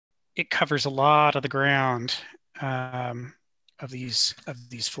it covers a lot of the ground um, of these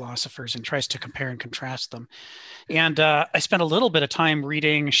philosophers and tries to compare and contrast them. And I spent a little bit of time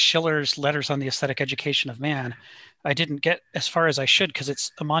reading Schiller's Letters on the Aesthetic Education of Man. I didn't get as far as I should because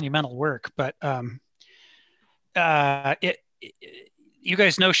it's a monumental work, but you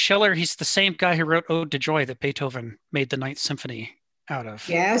guys know Schiller. He's the same guy who wrote Ode to Joy that Beethoven made the Ninth Symphony out of.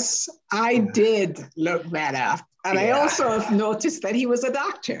 Yes, I did look that up. And I Yeah. also have noticed that he was a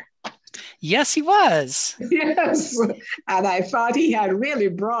doctor. Yes, he was. Yes. And I thought he had really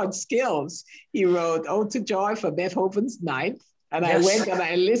broad skills. He wrote Ode to Joy for Beethoven's Ninth. And Yes. I went and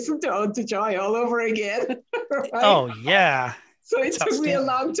I listened to Ode to Joy all over again. Right? Oh, yeah. So it took me a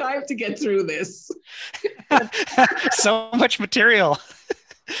long time to get through this. So much material.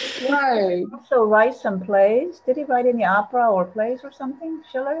 Right. Also write some plays. Did he write any opera or plays or something,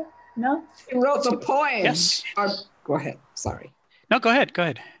 Schiller? No? He wrote the poem. Yes. Go ahead. Sorry. No, go ahead. Go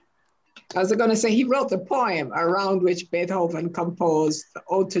ahead. I was going to say he wrote the poem around which Beethoven composed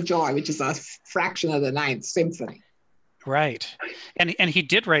Ode to Joy, which is a fraction of the Ninth Symphony. Right. And he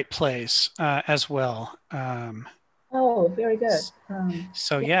did write plays as well. Oh, very good.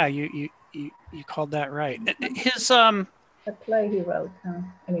 So yeah, you called that right. His the play he wrote.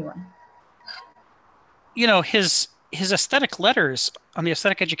 Anyway. You know, his aesthetic letters on the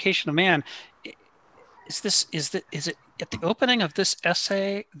aesthetic education of man. Is it at the opening of this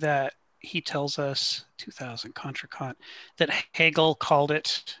essay that he tells us 2000 Contra Kant that Hegel called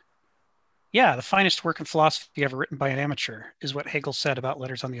it? Yeah, the finest work in philosophy ever written by an amateur is what Hegel said about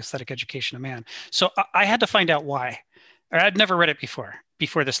Letters on the Aesthetic Education of Man. So I had to find out why. I'd never read it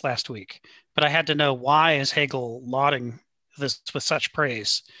before this last week, but I had to know why is Hegel lauding this with such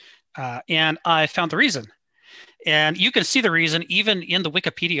praise. And I found the reason. And you can see the reason even in the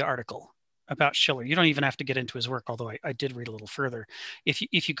Wikipedia article about Schiller. You don't even have to get into his work, although I did read a little further.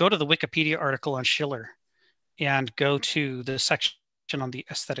 If you go to the Wikipedia article on Schiller and go to the section on the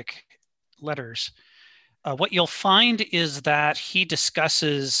aesthetic letters, what you'll find is that he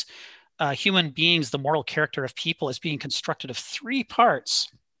discusses human beings, the moral character of people, as being constructed of three parts: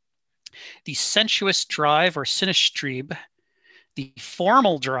 the sensuous drive or Sinnestrieb, the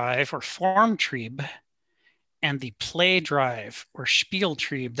formal drive or Formtrieb, and the play drive or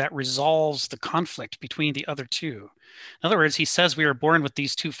Spieltrieb that resolves the conflict between the other two. In other words, he says we are born with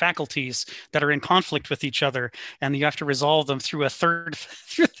these two faculties that are in conflict with each other, and you have to resolve them through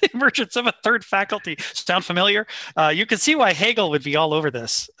through the emergence of a third faculty. Sound familiar? You can see why Hegel would be all over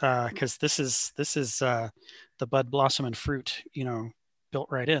this, because this is the bud, blossom, and fruit,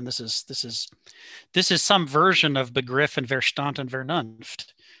 built right in. This is some version of Begriff and Verstand and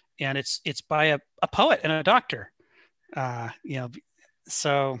Vernunft. And it's by a poet and a doctor,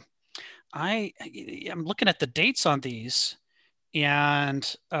 So I'm looking at the dates on these, and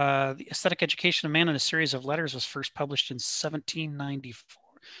the Aesthetic Education of Man in a Series of Letters was first published in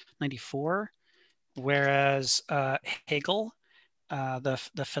 1794, whereas Hegel,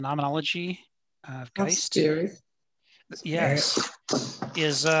 the Phenomenology of Geist, yes,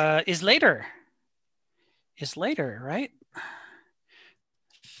 is later. Is later, right?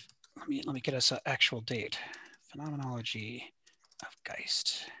 Let me get us an actual date. Phenomenology of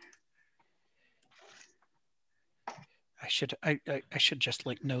Geist. I should just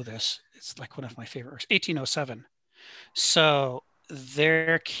know this. It's like one of my favorite works. 1807. So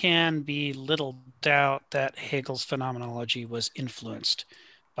there can be little doubt that Hegel's phenomenology was influenced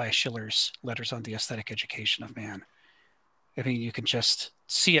by Schiller's Letters on the Aesthetic Education of Man. I mean, you can just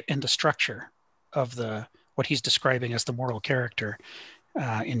see it in the structure of what he's describing as the moral character.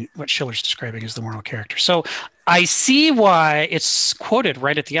 In what Schiller's describing as the moral character. So I see why it's quoted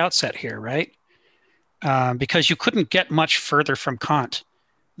right at the outset here, right? Because you couldn't get much further from Kant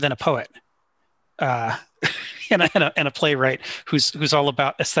than a poet and a playwright who's all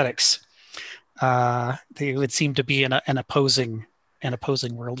about aesthetics. They would seem to be an opposing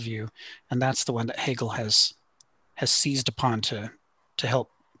worldview, and that's the one that Hegel has seized upon to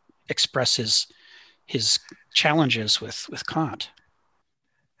help express his challenges with Kant.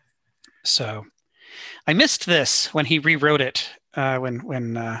 So I missed this when he rewrote it,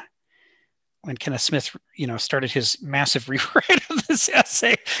 when Kenneth Smith, started his massive rewrite of this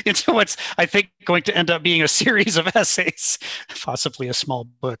essay into what's, I think, going to end up being a series of essays, possibly a small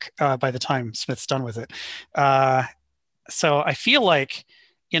book by the time Smith's done with it. So I feel like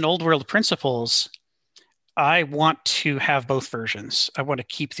in Old World Principles, I want to have both versions. I want to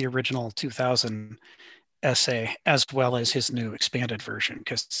keep the original 2000 essay as well as his new expanded version,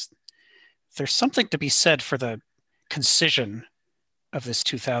 because there's something to be said for the concision of this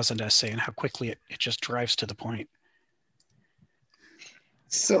 2000 essay and how quickly it just drives to the point.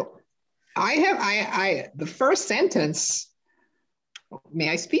 So The first sentence, may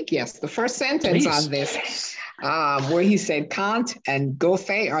I speak? Yes, the first sentence Please. on this, where he said Kant and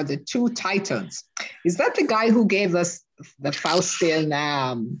Goethe are the two titans. Is that the guy who gave us the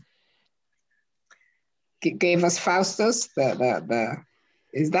Faustian, gave us Faustus?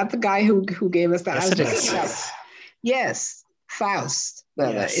 Is that the guy who gave us that? Yes, it is. Yes, Faust.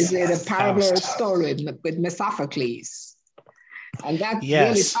 Yes. Is it a parable or Faust. story with Mephistopheles? And that Yes.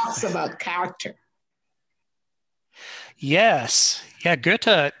 really talks about character. Yes. Yeah,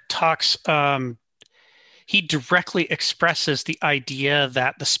 Goethe talks, he directly expresses the idea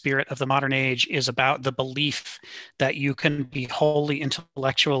that the spirit of the modern age is about the belief that you can be wholly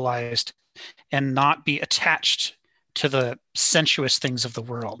intellectualized and not be attached to the sensuous things of the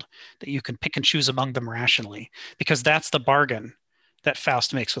world, that you can pick and choose among them rationally, because that's the bargain that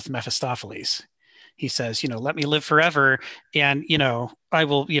Faust makes with Mephistopheles. He says, let me live forever, and, I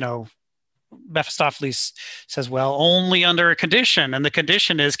will, Mephistopheles says, well, only under a condition. And the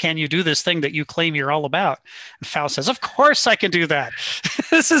condition is, can you do this thing that you claim you're all about? And Faust says, of course I can do that.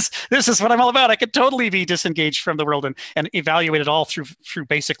 This is what I'm all about. I could totally be disengaged from the world and evaluate it all through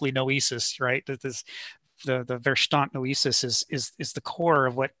basically noesis, right? The Verstand noesis is the core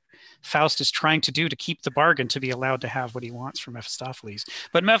of what Faust is trying to do to keep the bargain, to be allowed to have what he wants from Mephistopheles.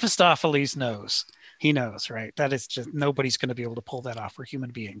 But Mephistopheles knows. He knows, right? That is just, nobody's going to be able to pull that off. We're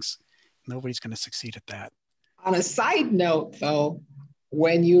human beings. Nobody's going to succeed at that. On a side note, though,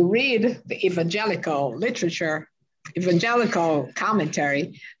 when you read the evangelical literature, evangelical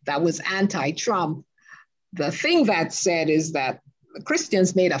commentary that was anti-Trump, the thing that said is that the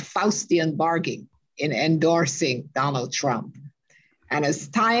Christians made a Faustian bargain in endorsing Donald Trump. And as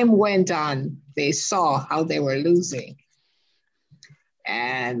time went on, they saw how they were losing.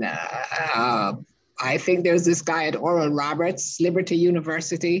 And I think there's this guy at Oral Roberts, Liberty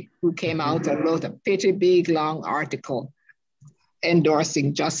University, who came out and wrote a pretty big, long article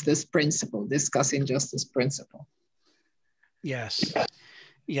endorsing justice principle, discussing justice principle. Yes.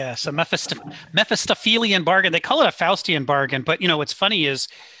 Yes, a Mephistophelian bargain. They call it a Faustian bargain, but what's funny is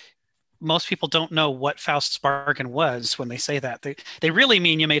most people don't know what Faust's bargain was when they say that. They really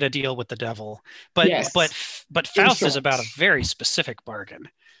mean you made a deal with the devil. But Yes. but Faust is about a very specific bargain,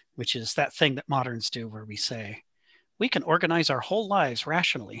 which is that thing that moderns do where we say, we can organize our whole lives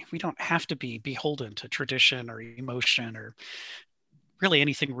rationally. We don't have to be beholden to tradition or emotion or really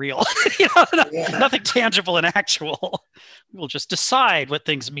anything real. Nothing tangible and actual. We'll just decide what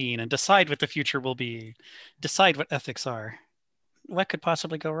things mean and decide what the future will be, decide what ethics are. What could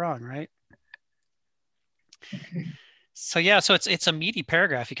possibly go wrong, right? So it's a meaty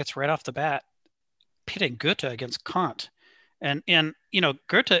paragraph. He gets right off the bat pitting Goethe against Kant. And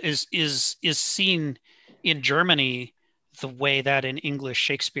Goethe is seen in Germany the way that in English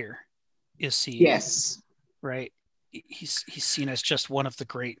Shakespeare is seen. Yes. Right. He's seen as just one of the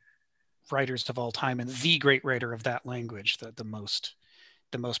great writers of all time and the great writer of that language, the most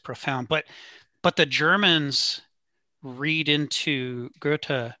profound. But the Germans read into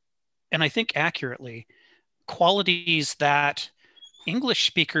Goethe, and I think accurately, qualities that English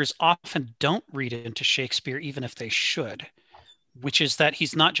speakers often don't read into Shakespeare, even if they should, which is that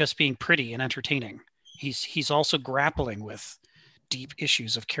he's not just being pretty and entertaining. He's also grappling with deep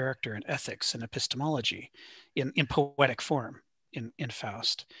issues of character and ethics and epistemology in poetic form in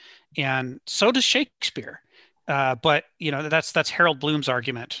Faust. And so does Shakespeare. But that's Harold Bloom's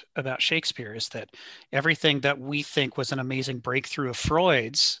argument about Shakespeare, is that everything that we think was an amazing breakthrough of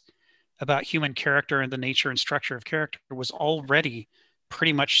Freud's about human character and the nature and structure of character was already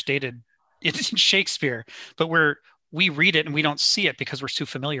pretty much stated in Shakespeare. But we read it and we don't see it because we're too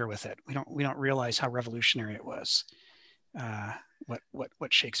familiar with it. We don't realize how revolutionary it was.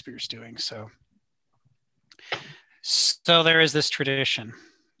 What Shakespeare's doing. So there is this tradition,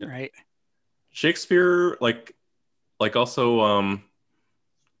 right? Shakespeare, like also,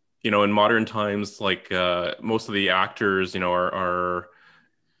 in modern times, most of the actors, are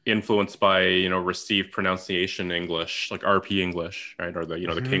influenced by, received pronunciation English, like RP English, right? Or the,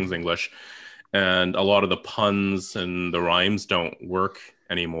 the King's English. And a lot of the puns and the rhymes don't work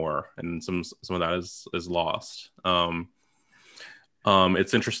anymore. And some of that is lost.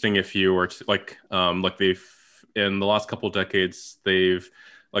 It's interesting if you were to they've, in the last couple of decades, they've,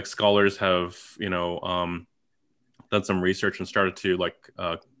 scholars have, done some research and started to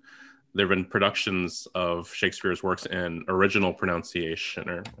there have been productions of Shakespeare's works in original pronunciation,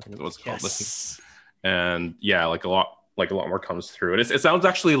 or I think it was called. Yes. And yeah, a lot more comes through. And it sounds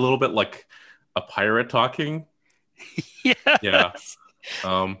actually a little bit like a pirate talking. Yes. Yeah.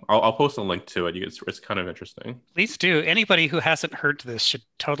 I'll post a link to it. It's kind of interesting. Please do. Anybody who hasn't heard this should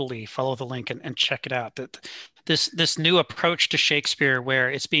totally follow the link and check it out. That this new approach to Shakespeare, where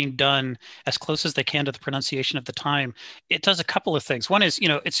it's being done as close as they can to the pronunciation of the time, it does a couple of things. One is,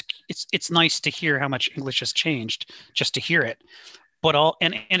 it's nice to hear how much English has changed just to hear it, but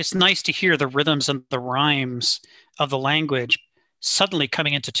and it's nice to hear the rhythms and the rhymes of the language suddenly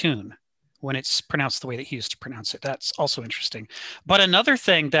coming into tune when it's pronounced the way that he used to pronounce it. That's also interesting. But another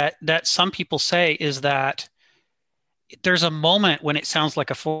thing that some people say is that there's a moment when it sounds like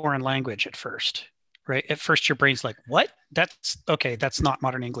a foreign language at first, right? At first, your brain's like, what? That's okay. That's not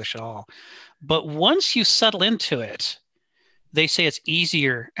modern English at all. But once you settle into it, they say it's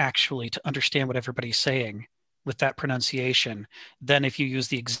easier actually to understand what everybody's saying with that pronunciation than if you use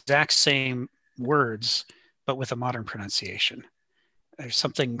the exact same words, but with a modern pronunciation. There's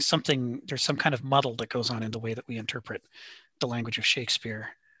some kind of muddle that goes on in the way that we interpret the language of Shakespeare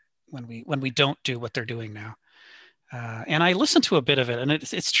when we don't do what they're doing now. And I listened to a bit of it, and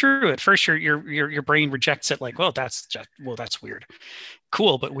it's true. At first, your brain rejects it, like, well, that's weird,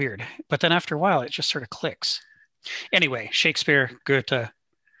 cool, but weird. But then after a while, it just sort of clicks. Anyway, Shakespeare, Goethe.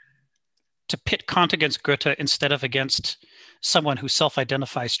 To pit Kant against Goethe instead of against someone who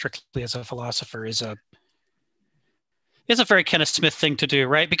self-identifies strictly as a philosopher is a very Kenneth Smith thing to do,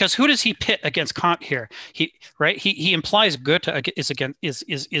 right? Because who does he pit against Kant here? He implies Goethe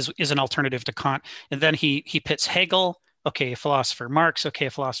is an alternative to Kant, and then he pits Hegel, okay, a philosopher, Marx, okay,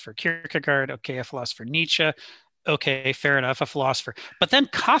 a philosopher, Kierkegaard, okay, a philosopher, Nietzsche, okay, fair enough, a philosopher. But then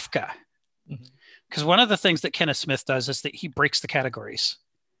Kafka, because one of the things that Kenneth Smith does is that he breaks the categories.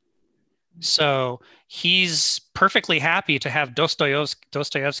 So he's perfectly happy to have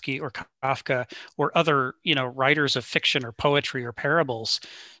Dostoevsky or Kafka or other, writers of fiction or poetry or parables,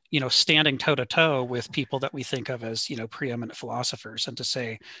 standing toe to toe with people that we think of as, preeminent philosophers, and to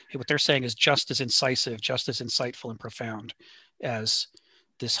say, hey, what they're saying is just as incisive, just as insightful and profound as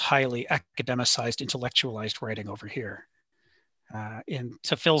this highly academicized, intellectualized writing over here. And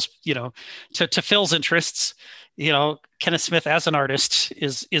to Phil's, to Phil's interests, Kenneth Smith as an artist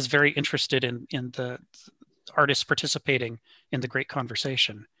is very interested in the artists participating in the great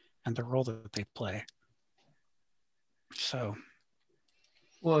conversation and the role that they play. So,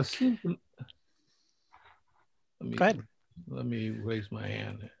 well, it seems. Go ahead. Let me raise my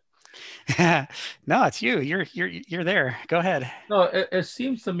hand. No, it's you. You're there. Go ahead. No, it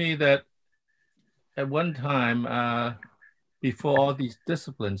seems to me that at one time, before all these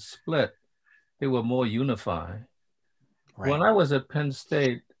disciplines split, they were more unified. Right. When I was at Penn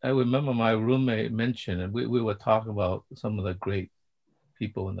State, I remember my roommate mentioned, and we were talking about some of the great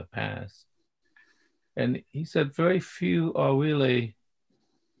people in the past. And he said very few are really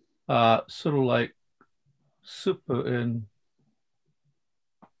sort of like super in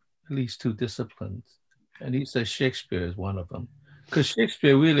at least two disciplines. And he says Shakespeare is one of them. Because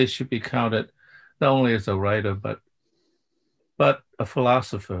Shakespeare really should be counted not only as a writer, but a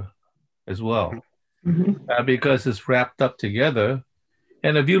philosopher as well, because it's wrapped up together.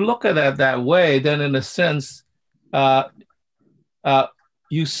 And if you look at it that way, then in a sense,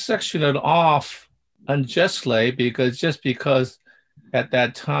 you section it off unjustly because at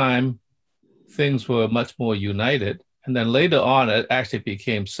that time, things were much more united. And then later on, it actually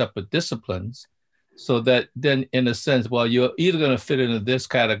became separate disciplines. So that then in a sense, well, you're either going to fit into this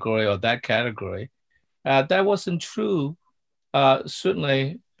category or that category. That wasn't true.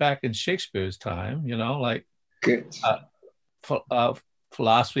 Certainly back in Shakespeare's time,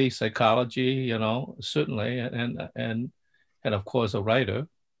 philosophy, psychology, certainly, and of course a writer,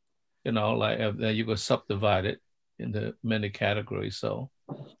 you could subdivide it into many categories. So,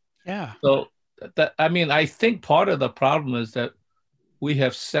 yeah. So I think part of the problem is that we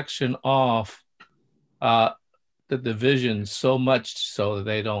have sectioned off the divisions so much so that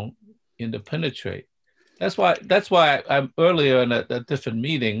they don't interpenetrate. That's why I'm earlier in a different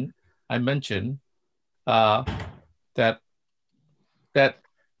meeting, I mentioned that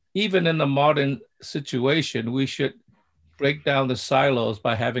even in the modern situation, we should break down the silos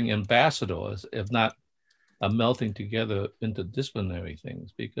by having ambassadors, if not melting together into disciplinary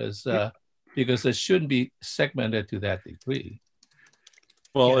things, because it shouldn't be segmented to that degree.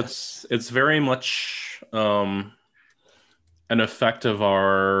 Well, yeah. It's very much an effect of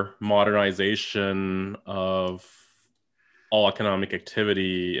our modernization of all economic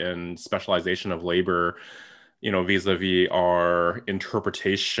activity and specialization of labor, vis-a-vis our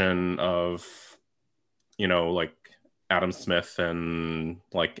interpretation of, like Adam Smith and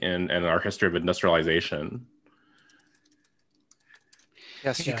like in our history of industrialization.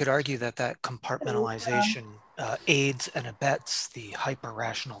 Yes, you could argue that compartmentalization aids and abets the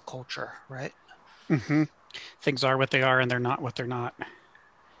hyper-rational culture, right? Mm-hmm. Things are what they are, and they're not what they're not.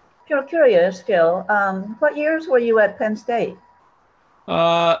 If you're curious, Phil, what years were you at Penn State?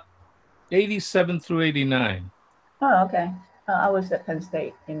 87 through 89. Oh, okay. I was at Penn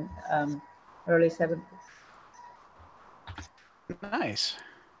State in early 70s. Nice.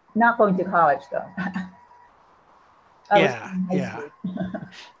 Not going to college, though. I was Yeah, in high yeah. school.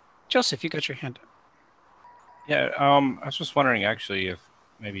 Joseph, you got your hand up. Yeah, I was just wondering actually if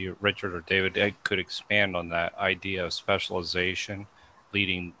maybe Richard or David could expand on that idea of specialization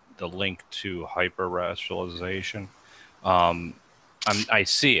leading the link to hyper-rationalization. I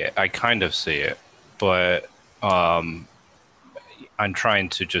see it. I kind of see it, but I'm trying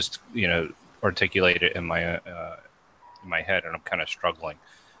to just articulate it in my head, and I'm kind of struggling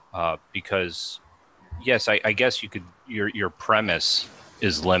because yes, I guess you could. Your premise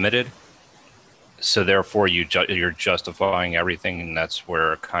is limited, so therefore you're justifying everything, and that's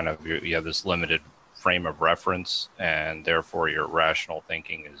where kind of you have this limited frame of reference, and therefore your rational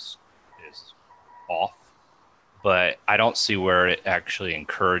thinking is off. But I don't see where it actually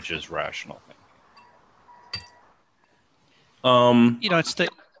encourages rational thinking. It's the.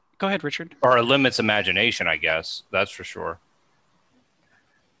 Go ahead, Richard. Or it limits imagination, I guess. That's for sure.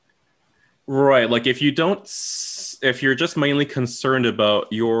 Right. Like if you're just mainly concerned about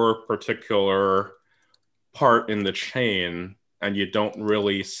your particular part in the chain and you don't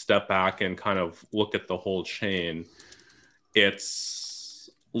really step back and kind of look at the whole chain,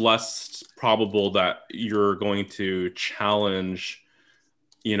 it's less probable that you're going to challenge,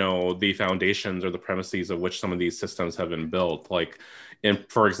 the foundations or the premises of which some of these systems have been built. Like,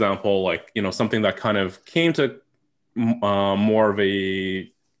 for example, like, something that kind of came to more of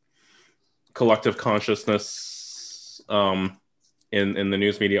a collective consciousness in the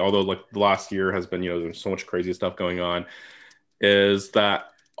news media, although like the last year has been, there's so much crazy stuff going on, is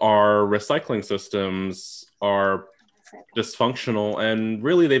that our recycling systems are dysfunctional, and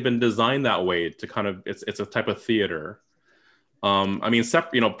really they've been designed that way to kind of, it's a type of theater. I mean,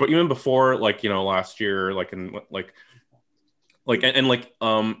 but even before, like, last year, like in like they've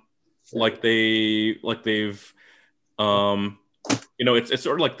it's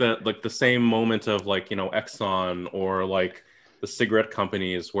sort of like the same moment of like, Exxon or like the cigarette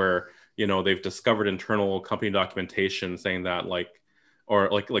companies where, they've discovered internal company documentation saying that like, or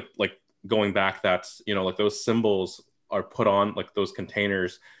like going back, that's, like those symbols are put on like those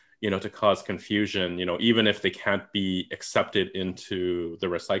containers, to cause confusion, even if they can't be accepted into the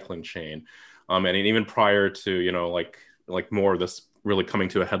recycling chain. And even prior to, like more of this really coming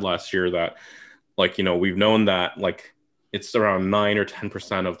to a head last year, that like, we've known that like it's around 9 or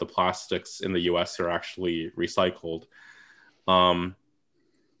 10% of the plastics in the US are actually recycled.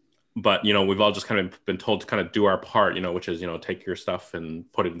 But, we've all just kind of been told to kind of do our part, which is, take your stuff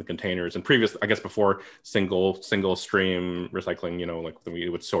and put it in the containers. And previous, I guess before single stream recycling, like we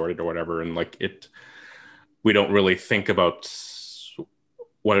would sort it or whatever. And like we don't really think about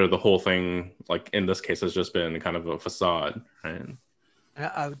whether the whole thing, like in this case, has just been kind of a facade, right?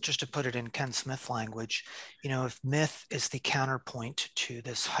 Just to put it in Ken Smith language, if myth is the counterpoint to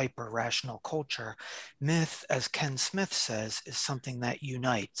this hyper-rational culture, myth, as Ken Smith says, is something that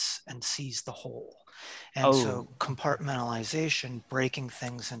unites and sees the whole. And so compartmentalization, breaking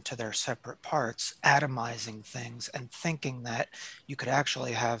things into their separate parts, atomizing things, and thinking that you could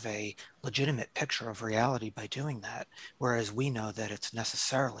actually have a legitimate picture of reality by doing that, whereas we know that it's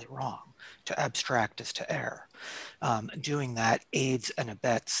necessarily wrong. To abstract is to err. Doing that aids and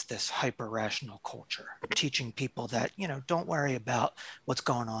abets this hyper-rational culture, teaching people that, don't worry about what's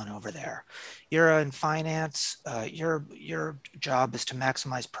going on over there. You're in finance, your job is to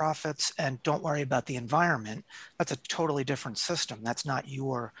maximize profits, and don't worry about the environment. That's a totally different system. That's not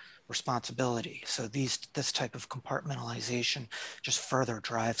your responsibility. So this type of compartmentalization just further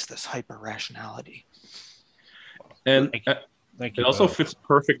drives this hyper-rationality. And Thank you it also both. fits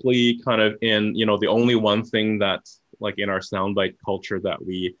perfectly kind of in, the only one thing that's like in our soundbite culture that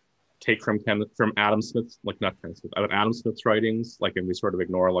we take from Adam Smith's, like not Kenneth Smith, Adam Smith's writings, like, and we sort of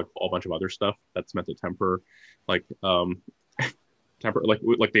ignore like a whole bunch of other stuff that's meant to temper, like temper, like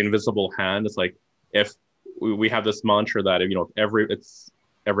the invisible hand. It's like if we have this mantra that if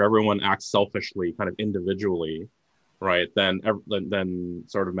everyone acts selfishly, kind of individually, right? Then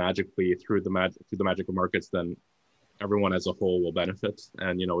sort of magically through the magic of markets, then everyone as a whole will benefit.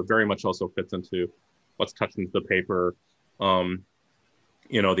 And it very much also fits into what's touched into the paper,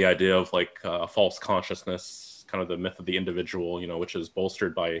 the idea of like false consciousness, kind of the myth of the individual, which is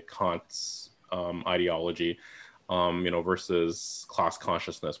bolstered by Kant's ideology, versus class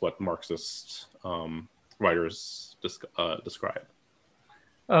consciousness, what Marxist writers describe.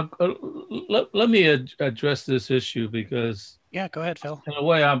 Let me address this issue because, yeah, go ahead, Phil. In a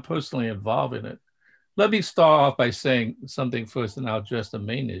way, I'm personally involved in it. Let me start off by saying something first, and I'll address the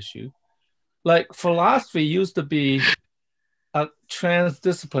main issue. Like, philosophy used to be a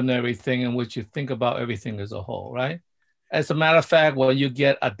transdisciplinary thing in which you think about everything as a whole, right? As a matter of fact, when you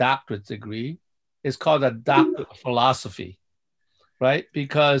get a doctorate degree, it's called a doctorate of philosophy, right?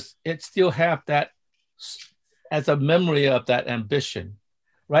 Because it still have that as a memory of that ambition.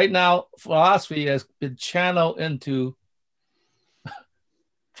 Right now, philosophy has been channeled into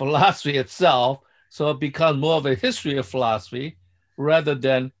philosophy itself, so it becomes more of a history of philosophy rather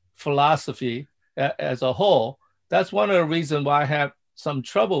than philosophy as a whole. That's one of the reasons why I have some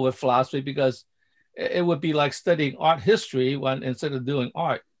trouble with philosophy, because it would be like studying art history instead of doing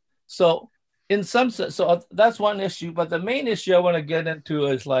art. So in some sense, so that's one issue. But the main issue I want to get into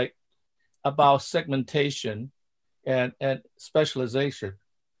is like about segmentation and specialization.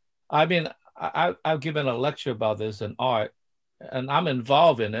 I mean, I've given a lecture about this in art, and I'm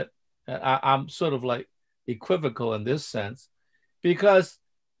involved in it. I'm sort of like equivocal in this sense, because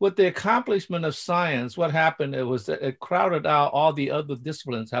with the accomplishment of science, what happened was that it crowded out all the other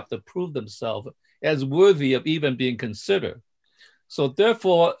disciplines have to prove themselves as worthy of even being considered. So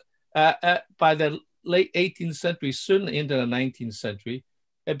therefore, by the late 18th century, certainly into the 19th century,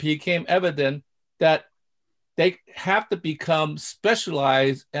 it became evident that they have to become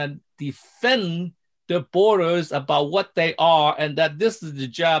specialized and defend the borders about what they are, and that this is the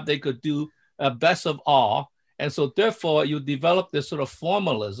job they could do best of all. And so therefore you develop this sort of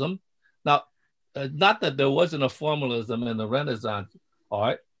formalism. Now, not that there wasn't a formalism in the Renaissance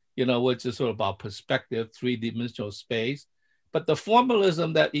art, which is sort of about perspective, three-dimensional space, but the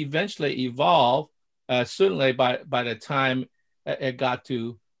formalism that eventually evolved, certainly by the time it got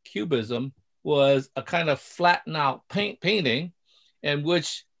to Cubism, was a kind of flattened out painting in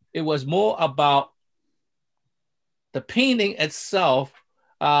which it was more about the painting itself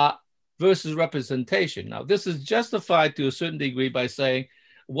versus representation. Now, this is justified to a certain degree by saying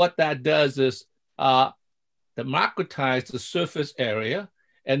what that does is democratize the surface area,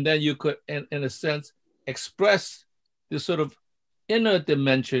 and then you could, in a sense, express this sort of inner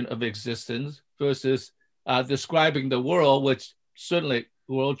dimension of existence versus describing the world, which certainly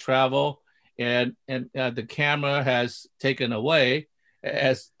world travel and the camera has taken away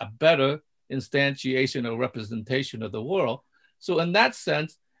as a better instantiation or representation of the world. So in that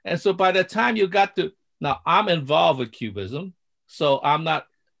sense, and so by the time you got to, now I'm involved with Cubism, so I'm not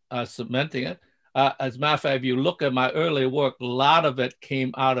cementing it. As a matter of fact, if you look at my early work, a lot of it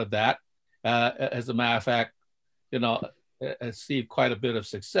came out of that. As a matter of fact, achieved quite a bit of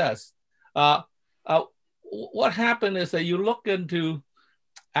success. What happened is that you look into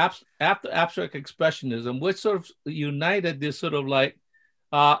after abstract expressionism, which sort of united this sort of like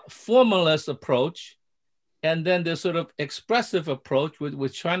formalist approach, and then this sort of expressive approach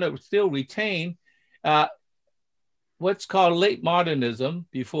with trying to still retain what's called late modernism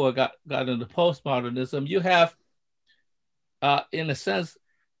before it got into postmodernism. You have, in a sense,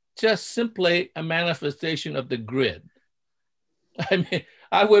 just simply a manifestation of the grid. I mean,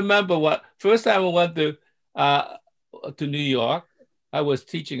 I remember first time I went to New York. I was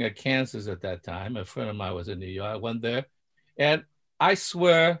teaching at Kansas at that time. A friend of mine was in New York. I went there, and I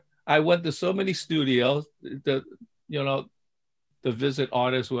swear I went to so many studios to visit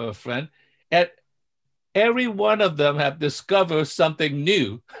artists who were a friend, and every one of them have discovered something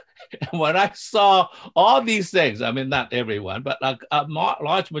new. And when I saw all these things, I mean, not everyone, but a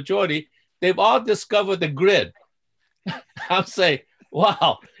large majority, they've all discovered the grid. I'm saying,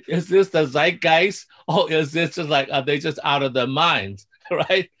 wow, is this the zeitgeist? Or is this just like, are they just out of their minds,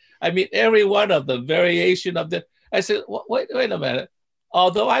 right? I mean, every one of them, variation of the, I said, wait a minute.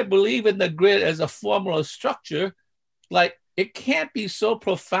 Although I believe in the grid as a formal structure, like it can't be so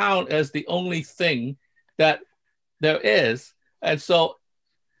profound as the only thing that there is. And so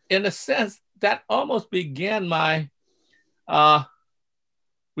in a sense, that almost began my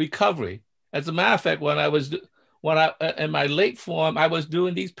recovery. As a matter of fact, when I in my late form, I was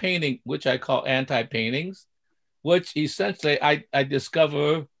doing these paintings, which I call anti-paintings, which essentially I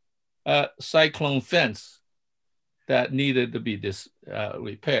discovered a cyclone fence that needed to be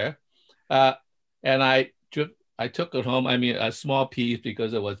repaired. And I took it home. I mean, a small piece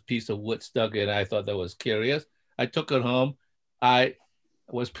because it was a piece of wood stuck in. I thought that was curious. I took it home. I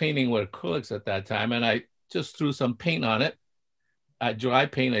was painting with acrylics at that time, and I just threw some paint on it. Dry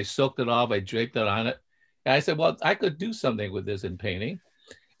paint, I soaked it off, I draped it on it. And I said, well, I could do something with this in painting.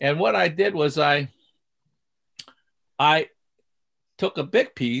 And what I did was I took a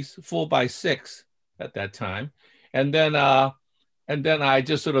big piece, 4x6, at that time. And then I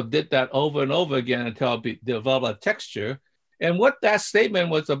just sort of did that over and over again until I developed a texture. And what that statement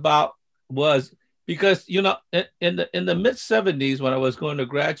was about was because, you know, in the mid 70s, when I was going to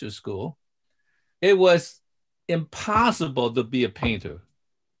graduate school, it was impossible to be a painter,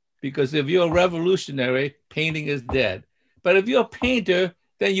 because if you're a revolutionary, painting is dead. But if you're a painter,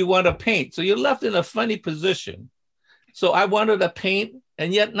 then you want to paint. So you're left in a funny position. So I wanted to paint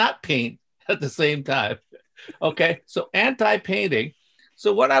and yet not paint at the same time. Okay, so anti-painting.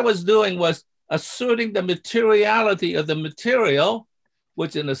 So what I was doing was asserting the materiality of the material,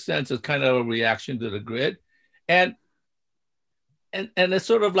 which in a sense is kind of a reaction to the grid, and it's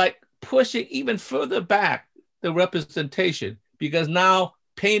sort of like pushing even further back the representation, because now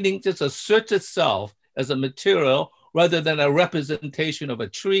painting just asserts itself as a material rather than a representation of a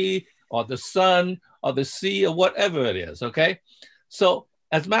tree or the sun or the sea or whatever it is, okay? So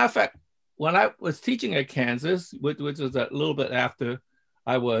as a matter of fact, when I was teaching at Kansas, which was a little bit after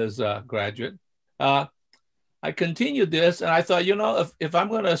I was a graduate, I continued this, and I thought, you know, if I'm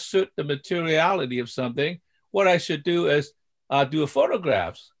going to assert the materiality of something, what I should do is do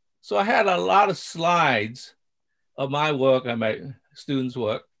photographs. So I had a lot of slides of my work and my students'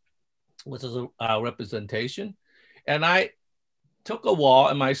 work, which is a representation. And I took a wall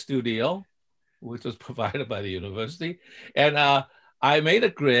in my studio, which was provided by the university, and I made a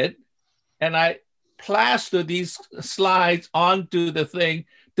grid, and I plastered these slides onto the thing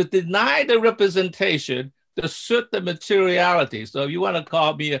to deny the representation, to assert the materiality. So if you want to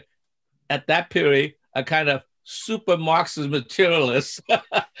call me, at that period, a kind of super Marxist materialist,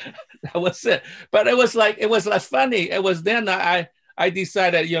 that was it. But it was like funny. It was then I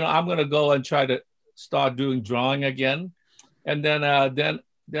decided, you know, I'm going to go and try to start doing drawing again. And then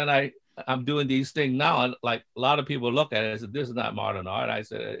I'm doing these things now, and like a lot of people look at it and say, this is not modern art. I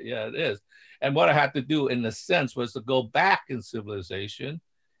said, yeah, it is. And what I had to do, in a sense, was to go back in civilization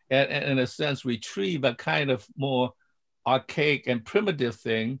and in a sense, retrieve a kind of more archaic and primitive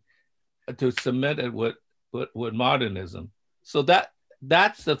thing to cement it with modernism. So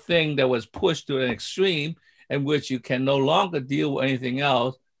that's the thing that was pushed to an extreme, in which you can no longer deal with anything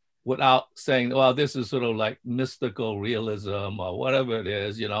else without saying, well, this is sort of like mystical realism or whatever it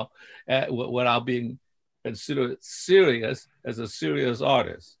is, you know, without being considered serious as a serious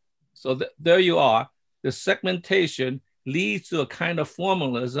artist. So there you are. The segmentation leads to a kind of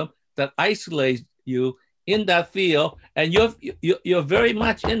formalism that isolates you in that field, and you're very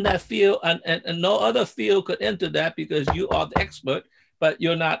much in that field, and no other field could enter that, because you are the expert, but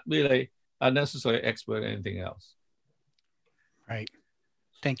you're not really a necessary expert in anything else. Right.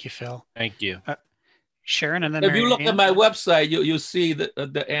 Thank you, Phil. Thank you. Sharon, and then if you look Marianne? at my website, you see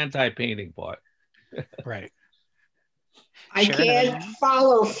the anti-painting part. Right. I Sharon, can't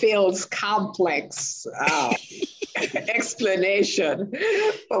follow Phil's complex explanation.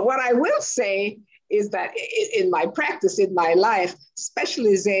 But what I will say is that in my practice, in my life,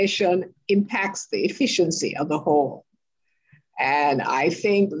 specialization impacts the efficiency of the whole. And I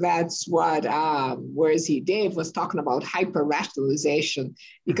think that's what, where is he? Dave was talking about hyper-rationalization,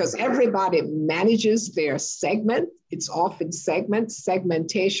 because everybody manages their segment. It's often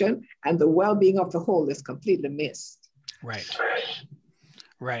segmentation, and the well-being of the whole is completely missed. Right.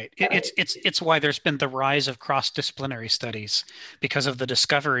 Right. It's why there's been the rise of cross-disciplinary studies, because of the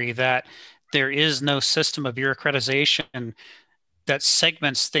discovery that there is no system of bureaucratization that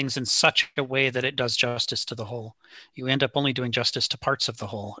segments things in such a way that it does justice to the whole. You end up only doing justice to parts of the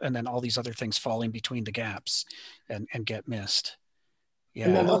whole, and then all these other things fall in between the gaps and get missed. Yeah.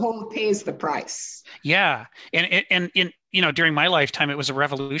 And then the whole pays the price. Yeah. And in, you know, during my lifetime, it was a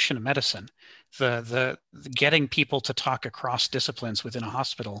revolution in medicine. The getting people to talk across disciplines within a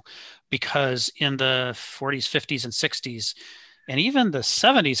hospital, because in the 40s, 50s, and 60s, and even the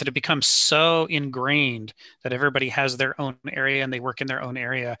 70s, it had become so ingrained that everybody has their own area and they work in their own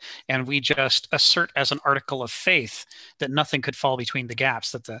area. And we just assert as an article of faith that nothing could fall between the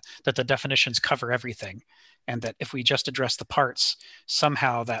gaps, that the definitions cover everything. And that if we just address the parts,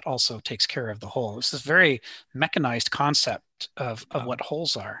 somehow that also takes care of the whole. It's this very mechanized concept of what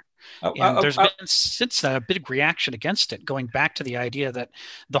wholes are. And there's been since a big reaction against it, going back to the idea that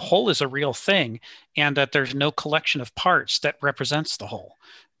the whole is a real thing and that there's no collection of parts that represents the whole,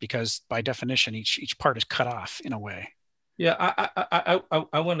 because by definition, each part is cut off in a way. Yeah,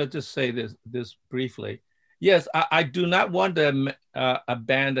 I want to just say this briefly. Yes, I do not want to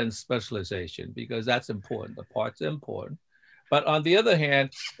abandon specialization, because that's important. The parts are important. But on the other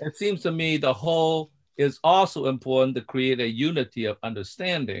hand, it seems to me the whole is also important to create a unity of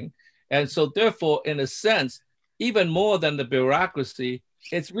understanding. And so therefore, in a sense, even more than the bureaucracy,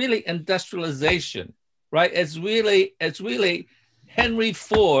 it's really industrialization, right? It's really Henry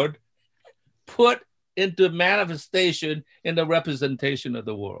Ford put into manifestation in the representation of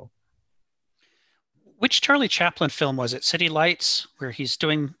the world. Which Charlie Chaplin film was it? City Lights, where he's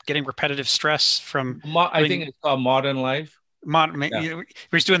getting repetitive stress from I think it's called Modern Life. Where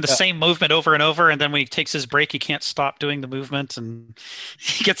he's doing the same movement over and over, and then when he takes his break, he can't stop doing the movement, and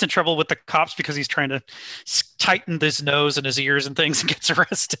he gets in trouble with the cops because he's trying to tighten his nose and his ears and things, and gets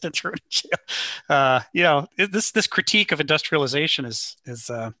arrested and thrown in jail. This critique of industrialization is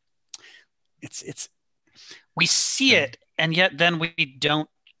it's we see it, and yet then we don't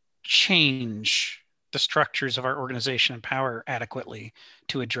change the structures of our organization and power adequately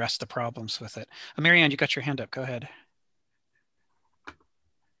to address the problems with it. Marianne, you got your hand up. Go ahead.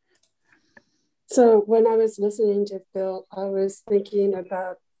 So when I was listening to Phil, I was thinking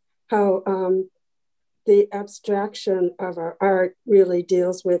about how the abstraction of our art really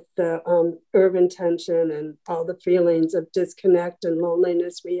deals with the urban tension and all the feelings of disconnect and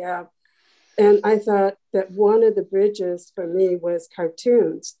loneliness we have. And I thought that one of the bridges for me was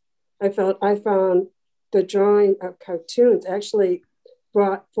cartoons. I found the drawing of cartoons actually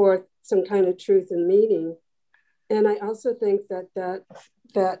brought forth some kind of truth and meaning. And I also think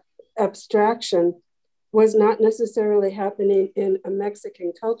that abstraction was not necessarily happening in a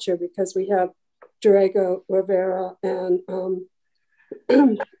Mexican culture, because we have Diego Rivera and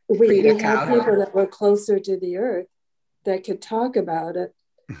we had people that were closer to the earth that could talk about it.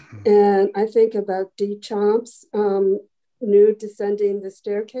 And I think about Duchamp's Nude Descending the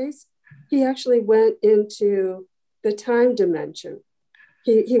Staircase. He actually went into the time dimension.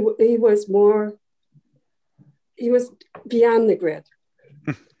 He was beyond the grid.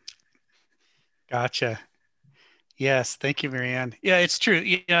 Gotcha. Yes, thank you, Marianne. Yeah, it's true.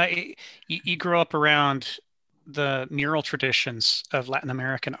 You grow up around the mural traditions of Latin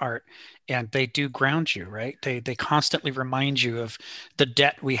American art, and they do ground you, right? They constantly remind you of the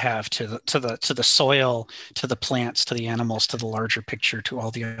debt we have to the soil, to the plants, to the animals, to the larger picture, to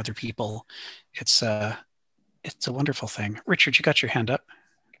all the other people. It's a wonderful thing. Richard, you got your hand up.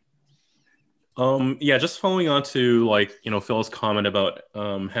 Just following on to Phil's comment about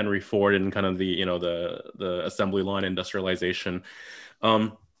Henry Ford and kind of the assembly line industrialization.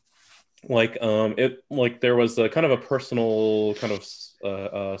 There was a kind of a personal kind of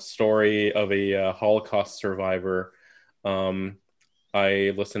story of a Holocaust survivor.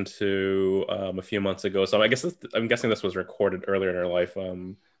 I listened to a few months ago. So I'm guessing this was recorded earlier in her life,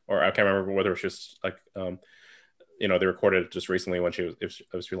 or I can't remember whether she was they recorded it just recently when she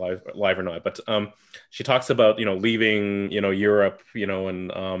was live or not. But she talks about leaving Europe,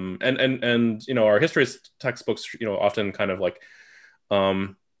 and our history textbooks often kind of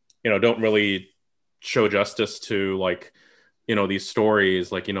don't really show justice to these stories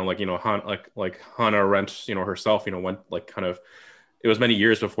Hannah Arendt herself went it was many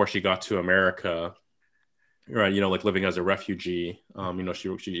years before she got to America. Right, living as a refugee,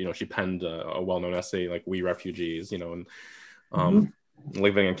 she penned a well-known essay "We Refugees," and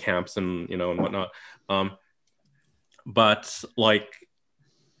living in camps and and whatnot. But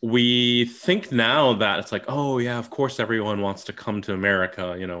we think now that it's oh yeah, of course everyone wants to come to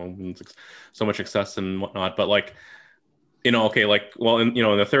America, so much success and whatnot. But in the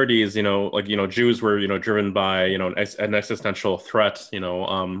 30s, Jews were, driven by, an existential threat,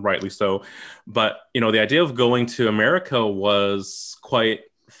 rightly so. But, the idea of going to America was quite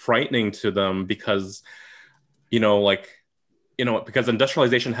frightening to them because, because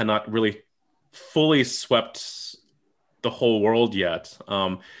industrialization had not really fully swept the whole world yet.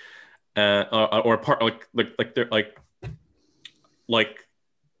 Or part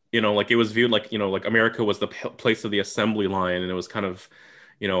it was viewed America was the place of the assembly line, and it was kind of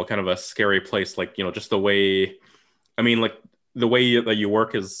a scary place, just the way, the way that you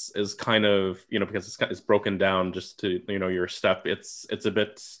work is kind of, because it's broken down just to, your step. It's a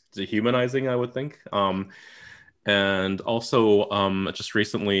bit dehumanizing, I would think. And also, just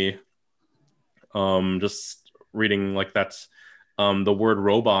recently, just reading that, the word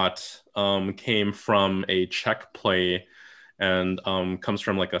robot came from a Czech play, and comes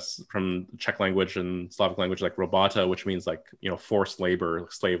from from Czech language and Slavic language robota, which means forced labor,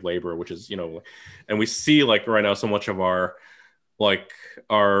 slave labor, which is and we see right now so much of our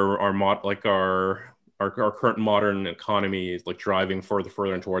current modern economy is driving further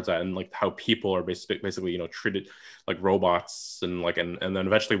and towards that, and how people are basically treated like robots, and and then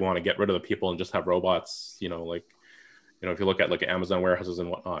eventually want to get rid of the people and just have robots, if you look at Amazon warehouses and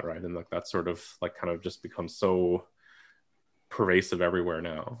whatnot, right, and that sort of kind of just becomes so pervasive everywhere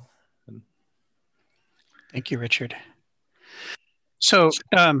now. Thank you, Richard. So,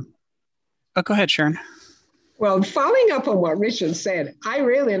 go ahead, Sharon. Well, following up on what Richard said, I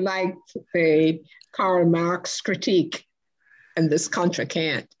really liked the Karl Marx critique and this Contra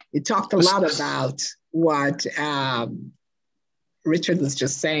Kant. It talked a lot about what Richard was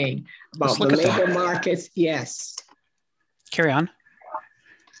just saying about the labor markets. Yes. Carry on.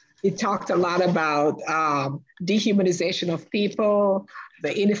 It talked a lot about dehumanization of people,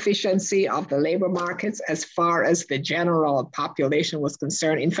 the inefficiency of the labor markets as far as the general population was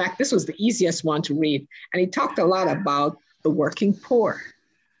concerned. In fact, this was the easiest one to read. And he talked a lot about the working poor.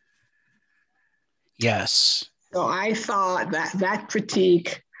 Yes. So I thought that that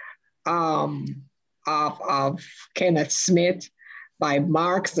critique of Kenneth Smith by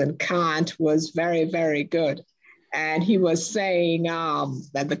Marx and Kant was very, very good. And he was saying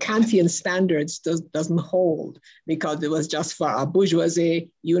that the Kantian standards doesn't hold because it was just for a bourgeoisie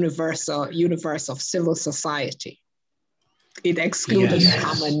universe of civil society. It excluded the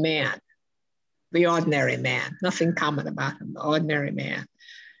common man, the ordinary man, nothing common about him, the ordinary man.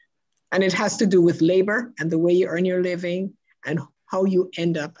 And it has to do with labor and the way you earn your living and how you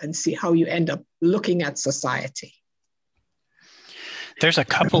end up looking at society. There's a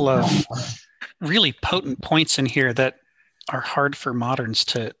couple of really potent points in here that are hard for moderns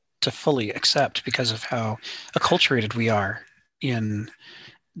to fully accept because of how acculturated we are in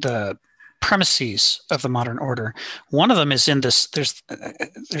the premises of the modern order. One of them is in this. There's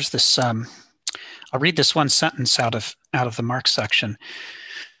this. I'll read this one sentence out of the Marx section.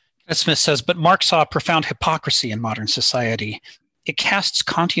 Smith says, "But Marx saw a profound hypocrisy in modern society. It casts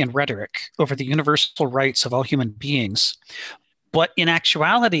Kantian rhetoric over the universal rights of all human beings. But in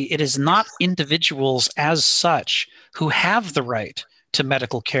actuality, it is not individuals as such who have the right to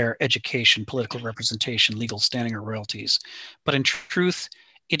medical care, education, political representation, legal standing, or royalties. But in truth,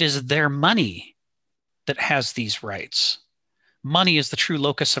 it is their money that has these rights. Money is the true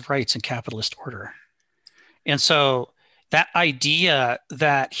locus of rights in capitalist order." And so that idea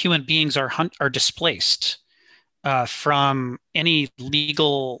that human beings are displaced from any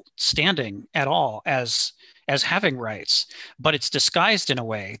legal standing at all as having rights, but it's disguised in a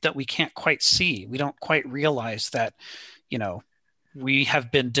way that we can't quite see. We don't quite realize that, we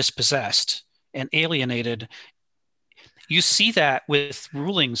have been dispossessed and alienated. You see that with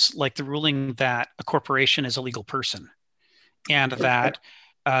rulings like the ruling that a corporation is a legal person and that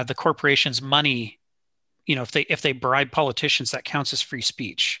the corporation's money, if they bribe politicians, that counts as free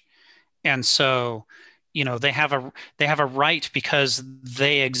speech. And so, they have a right because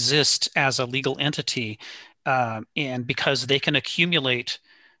they exist as a legal entity, and because they can accumulate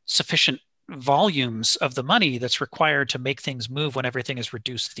sufficient volumes of the money that's required to make things move when everything is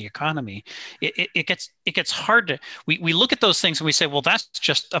reduced to the economy. It gets hard to we look at those things and we say, well, that's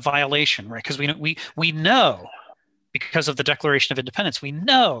just a violation, right? Because we know, because of the Declaration of Independence, we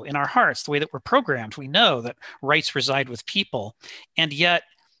know in our hearts, the way that we're programmed, we know that rights reside with people. And yet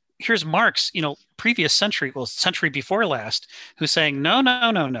here's Marx, previous century before last, who's saying, no,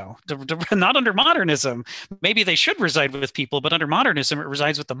 not under modernism. Maybe they should reside with people, but under modernism, it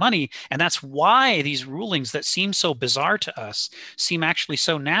resides with the money. And that's why these rulings that seem so bizarre to us seem actually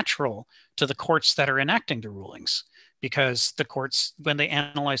so natural to the courts that are enacting the rulings. Because the courts, when they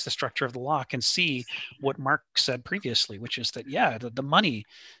analyze the structure of the law, can see what Marx said previously, which is that, the money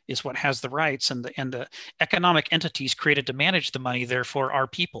is what has the rights, and the economic entities created to manage the money, therefore, are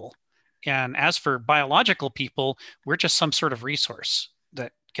people. And as for biological people, we're just some sort of resource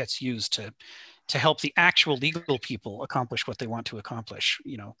that gets used to help the actual legal people accomplish what they want to accomplish.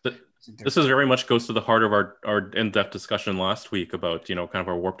 This is very much goes to the heart of our in-depth discussion last week about, kind of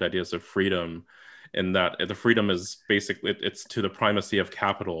our warped ideas of freedom. And that the freedom is basically it's to the primacy of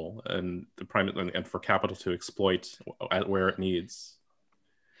capital and and for capital to exploit where it needs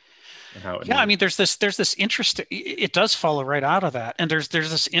and how it needs. I mean, there's this interesting. It does follow right out of that, and there's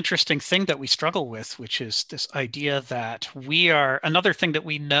this interesting thing that we struggle with, which is this idea that we are another thing that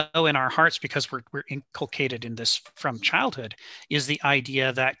we know in our hearts because we're inculcated in this from childhood is the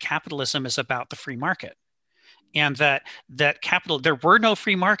idea that capitalism is about the free market. And that there were no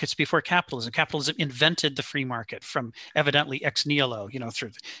free markets before capitalism. Capitalism invented the free market from evidently ex nihilo,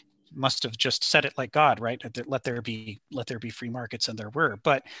 must have just said it like God, right? That let there be free markets, and there were.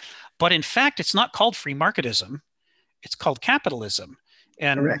 But in fact, it's not called free marketism. It's called capitalism.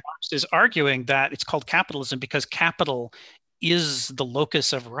 And Marx is arguing that it's called capitalism because capital is the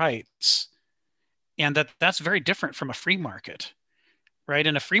locus of rights. And that's very different from a free market, right?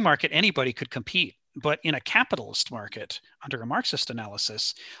 In a free market, anybody could compete. But in a capitalist market, under a Marxist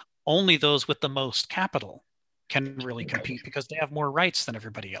analysis, only those with the most capital can really compete because they have more rights than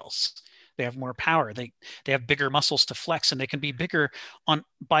everybody else. They have more power. They have bigger muscles to flex, and they can be bigger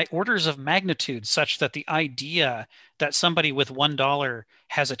by orders of magnitude, such that the idea that somebody with $1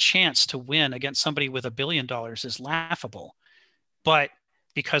 has a chance to win against somebody with $1 billion is laughable. But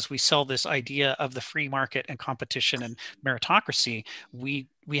because we sell this idea of the free market and competition and meritocracy, we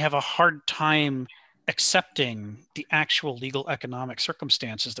have a hard time accepting the actual legal economic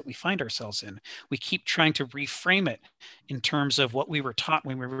circumstances that we find ourselves in. We keep trying to reframe it in terms of what we were taught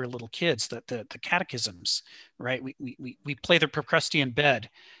when we were little kids, the catechisms, right? We play the Procrustean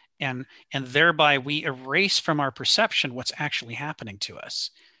bed, and thereby we erase from our perception what's actually happening to us.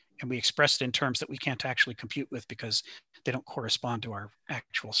 And we express it in terms that we can't actually compute with because they don't correspond to our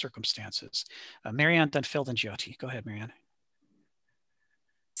actual circumstances. Marianne, then Phil, then Jyoti. Go ahead, Marianne.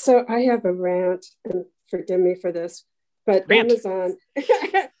 So I have a rant, and forgive me for this, but Rant.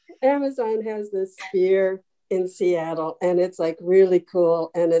 Amazon has this sphere in Seattle, and it's like really cool,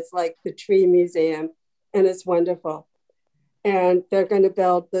 and it's like the tree museum, and it's wonderful. And they're going to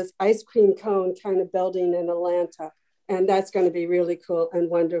build this ice cream cone kind of building in Atlanta, and that's going to be really cool and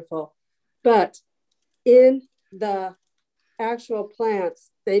wonderful. But in the actual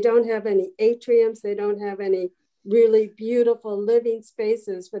plants, they don't have any atriums, they don't have any really beautiful living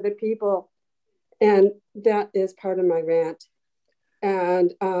spaces for the people. And that is part of my rant.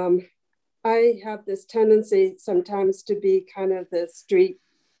 And I have this tendency sometimes to be kind of the street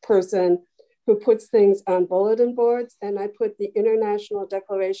person who puts things on bulletin boards. And I put the International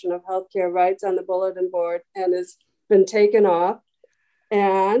Declaration of Healthcare Rights on the bulletin board, and it's been taken off.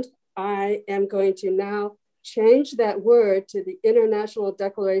 And I am going to now change that word to the International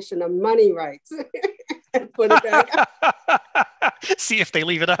Declaration of Money Rights. And put it back. See if they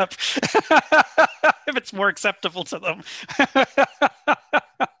leave it up. If it's more acceptable to them.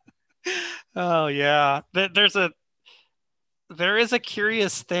 Oh yeah, there is a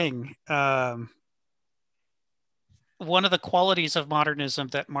curious thing. One of the qualities of modernism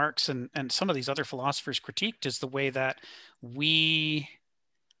that Marx and some of these other philosophers critiqued is the way that we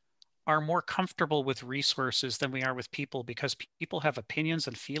are more comfortable with resources than we are with people, because people have opinions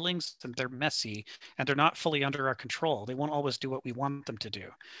and feelings, and they're messy, and they're not fully under our control. They won't always do what we want them to do.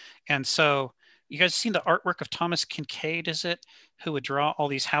 And so you guys seen the artwork of Thomas Kincaid, is it, who would draw all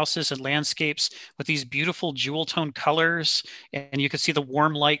these houses and landscapes with these beautiful jewel tone colors, and you could see the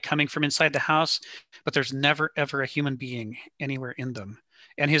warm light coming from inside the house, but there's never ever a human being anywhere in them.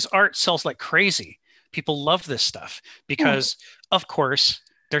 And his art sells like crazy. People love this stuff because, of course,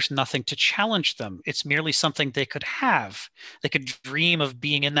 there's nothing to challenge them. It's merely something they could have. They could dream of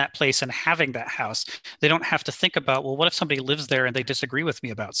being in that place and having that house. They don't have to think about, well, what if somebody lives there and they disagree with me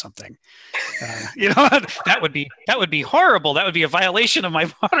about something? That would be horrible. That would be a violation of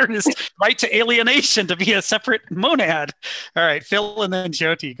my modernist right to alienation, to be a separate monad. All right, Phil, and then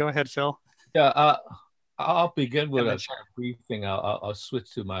Jyoti. Go ahead, Phil. Yeah, I'll begin with a brief thing. I'll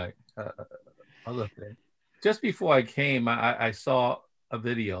switch to my other thing. Just before I came, I saw a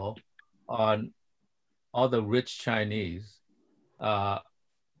video on all the rich Chinese not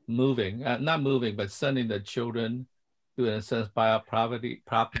moving, but sending their children to, in a sense, buy up property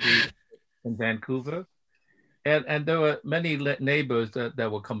in Vancouver. And there were many neighbors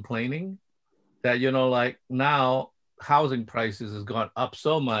that were complaining that, like now housing prices has gone up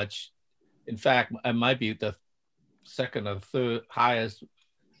so much. In fact, it might be the second or third highest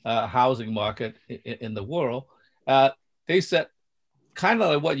housing market in the world. They said, kind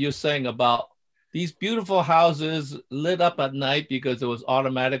of like what you're saying about these beautiful houses lit up at night because it was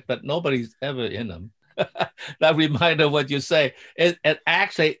automatic, but nobody's ever in them. That reminder of what you say. It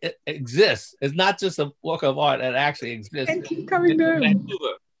actually exists. It's not just a work of art. It actually exists. And keep coming down.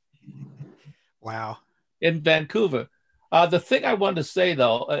 Vancouver. Wow. In Vancouver. The thing I wanted to say,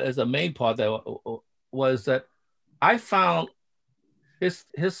 though, as a main part, was that I found his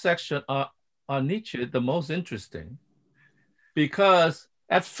section on Nietzsche the most interesting. Because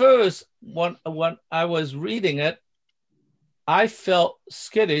at first, when I was reading it, I felt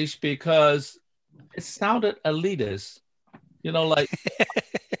skittish because it sounded elitist, like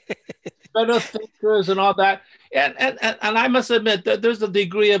better thinkers and all that. And I must admit that there's a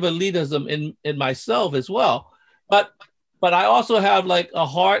degree of elitism in myself as well. But I also have like a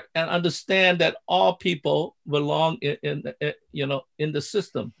heart and understand that all people belong in the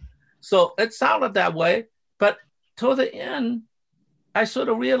system. So it sounded that way, but toward the end, I sort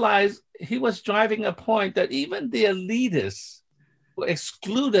of realized he was driving a point that even the elitists were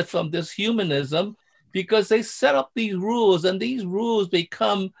excluded from this humanism because they set up these rules, and these rules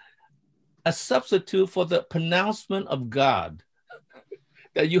become a substitute for the pronouncement of God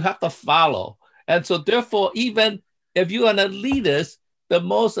that you have to follow. And so therefore, even if you're an elitist, the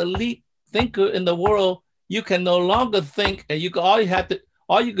most elite thinker in the world, you can no longer think, and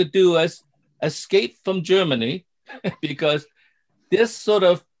all you could do is escape from Germany because this sort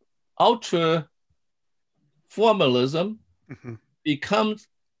of ultra formalism becomes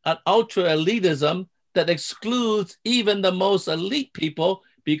an ultra elitism that excludes even the most elite people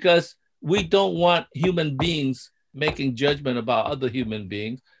because we don't want human beings making judgment about other human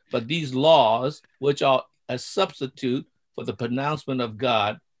beings, but these laws, which are a substitute for the pronouncement of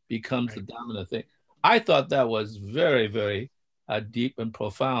God, becomes the dominant thing. I thought that was very, very deep and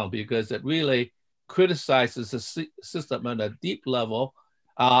profound because it really criticizes the system on a deep level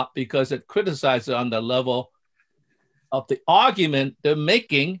because it criticizes it on the level of the argument they're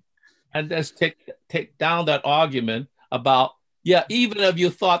making, and let's take down that argument about, yeah, even if you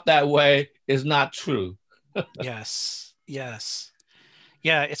thought that way, is not true. Yes.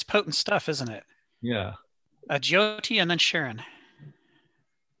 Yeah, it's potent stuff, isn't it? Yeah. Jyoti and then Sharon.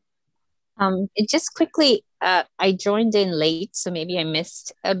 Just quickly, I joined in late, so maybe I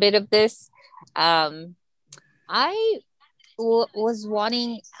missed a bit of this. I was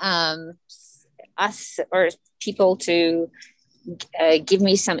wanting us or people to give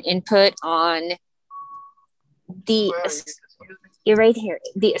me some input on you're right here,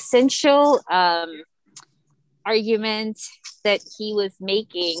 the essential argument that he was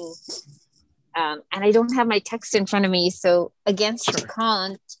making, and I don't have my text in front of me, so against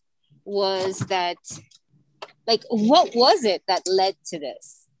Kant was that, like, what was it that led to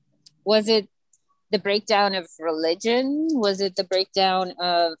this? Was it the breakdown of religion? Was it the breakdown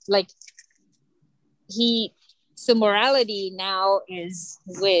of, like, so morality now is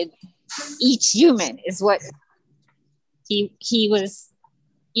with each human, is what he was,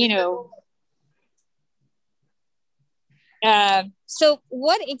 so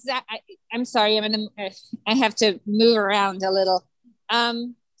what I'm sorry, I have to move around a little.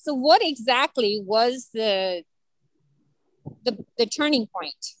 So what exactly was the turning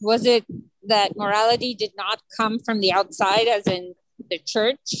point? Was it that morality did not come from the outside, as in the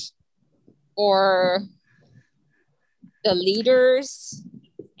church or the leaders?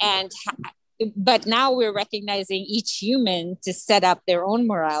 But now we're recognizing each human to set up their own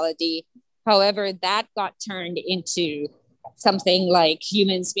morality. However, that got turned into something like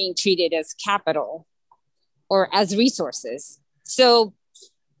humans being treated as capital or as resources. So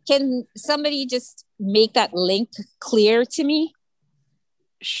can somebody just make that link clear to me?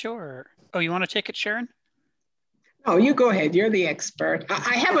 Sure. Oh, you want to take it, Sharon? Oh, you go ahead. You're the expert.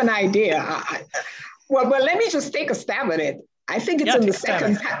 I have an idea. Well, let me just take a stab at it. I think it's in the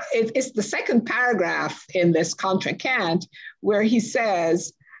second. It's the second paragraph in this Contra Kant where he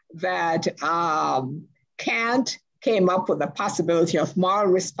says that Kant came up with the possibility of moral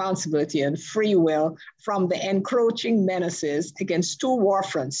responsibility and free will from the encroaching menaces against two war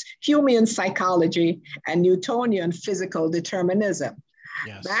fronts, Humean psychology and Newtonian physical determinism.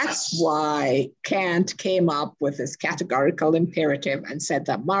 Yes. That's why Kant came up with this categorical imperative and said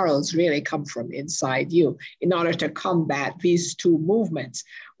that morals really come from inside you in order to combat these two movements,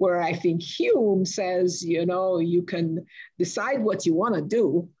 where I think Hume says, you can decide what you want to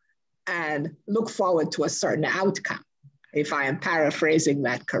do and look forward to a certain outcome, if I am paraphrasing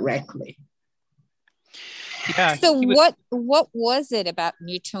that correctly. Yeah. So what was it about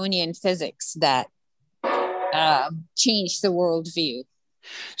Newtonian physics that changed the worldview?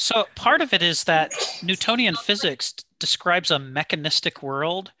 So part of it is that Newtonian physics describes a mechanistic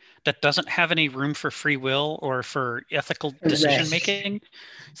world that doesn't have any room for free will or for ethical decision making.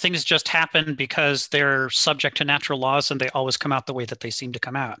 Things just happen because they're subject to natural laws and they always come out the way that they seem to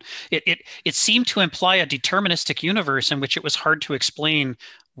come out. It seemed to imply a deterministic universe in which it was hard to explain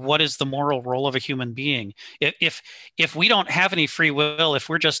what is the moral role of a human being. If we don't have any free will, if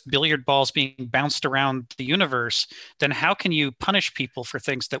we're just billiard balls being bounced around the universe, then how can you punish people for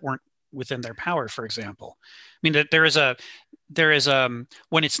things that weren't within their power, for example? I mean,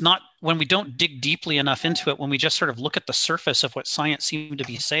 when we don't dig deeply enough into it, when we just sort of look at the surface of what science seemed to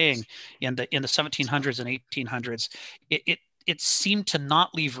be saying in the 1700s and 1800s, it seemed to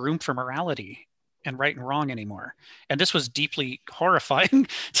not leave room for morality and right and wrong anymore. And this was deeply horrifying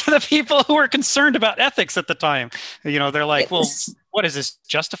to the people who were concerned about ethics at the time. They're like, well, what does this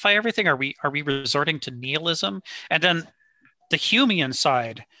justify everything? Are we resorting to nihilism? And then the Humean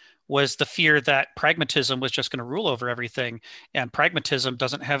side was the fear that pragmatism was just going to rule over everything. And pragmatism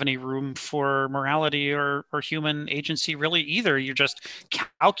doesn't have any room for morality or human agency really either. You're just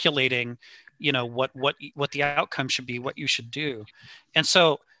calculating, what the outcome should be, what you should do. And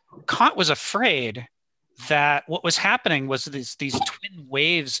so Kant was afraid that what was happening was these twin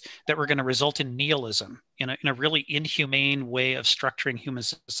waves that were going to result in nihilism, in a really inhumane way of structuring human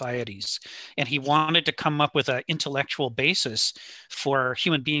societies. And he wanted to come up with an intellectual basis for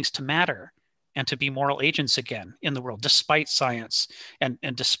human beings to matter and to be moral agents again in the world, despite science and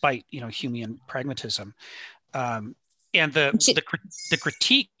despite, Humean pragmatism. And the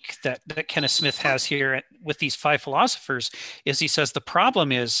critique that Kenneth Smith has here with these five philosophers is he says the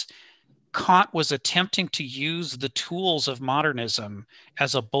problem is Kant was attempting to use the tools of modernism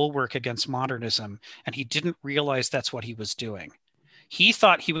as a bulwark against modernism, and he didn't realize that's what he was doing. He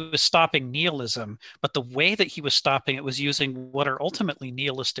thought he was stopping nihilism, but the way that he was stopping it was using what are ultimately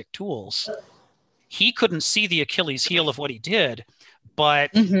nihilistic tools. He couldn't see the Achilles heel of what he did,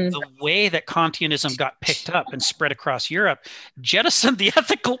 but the way that Kantianism got picked up and spread across Europe jettisoned the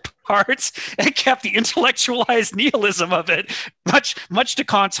ethical parts and kept the intellectualized nihilism of it, much to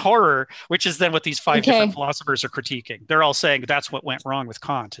Kant's horror, which is then what these five different philosophers are critiquing. They're all saying that's what went wrong with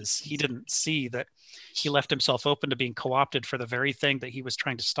Kant, is he didn't see that he left himself open to being co-opted for the very thing that he was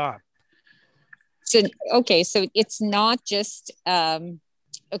trying to stop. So it's not just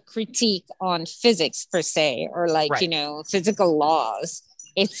a critique on physics per se, or like, right, physical laws.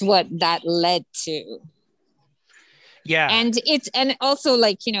 It's what that led to. Yeah. And also,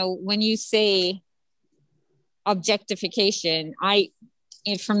 like, when you say objectification,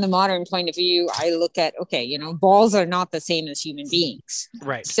 from the modern point of view, I look at, balls are not the same as human beings.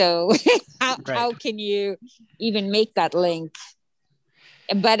 Right. So how can you even make that link?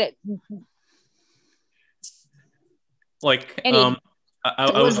 But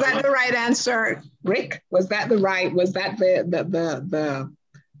was that the right answer, Rick? Was that the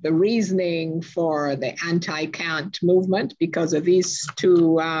reasoning for the anti-Kant movement because of these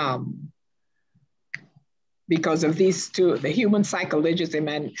two, the human psychologism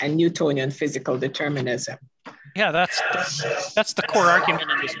and Newtonian physical determinism? Yeah, that's the core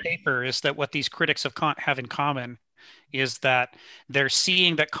argument in this paper, is that what these critics of Kant have in common is that they're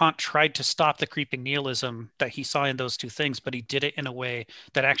seeing that Kant tried to stop the creeping nihilism that he saw in those two things, but he did it in a way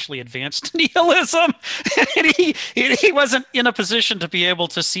that actually advanced nihilism. And he wasn't in a position to be able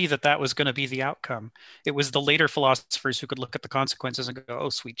to see that was going to be the outcome. It was the later philosophers who could look at the consequences and go, oh,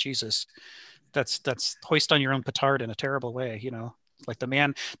 sweet Jesus, that's hoist on your own petard in a terrible way, like the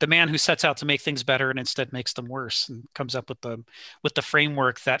man who sets out to make things better and instead makes them worse, and comes up with the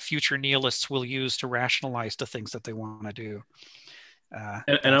framework that future nihilists will use to rationalize the things that they want to do.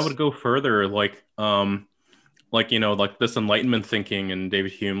 And I would go further, like this Enlightenment thinking and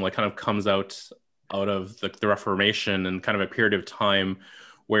David Hume kind of comes out of the Reformation, and kind of a period of time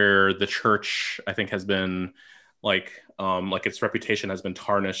where the church, I think, has been its reputation has been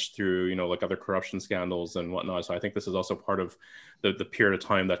tarnished through other corruption scandals and whatnot. So I think this is also part of the period of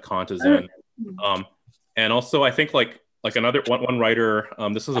time that Kant is in. And also I think another one writer,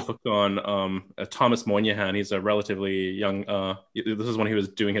 this is a book on Thomas Moynihan. He's a relatively young, this is when he was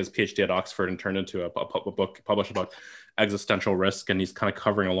doing his PhD at Oxford and turned into a book published about existential risk, and he's kind of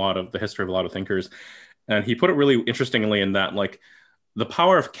covering a lot of the history of a lot of thinkers. And he put it really interestingly in that the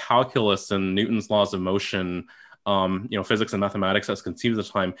power of calculus and Newton's laws of motion, physics and mathematics as conceived at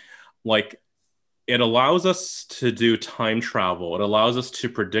the time, it allows us to do time travel. It allows us to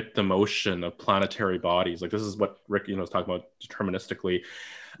predict the motion of planetary bodies. This is what Rick, was talking about deterministically.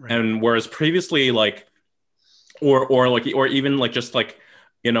 Right. And whereas previously, if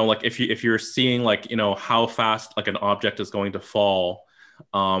you're seeing how fast an object is going to fall,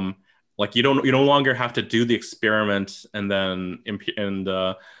 you no longer have to do the experiment and then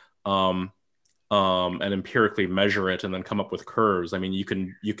and empirically measure it and then come up with curves. I mean, you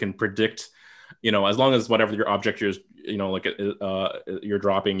can predict, as long as whatever your object you're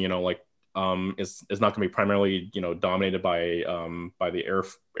dropping, is not going to be primarily, dominated by the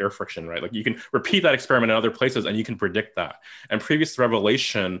air friction, right? You can repeat that experiment in other places and you can predict that. And previous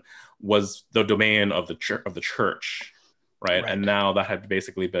revelation was the domain of the church, right? And now that had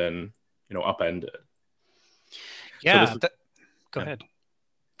basically been, upended. Yeah. Go ahead.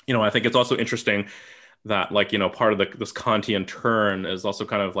 I think it's also interesting that part of this Kantian turn is also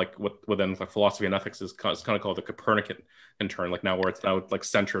kind of within philosophy and ethics is kind of called the Copernican turn, now where it's now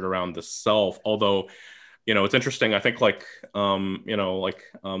centered around the self. Although, it's interesting, I think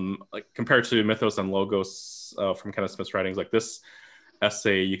compared to Mythos and Logos from Kenneth Smith's writings, this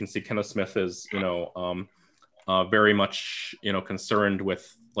essay, you can see Kenneth Smith is very much concerned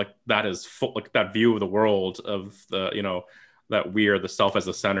with that is full, that view of the world of the that we are the self as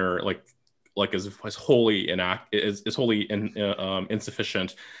the center, is wholly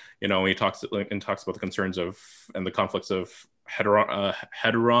insufficient. He talks about the concerns of and the conflicts of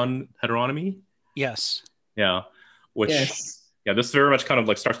heteronomy. Yes. Yeah, which Yes. yeah, this very much kind of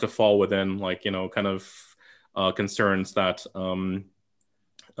like starts to fall within like kind of concerns that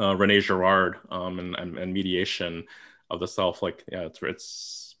Rene Girard and mediation of the self. Like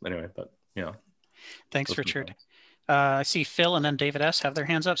it's anyway, but yeah. Thanks, Richard. I see Phil and then David S. have their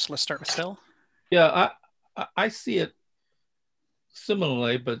hands up, so let's start with Phil. Yeah, I see it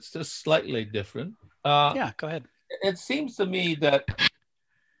similarly, but it's just slightly different. Yeah, go ahead. It seems to me that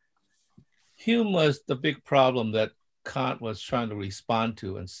Hume was the big problem that Kant was trying to respond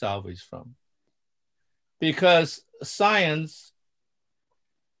to and salvage from. Because science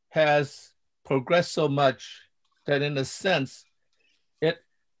has progressed so much that in a sense,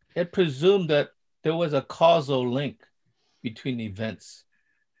 it presumed that there was a causal link between events.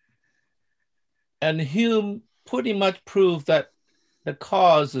 And Hume pretty much proved that the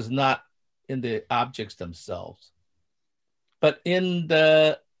cause is not in the objects themselves, but in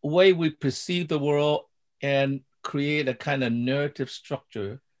the way we perceive the world and create a kind of narrative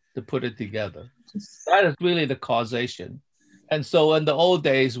structure to put it together. That is really the causation. And so in the old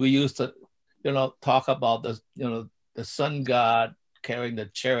days, we used to, talk about the sun god carrying the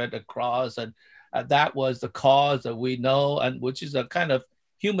chariot across, and that was the cause that we know, and which is a kind of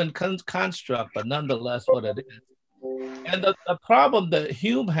human construct, but nonetheless what it is. And the problem that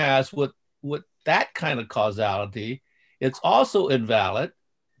Hume has with that kind of causality, it's also invalid,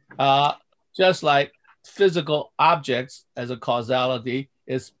 just like physical objects as a causality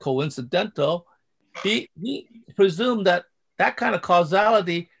is coincidental. He presumed that kind of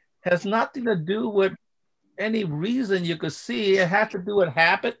causality has nothing to do with any reason you could see. It has to do with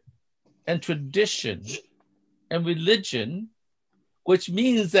habit and tradition and religion, which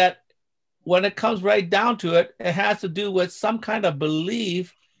means that when it comes right down to it, it has to do with some kind of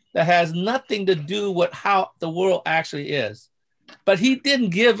belief that has nothing to do with how the world actually is. But he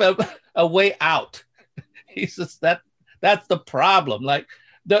didn't give a way out. He says that's the problem. Like,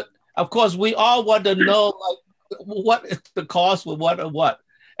 of course, we all want to know like what is the cause for what or what.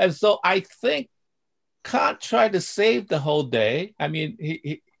 And so I think Kant tried to save the whole day. I mean,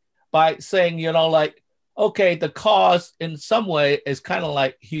 he by saying, okay, the cause in some way is kind of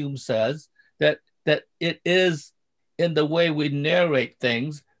like Hume says, that it is in the way we narrate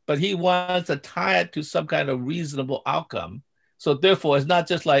things, but he wants to tie it to some kind of reasonable outcome. So therefore, it's not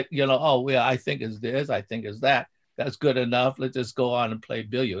just like, oh, yeah, I think it's this, I think it's that. That's good enough. Let's just go on and play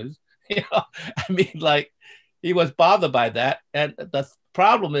billiards. I mean, like, he was bothered by that. And the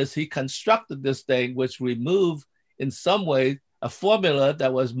problem is he constructed this thing which removed, in some ways, a formula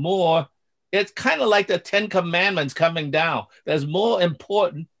that was more, it's kind of like the 10 Commandments coming down. That's more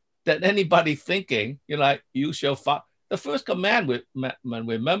important than anybody thinking, like, you shall follow. The first commandment,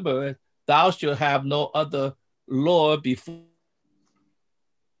 remember, thou shalt have no other Lord before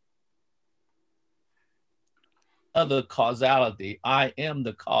other causality. I am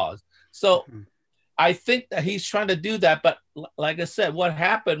the cause. So I think that he's trying to do that. But like I said, what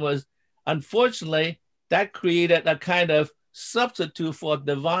happened was, unfortunately, that created a kind of substitute for a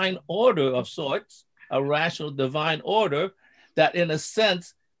divine order of sorts, a rational divine order that in a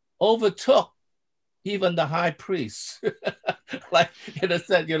sense overtook even the high priest. Like, in a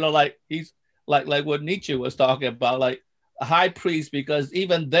sense, like he's like what Nietzsche was talking about, like a high priest, because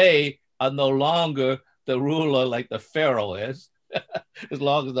even they are no longer the ruler like the Pharaoh is. As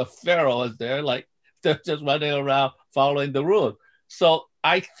long as the Pharaoh is there, like, they're just running around following the rules. So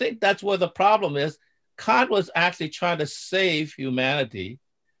I think that's where the problem is. Kant was actually trying to save humanity,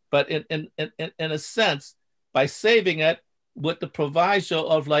 but in a sense, by saving it with the proviso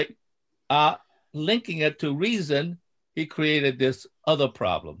of like linking it to reason, he created this other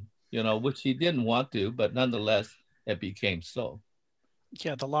problem, which he didn't want to, but nonetheless, it became so.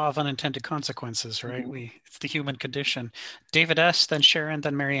 Yeah, the law of unintended consequences, right? It's the human condition. David S., then Sharon,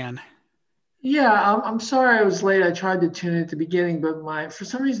 then Marianne. Yeah, I'm sorry I was late. I tried to tune in at the beginning, but for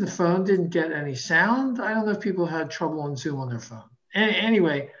some reason the phone didn't get any sound. I don't know if people had trouble on Zoom on their phone.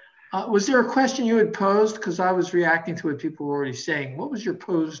 Anyway, was there a question you had posed? Because I was reacting to what people were already saying. What was your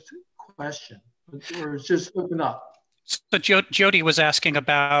posed question? Or it's just open up? So Jody was asking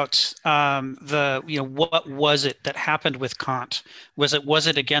about what was it that happened with Kant? Was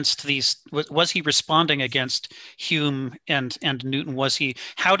it against these? Was he responding against Hume and Newton?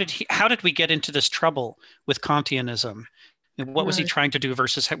 How did we get into this trouble with Kantianism? And what was he trying to do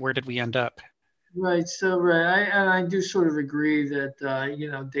versus where did we end up? Right. So I do sort of agree that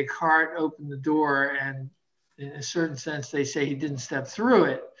Descartes opened the door, and in a certain sense they say he didn't step through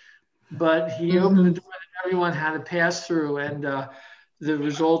it, but he opened the door that everyone had to pass through, and the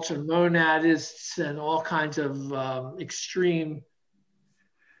results are monadists and all kinds of extreme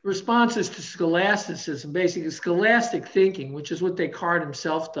responses to scholasticism, basically scholastic thinking, which is what Descartes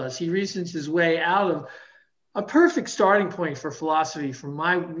himself does. He reasons his way out of a perfect starting point for philosophy from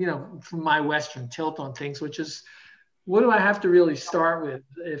my Western tilt on things, which is, what do I have to really start with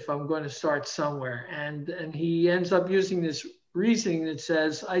if I'm going to start somewhere? And he ends up using this reasoning that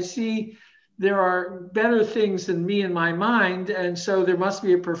says, I see there are better things than me in my mind, and so there must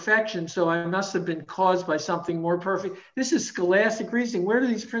be a perfection, so I must have been caused by something more perfect. This is scholastic reasoning. Where do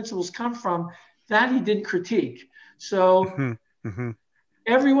these principles come from? That he didn't critique. So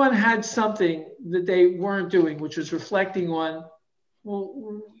everyone had something that they weren't doing, which was reflecting on,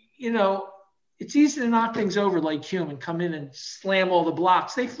 well, it's easy to knock things over like Hume and come in and slam all the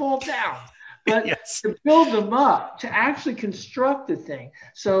blocks. They fall down. But yes. to build them up, to actually construct the thing.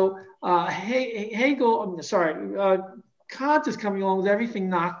 So Kant is coming along with everything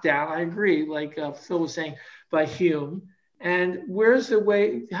knocked down. I agree, like Phil was saying, by Hume. And where's the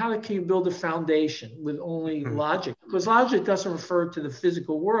way, how can you build a foundation with only logic? Because logic doesn't refer to the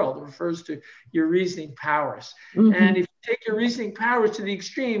physical world. It refers to your reasoning powers. And if you take your reasoning powers to the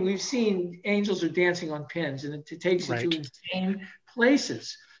extreme, we've seen angels are dancing on pins, and it takes you to insane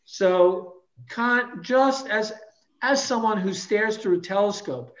places. So Kant, just as someone who stares through a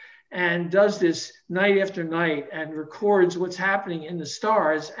telescope and does this night after night and records what's happening in the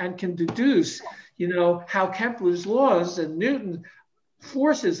stars and can deduce, how Kepler's laws and Newton's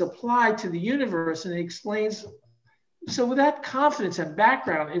forces apply to the universe, and it explains. So with that confidence and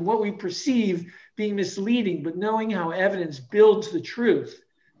background in what we perceive being misleading, but knowing how evidence builds the truth,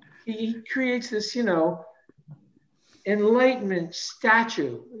 he creates this, enlightenment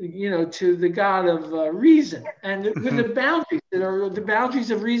statue, to the God of reason, and with the boundaries that are the boundaries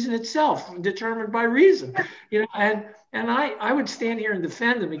of reason itself, determined by reason, and I would stand here and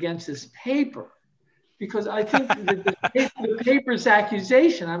defend him against this paper, because I think the paper's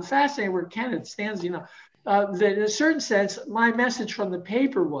accusation, I'm fascinated where Kenneth stands, that in a certain sense, my message from the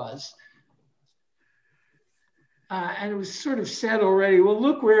paper was, and it was sort of said already, well,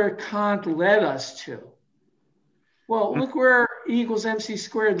 look where Kant led us to. Well, look where E equals MC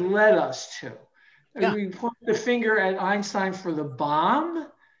squared led us to. Yeah. We point the finger at Einstein for the bomb,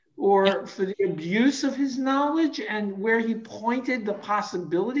 or for the abuse of his knowledge, and where he pointed the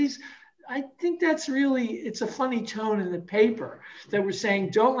possibilities. I think that's really, it's a funny tone in the paper that we're saying,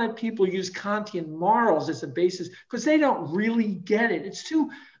 don't let people use Kantian morals as a basis, because they don't really get it. It's too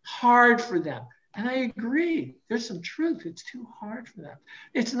hard for them. And I agree, there's some truth. It's too hard for them.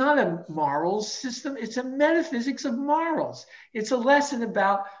 It's not a morals system. It's a metaphysics of morals. It's a lesson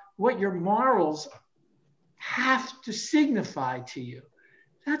about what your morals have to signify to you.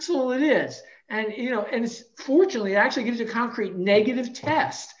 That's all it is. And, and it's, fortunately, it actually gives you a concrete negative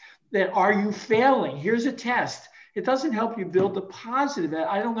test that, are you failing? Here's a test. It doesn't help you build the positive.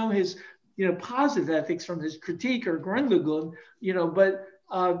 I don't know his, positive ethics from his critique or Grundlagen, but,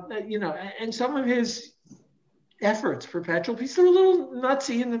 and some of his efforts, perpetual peace, they're a little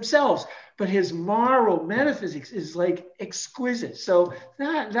nutsy in themselves, but his moral metaphysics is like exquisite. So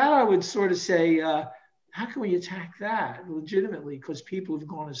that I would sort of say, how can we attack that legitimately? Because people have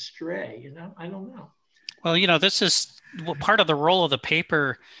gone astray, I don't know. Well, this is part of the role of the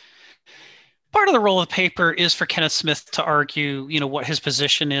paper. Part of the role of the paper is for Kenneth Smith to argue, what his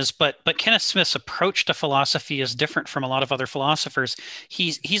position is, but Kenneth Smith's approach to philosophy is different from a lot of other philosophers.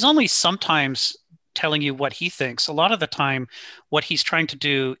 He's only sometimes telling you what he thinks. A lot of the time, what he's trying to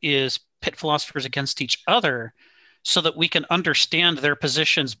do is pit philosophers against each other so that we can understand their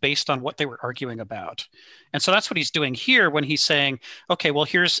positions based on what they were arguing about. And so that's what he's doing here when he's saying, okay, well,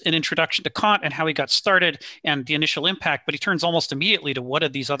 here's an introduction to Kant and how he got started and the initial impact, but he turns almost immediately to what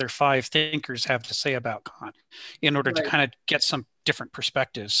did these other five thinkers have to say about Kant in order to kind of get some different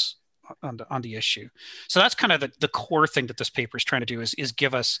perspectives on the issue. So that's kind of the core thing that this paper is trying to do is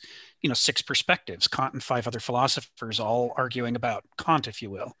give us, six perspectives, Kant and five other philosophers all arguing about Kant, if you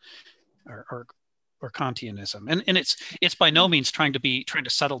will, or Kantianism. And it's by no means trying to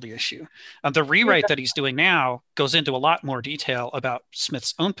settle the issue. The rewrite that he's doing now goes into a lot more detail about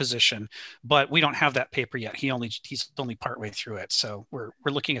Smith's own position, but we don't have that paper yet. He's only partway through it. So we're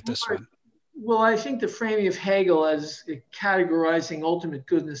looking at this one. Well, I think the framing of Hegel as categorizing ultimate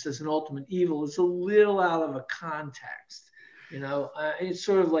goodness as an ultimate evil is a little out of a context. It's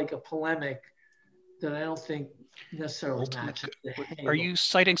sort of like a polemic that I don't think necessarily matches the Hegel. Are you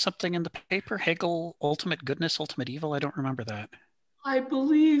citing something in the paper? Hegel, ultimate goodness, ultimate evil? I don't remember that. I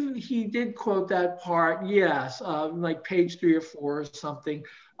believe he did quote that part, yes, like page 3 or 4 or something,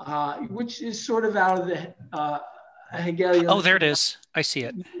 which is sort of out of the Hegelian. Oh, there it is. I see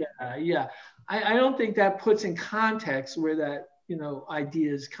it. Yeah. I don't think that puts in context where that,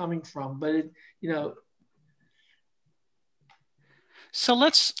 idea is coming from. But So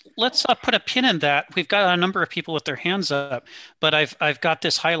let's put a pin in that. We've got a number of people with their hands up, but I've got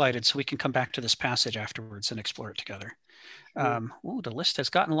this highlighted so we can come back to this passage afterwards and explore it together. The list has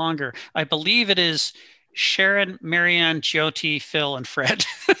gotten longer. I believe it is Sharon, Marianne, Jyoti, Phil, and Fred.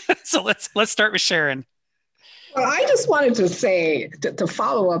 So let's start with Sharon. Well, I just wanted to say, to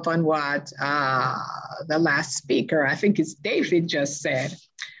follow up on what the last speaker, I think it's David, just said.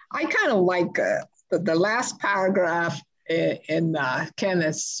 I kind of like the last paragraph in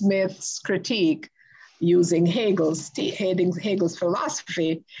Kenneth Smith's critique using Hegel's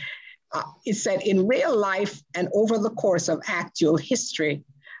philosophy. It said, in real life and over the course of actual history,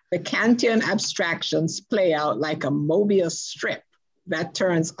 the Kantian abstractions play out like a Mobius strip that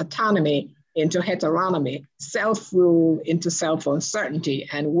turns autonomy into heteronomy, self-rule into self-uncertainty,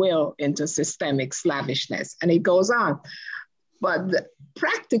 and will into systemic slavishness. And it goes on. But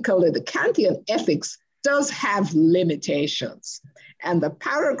practically, the Kantian ethics does have limitations. And the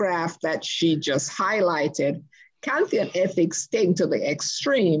paragraph that she just highlighted, Kantian ethics taken to the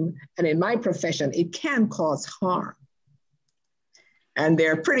extreme, and in my profession, it can cause harm. And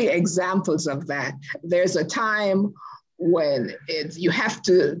there are pretty examples of that. There's a time when you have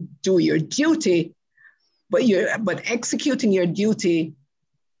to do your duty, but executing your duty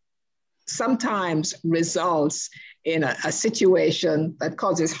sometimes results in a situation that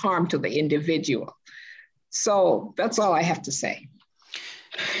causes harm to the individual. So that's all I have to say.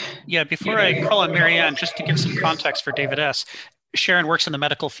 Yeah, before I call on Marianne, just to give some context for David S., Sharon works in the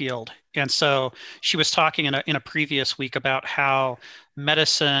medical field. And so she was talking in a previous week about how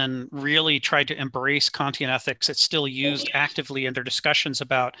medicine really tried to embrace Kantian ethics. It's still used actively in their discussions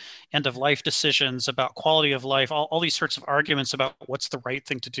about end-of-life decisions, about quality of life, all these sorts of arguments about what's the right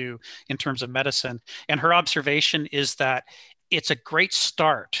thing to do in terms of medicine. And her observation is that it's a great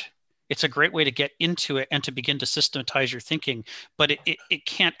start. It's a great way to get into it and to begin to systematize your thinking, but it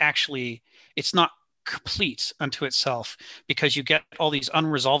can't actually, it's not complete unto itself, because you get all these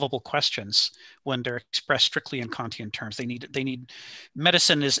unresolvable questions when they're expressed strictly in Kantian terms. They need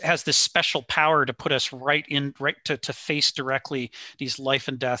medicine has this special power to put us to face directly these life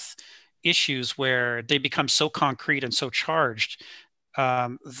and death issues where they become so concrete and so charged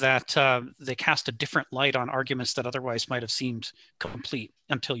that they cast a different light on arguments that otherwise might have seemed complete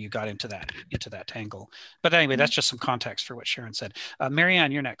until you got into that tangle. But anyway, that's just some context for what Sharon said.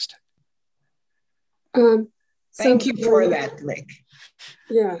 Marianne, you're next. Thank you for that, Rick.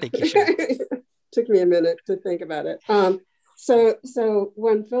 Yeah. Thank you, Sharon. Took me a minute to think about it. So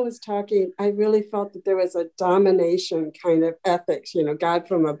when Phil was talking, I really felt that there was a domination kind of ethics, God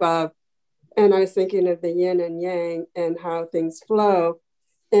from above. And I was thinking of the yin and yang and how things flow.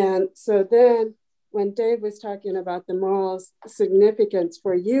 And so then when Dave was talking about the moral significance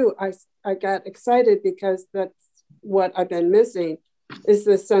for you, I got excited because that's what I've been missing, is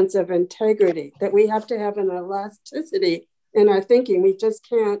the sense of integrity, that we have to have an elasticity in our thinking. We just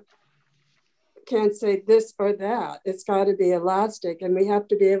can't say this or that. It's got to be elastic, and we have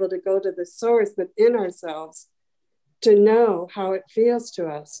to be able to go to the source within ourselves to know how it feels to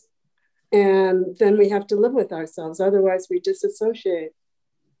us. And then we have to live with ourselves. Otherwise we disassociate.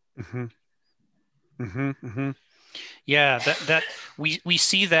 Mm-hmm. Mm-hmm. Mm-hmm. Yeah, that we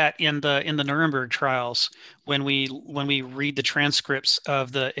see that in the Nuremberg trials when we read the transcripts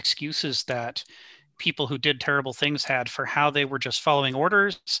of the excuses that people who did terrible things had for how they were just following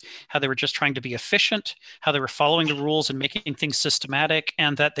orders, how they were just trying to be efficient, how they were following the rules and making things systematic,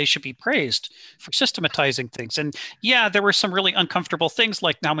 and that they should be praised for systematizing things. And yeah, there were some really uncomfortable things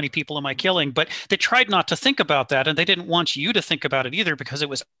like, how many people am I killing? But they tried not to think about that, and they didn't want you to think about it either, because it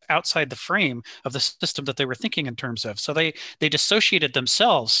was outside the frame of the system that they were thinking in terms of. So they dissociated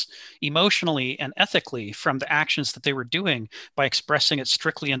themselves emotionally and ethically from the actions that they were doing by expressing it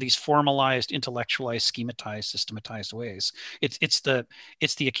strictly in these formalized, intellectualized, schematized, systematized ways. It's the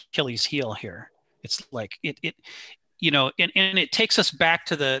Achilles heel here. It's like and it takes us back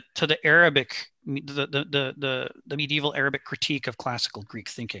to the Arabic, the medieval Arabic critique of classical Greek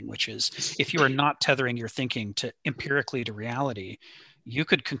thinking, which is, if you are not tethering your thinking empirically to reality, you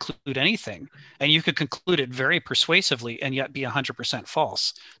could conclude anything, and you could conclude it very persuasively and yet be 100%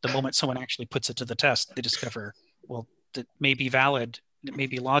 false. The moment someone actually puts it to the test, they discover, well, that may be valid, it may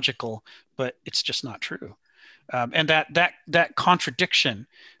be logical, but it's just not true. And that contradiction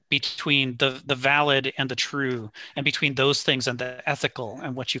between the valid and the true, and between those things and the ethical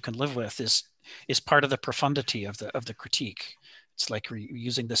and what you can live with, is part of the profundity of the critique. It's like we're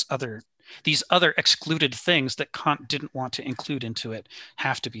using these other excluded things that Kant didn't want to include into it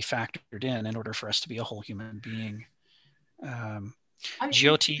have to be factored in order for us to be a whole human being.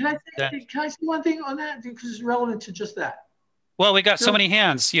 Jyoti, can I say one thing on that because it's relevant to just that? Well, we got so many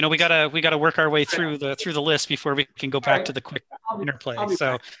hands. We gotta work our way through the list before we can go back to the quick interplay.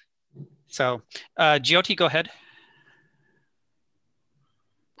 So, Jyoti, go ahead.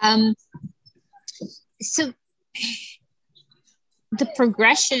 So the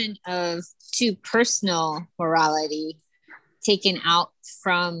progression to personal morality taken out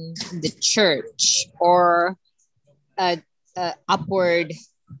from the church, or upward,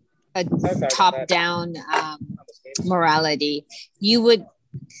 top-down morality, you would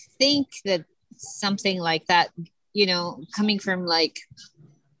think that something like that, coming from like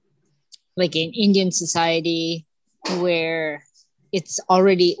in Indian society, where it's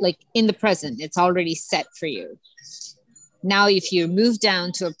already like in the present, it's already set for you. Now, if you move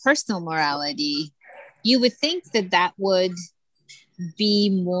down to a personal morality, you would think that that would be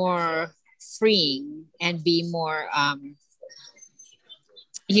more freeing and be more,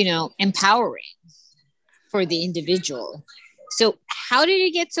 empowering for the individual. So how did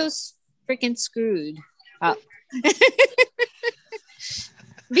it get so freaking screwed up?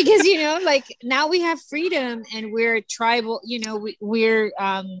 Because, now we have freedom and we're a tribal, we're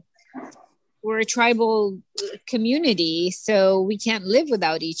a tribal community, so we can't live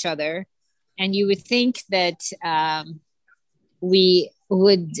without each other. And you would think that we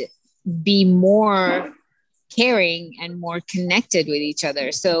would be more caring and more connected with each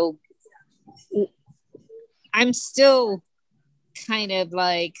other. So I'm still kind of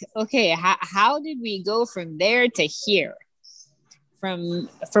like, okay, how did we go from there to here? From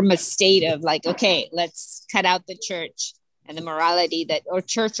a state of like, okay, let's cut out the church and the morality or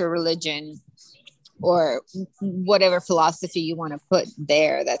church or religion or whatever philosophy you want to put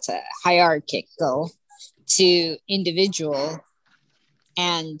there, that's a hierarchical, to individual.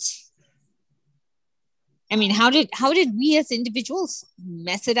 And I mean, how did we as individuals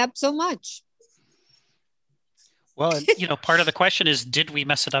mess it up so much? Well, part of the question is, did we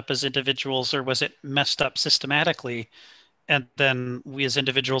mess it up as individuals, or was it messed up systematically? And then we as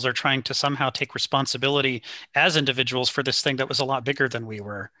individuals are trying to somehow take responsibility as individuals for this thing that was a lot bigger than we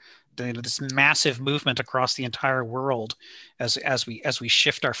were. This massive movement across the entire world as we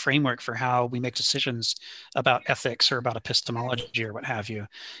shift our framework for how we make decisions about ethics or about epistemology or what have you.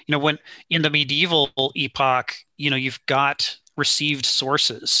 When in the medieval epoch, you've got received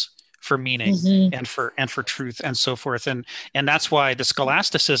sources for meaning and for truth and so forth, and that's why the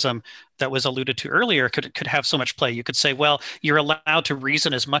scholasticism that was alluded to earlier could have so much play. You could say, well, you're allowed to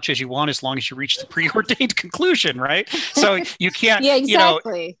reason as much as you want as long as you reach the preordained conclusion, right? So you can't, yeah,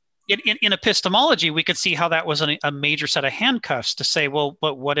 exactly. In epistemology, we could see how that was a major set of handcuffs to say, well,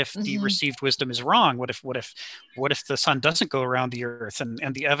 but what if the received wisdom is wrong? What if the sun doesn't go around the earth, and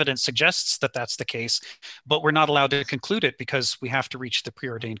the evidence suggests that that's the case, but we're not allowed to conclude it because we have to reach the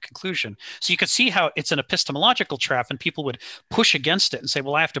preordained conclusion. So you could see how it's an epistemological trap, and people would push against it and say,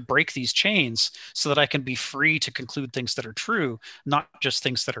 well, I have to break these chains so that I can be free to conclude things that are true, not just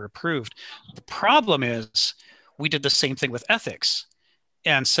things that are approved. The problem is we did the same thing with ethics.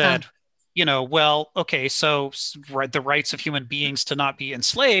 And said, well, okay, so the rights of human beings to not be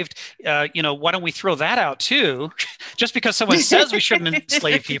enslaved, why don't we throw that out too? Just because someone says we shouldn't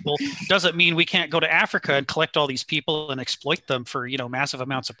enslave people doesn't mean we can't go to Africa and collect all these people and exploit them for, massive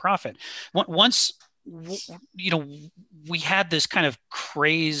amounts of profit. Once, we had this kind of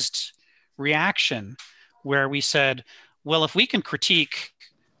crazed reaction where we said, well, if we can critique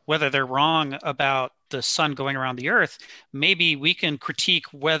whether they're wrong about the sun going around the earth, maybe we can critique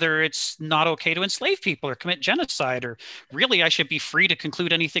whether it's not okay to enslave people or commit genocide, or really I should be free to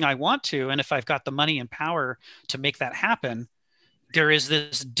conclude anything I want to. And if I've got the money and power to make that happen, there is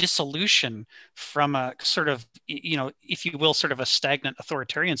this dissolution from a sort of, if you will, sort of a stagnant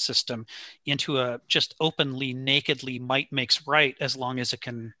authoritarian system into a just openly, nakedly might makes right, as long as it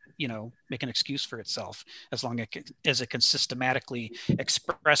can, make an excuse for itself, as long as it can systematically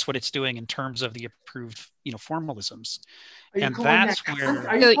express what it's doing in terms of the approved, formalisms. And that's where...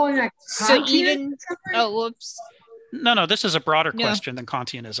 Are you calling that so even... Oh, whoops. No, this is a broader question than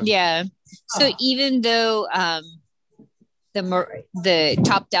Kantianism. Yeah. So even though the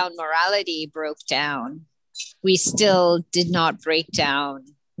top-down morality broke down, we still did not break down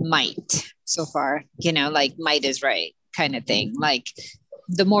might so far, like might is right kind of thing. Like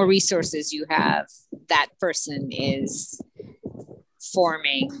the more resources you have, that person is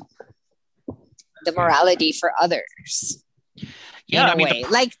forming the morality for others. Yeah, in a way.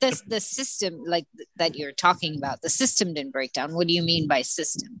 Like the system, like that you're talking about, the system didn't break down. What do you mean by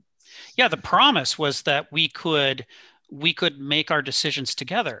system? Yeah, the promise was that we could make our decisions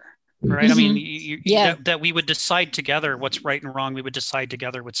together. right? I mean, Yeah. that we would decide together what's right and wrong. We would decide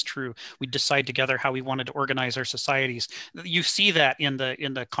together what's true. We'd decide together how we wanted to organize our societies. You see that in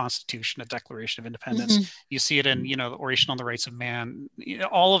the Constitution, the Declaration of Independence. You see it in, the Oration on the Rights of Man.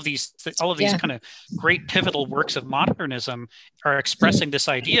 All of these kind of great pivotal works of modernism are expressing this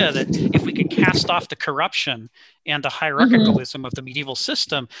idea that if we can cast off the corruption and the hierarchicalism of the medieval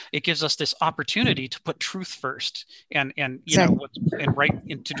system, it gives us this opportunity to put truth first and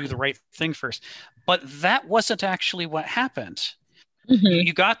to do the right thing first. But that wasn't actually what happened.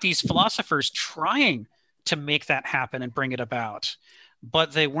 You got these philosophers trying to make that happen and bring it about,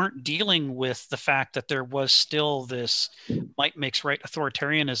 but they weren't dealing with the fact that there was still this might makes right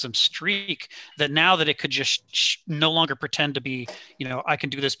authoritarianism streak, that now that it could just no longer pretend to be, I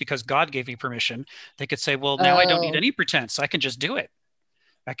can do this because God gave me permission. They could say, well, now I don't need any pretense. I can just do it.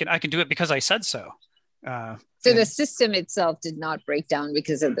 I can do it because I said so. So the system itself did not break down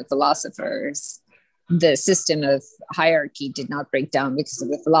because of the philosophers. The system of hierarchy did not break down because of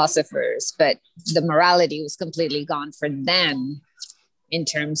the philosophers, but the morality was completely gone for them in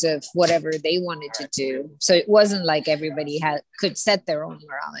terms of whatever they wanted to do. So it wasn't like everybody could set their own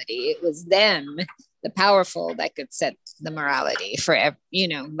morality. It was them, the powerful, that could set the morality for,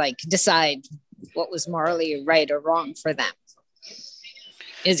 decide what was morally right or wrong for them.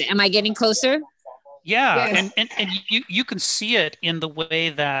 Am I getting closer? Yeah, yes. and you can see it in the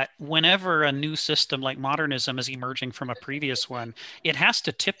way that whenever a new system like modernism is emerging from a previous one, it has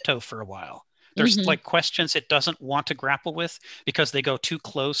to tiptoe for a while. There's like questions it doesn't want to grapple with because they go too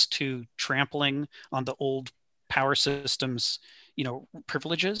close to trampling on the old power systems,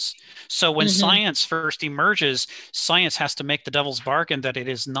 privileges. So when science first emerges, science has to make the devil's bargain that it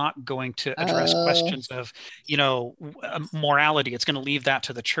is not going to address questions of, morality. It's going to leave that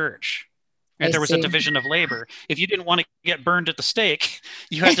to the church. And there was a division of labor. If you didn't want to get burned at the stake,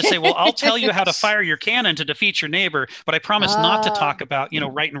 you had to say, well, I'll tell you how to fire your cannon to defeat your neighbor, but I promise not to talk about,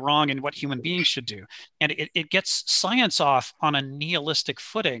 right and wrong and what human beings should do. And it gets science off on a nihilistic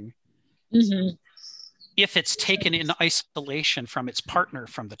footing if it's taken in isolation from its partner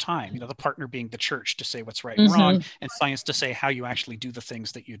from the time, the partner being the church to say what's right and wrong, and science to say how you actually do the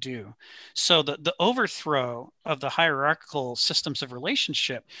things that you do. So the overthrow of the hierarchical systems of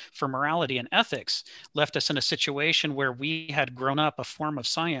relationship for morality and ethics left us in a situation where we had grown up a form of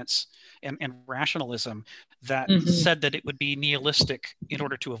science and rationalism that said that it would be nihilistic in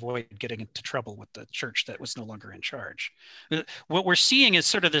order to avoid getting into trouble with the church that was no longer in charge. What we're seeing is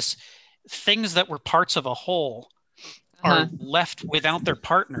sort of this things that were parts of a whole are left without their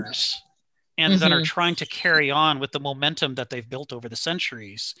partners and then are trying to carry on with the momentum that they've built over the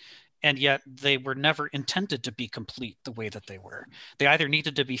centuries. And yet they were never intended to be complete the way that they were. They either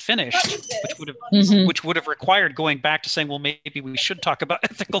needed to be finished, which would have required going back to saying, well, maybe we should talk about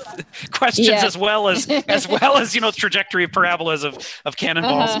ethical questions as well as trajectory of parabolas of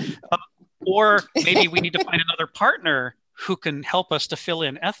cannonballs. Or maybe we need to find another partner who can help us to fill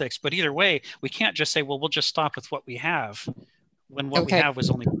in ethics. But either way, we can't just say, well, we'll just stop with what we have when what we have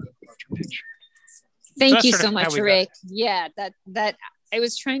was only a larger picture. Thank you so much, Rick. Yeah, that I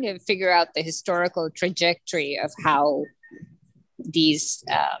was trying to figure out the historical trajectory of how these,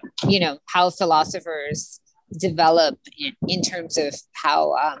 how philosophers develop in terms of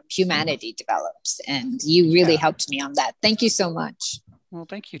how humanity develops. And you really helped me on that. Thank you so much. Well,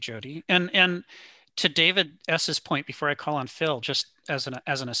 thank you, Jody. And to David S.'s point before I call on Phil, just as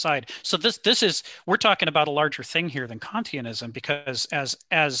an aside. So this is, we're talking about a larger thing here than Kantianism, because as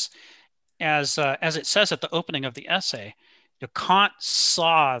it says at the opening of the essay, Kant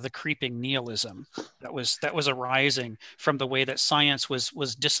saw the creeping nihilism that was arising from the way that science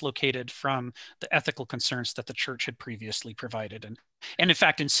was dislocated from the ethical concerns that the church had previously provided, and in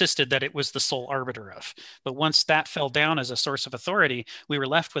fact insisted that it was the sole arbiter of. But once that fell down as a source of authority, we were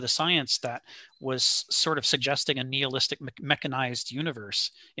left with a science that was sort of suggesting a nihilistic mechanized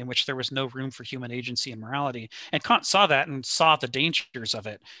universe in which there was no room for human agency and morality. And Kant saw that and saw the dangers of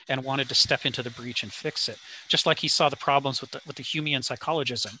it and wanted to step into the breach and fix it. Just like he saw the problems with the Humean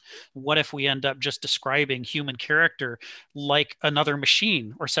psychologism. What if we end up just describing human character like another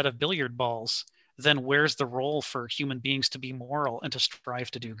machine or set of billiard balls? Then where's the role for human beings to be moral and to strive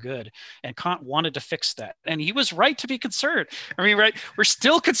to do good? And Kant wanted to fix that. And he was right to be concerned. I mean, right, we're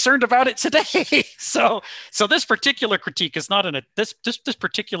still concerned about it today. So this particular critique is not this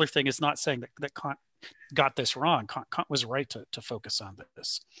particular thing is not saying that Kant got this wrong. Kant was right to focus on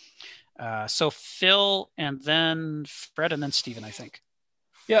this. So Phil, and then Fred, and then Stephen, I think.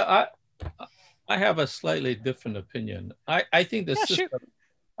 Yeah, I have a slightly different opinion. I think the system. Shoot.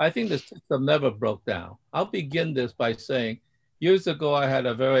 I think the system never broke down. I'll begin this by saying, years ago, I had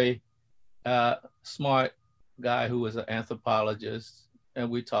a very smart guy who was an anthropologist, and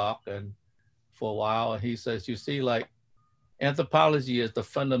we talked and for a while, and he says, you see, like anthropology is the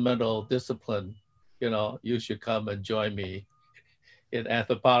fundamental discipline. You should come and join me in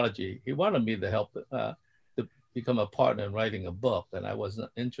anthropology. He wanted me to help to become a partner in writing a book, and I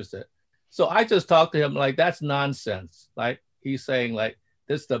wasn't interested. So I just talked to him like, that's nonsense. Like he's saying like,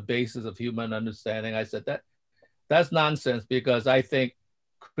 this is the basis of human understanding. I said that's nonsense, because I think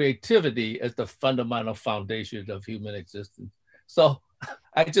creativity is the fundamental foundation of human existence. So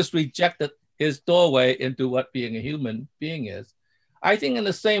I just rejected his doorway into what being a human being is. I think in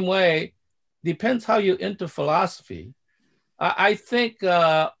the same way, depends how you enter philosophy. I think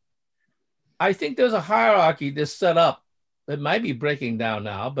there's a hierarchy that's set up. It might be breaking down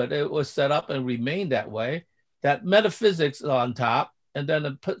now, but it was set up and remained that way, that metaphysics is on top, and then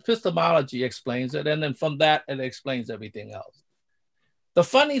epistemology explains it, and then from that, it explains everything else. The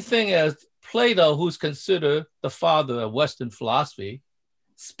funny thing is, Plato, who's considered the father of Western philosophy,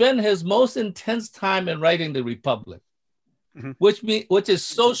 spent his most intense time in writing the Republic, which is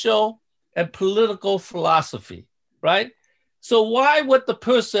social and political philosophy, right? So why would the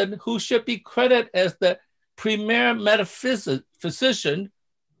person who should be credited as the premier metaphysician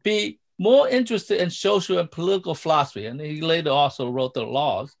be more interested in social and political philosophy? And he later also wrote the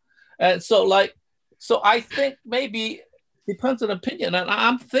laws. And so I think maybe depends on opinion. And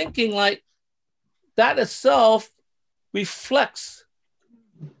I'm thinking like that itself reflects.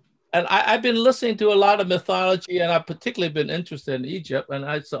 And I've been listening to a lot of mythology, and I've particularly been interested in Egypt. And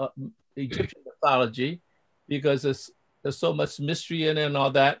I saw Egyptian mythology because there's so much mystery in it and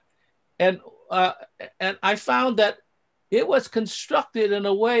all that. And I found that it was constructed in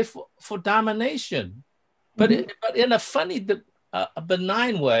a way for domination, but in a funny, a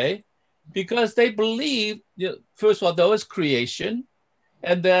benign way, because they believe, first of all, there was creation,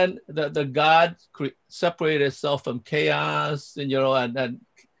 and then the God separated itself from chaos, and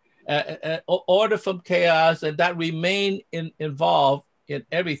order from chaos, and that remained involved in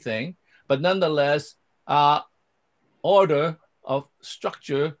everything. But nonetheless, order of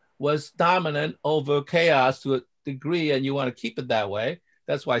structure was dominant over chaos to a degree, and you want to keep it that way.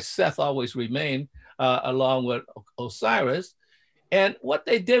 That's why Seth always remained along with Osiris. And what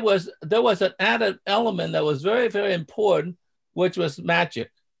they did was, there was an added element that was very, very important, which was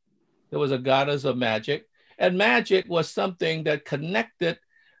magic. There was a goddess of magic, and magic was something that connected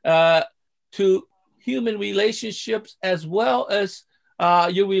to human relationships, as well as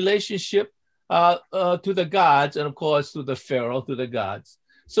your relationship to the gods, and of course to the pharaoh, to the gods.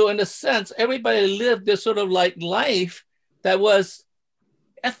 So in a sense, everybody lived this sort of like life that was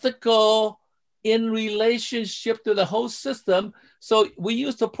ethical in relationship to the whole system. So we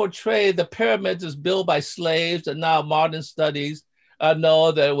used to portray the pyramids as built by slaves, and now modern studies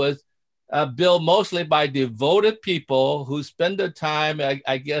know that it was built mostly by devoted people who spend their time,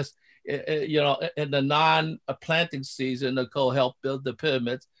 I guess, in the non-planting season to go help build the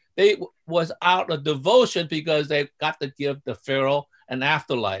pyramids. They was out of devotion because they got to give the pharaoh an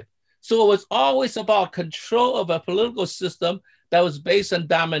afterlife. So it was always about control of a political system that was based on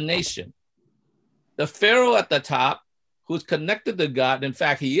domination. The pharaoh at the top, who's connected to God, in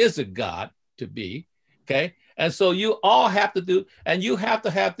fact, he is a god to be, okay? And so you all have to do, and you have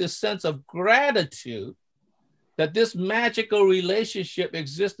to have this sense of gratitude that this magical relationship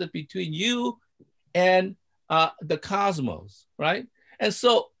existed between you and the cosmos, right? And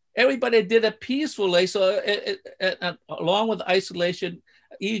so everybody did it peacefully. So along with isolation,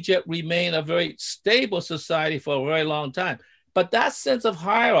 Egypt remained a very stable society for a very long time. But that sense of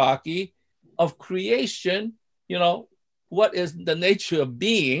hierarchy, of creation, what is the nature of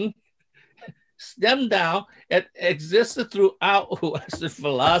being, stemmed down, it existed throughout Western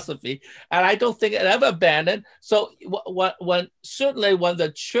philosophy, and I don't think it ever abandoned. So certainly when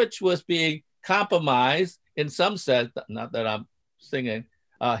the church was being compromised, in some sense, not that I'm singing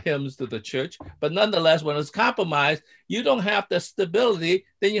hymns to the church, but nonetheless, when it's compromised, you don't have the stability,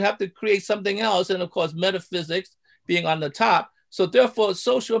 then you have to create something else, and of course, metaphysics being on the top. So therefore,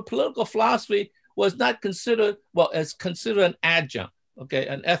 social and political philosophy was not considered, it's considered an adjunct, okay,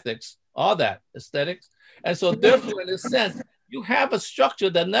 and ethics, all that, aesthetics. And so therefore, in a sense, you have a structure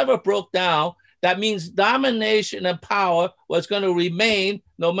that never broke down. That means domination and power was going to remain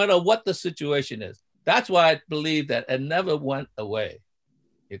no matter what the situation is. That's why I believe that it never went away,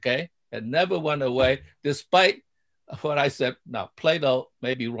 okay? It never went away, despite what I said. Now, Plato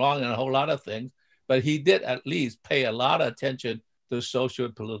may be wrong in a whole lot of things, but he did at least pay a lot of attention to social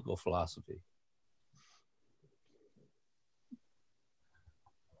and political philosophy.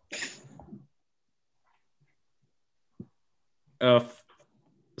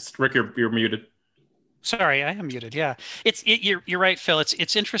 Rick, you're muted. Sorry, I am muted. Yeah, you're right, Phil.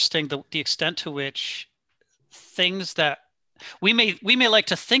 It's interesting the extent to which things that we may like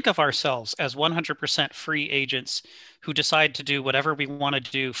to think of ourselves as 100% free agents who decide to do whatever we want to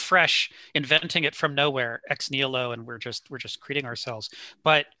do, fresh, inventing it from nowhere, ex nihilo, and we're just creating ourselves.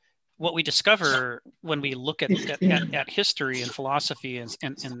 But what we discover when we look at history and philosophy and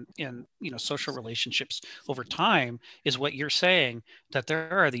social relationships over time is what you're saying, that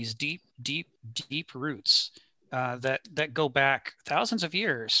there are these deep roots that go back thousands of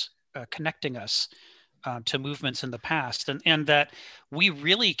years, connecting us to movements in the past, and that we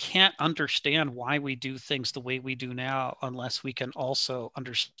really can't understand why we do things the way we do now unless we can also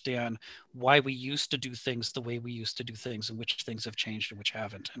understand why we used to do things the way we used to do things, and which things have changed and which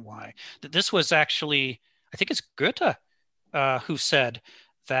haven't, and why. That this was actually, I think it's Goethe who said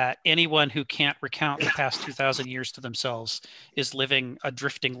that anyone who can't recount the past 2,000 years to themselves is living a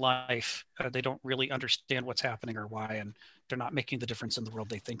drifting life. They don't really understand what's happening or why, and they're not making the difference in the world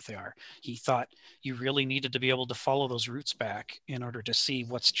they think they are. He thought you really needed to be able to follow those roots back in order to see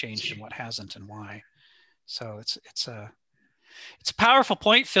what's changed and what hasn't and why. So it's a powerful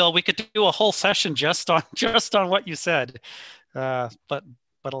point, Phil. We could do a whole session just on what you said, but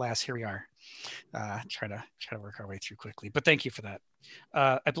alas, here we are. Try to work our way through quickly. But thank you for that.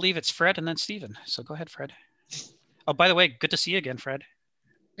 I believe it's Fred and then Stephen. So go ahead, Fred. Oh, by the way, good to see you again, Fred.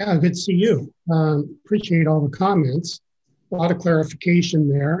 Yeah, good to see you. Appreciate all the comments. A lot of clarification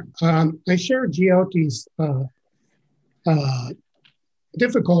there. I share Gioti's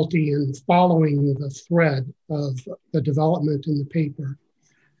difficulty in following the thread of the development in the paper.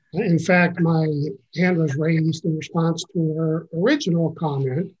 In fact, my hand was raised in response to her original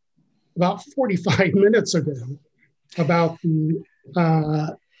comment about 45 minutes ago about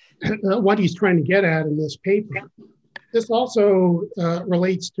what he's trying to get at in this paper. This also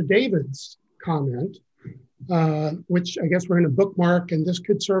relates to David's comment, which I guess we're going to bookmark, and this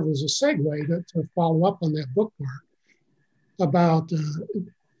could serve as a segue to follow up on that bookmark about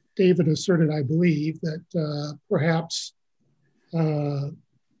David asserted, I believe, that perhaps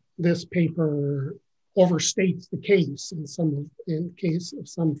this paper overstates the case in case of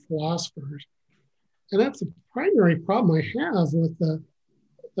some philosophers. And that's the primary problem I have with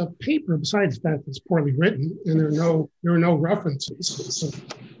the paper, besides the fact it's poorly written and there are no references.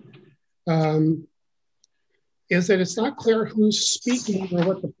 Is that it's not clear who's speaking or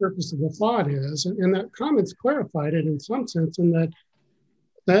what the purpose of the thought is. And that comment's clarified it in some sense, in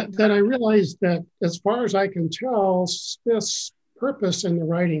that I realized that as far as I can tell, this purpose in the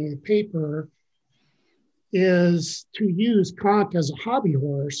writing of the paper is to use Kant as a hobby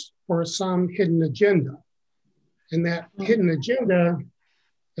horse for some hidden agenda. And that hidden agenda,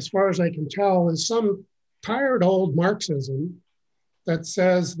 as far as I can tell, is some tired old Marxism that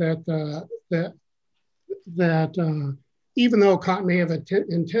says that even though Kant may have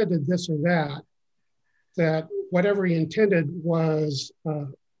intended this or that whatever he intended was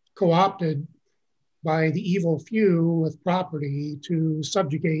co-opted by the evil few with property to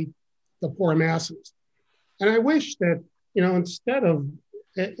subjugate the poor masses. And I wish that, instead of,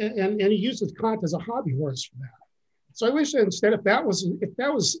 and he uses Kant as a hobby horse for that. So I wish that instead, if that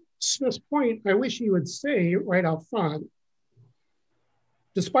was Smith's point, I wish he would say right out front,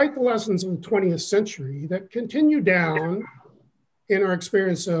 despite the lessons of the 20th century that continue down in our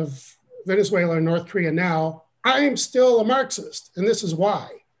experience of Venezuela and North Korea now, I am still a Marxist, and this is why.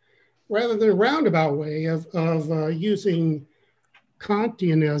 Rather than a roundabout way of using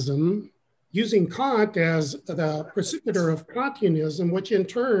Kantianism, using Kant as the precipitator of Kantianism, which in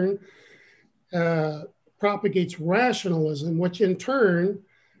turn propagates rationalism, which in turn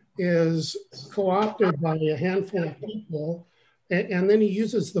is co-opted by a handful of people. And then he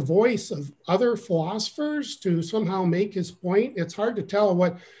uses the voice of other philosophers to somehow make his point. It's hard to tell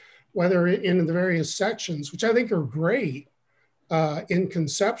whether in the various sections, which I think are great in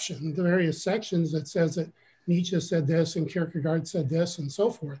conception, the various sections that says that Nietzsche said this and Kierkegaard said this and so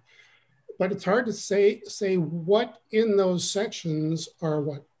forth. But it's hard to say what in those sections are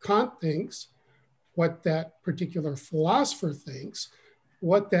what Kant thinks, what that particular philosopher thinks,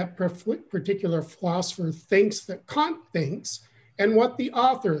 what that particular philosopher thinks that Kant thinks, and what the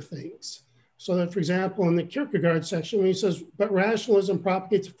author thinks. So that, for example, in the Kierkegaard section, when he says, but rationalism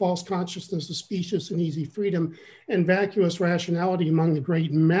propagates a false consciousness of specious and easy freedom and vacuous rationality among the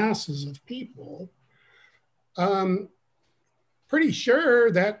great masses of people, pretty sure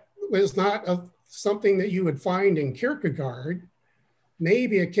that was not something that you would find in Kierkegaard.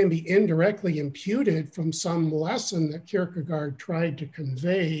 Maybe it can be indirectly imputed from some lesson that Kierkegaard tried to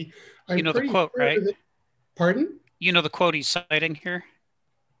convey. You know the quote, right? Pardon? You know the quote he's citing here?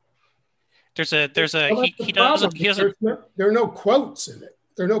 Well, that's the problem. There are no quotes in it.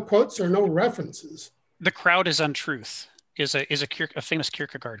 There are no quotes or no references. The crowd is untruth is a famous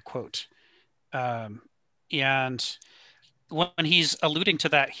Kierkegaard quote. And when he's alluding to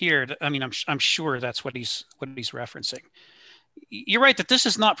that here, I mean, I'm sure that's what he's referencing. You're right that this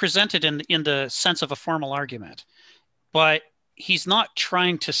is not presented in the sense of a formal argument, but he's not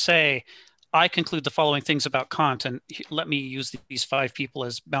trying to say, I conclude the following things about Kant, and let me use these 5 people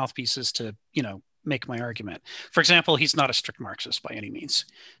as mouthpieces to, make my argument. For example, he's not a strict Marxist by any means.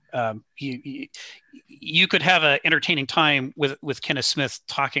 You could have an entertaining time with Kenneth Smith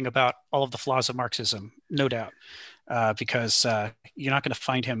talking about all of the flaws of Marxism, no doubt, because you're not going to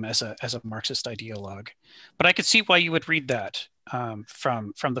find him as a Marxist ideologue. But I could see why you would read that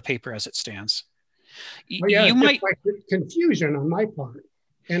from the paper as it stands. Well, yeah, you might confusion on my part,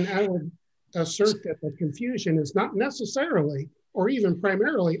 and I would assert that the confusion is not necessarily or even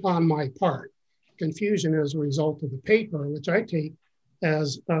primarily on my part. Confusion as a result of the paper, which I take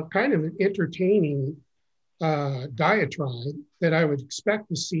as a kind of an entertaining diatribe that I would expect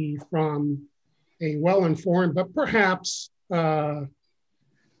to see from a well-informed, but perhaps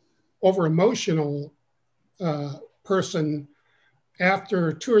over-emotional person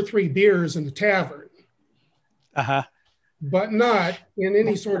after 2 or 3 beers in the tavern. Uh-huh. But not in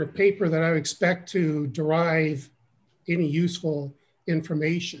any sort of paper that I would expect to derive any useful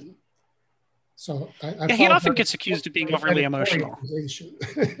information. So he often gets accused of being overly emotional.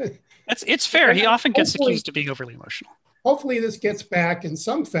 It's fair. He often gets accused of being overly emotional. Hopefully this gets back in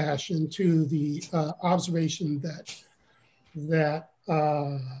some fashion to the observation that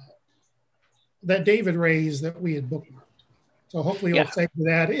David raised that we had bookmarked. So hopefully we'll say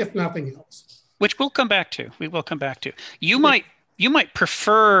that, if nothing else. Which we'll come back to. We will come back to. You might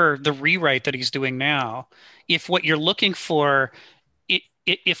prefer the rewrite that he's doing now if what you're looking for,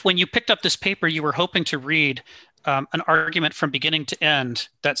 if when you picked up this paper, you were hoping to read an argument from beginning to end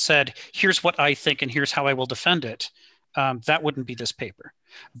that said, here's what I think and here's how I will defend it, that wouldn't be this paper.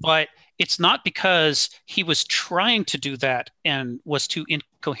 But it's not because he was trying to do that and was too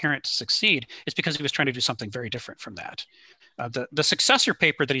incoherent to succeed. It's because he was trying to do something very different from that. The successor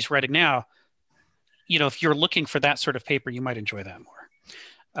paper that he's writing now, if you're looking for that sort of paper, you might enjoy that more.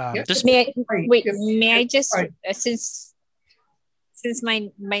 May I just, since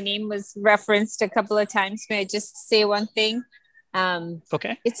my name was referenced a couple of times, may I just say one thing?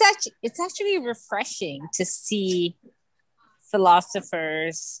 Okay. It's actually refreshing to see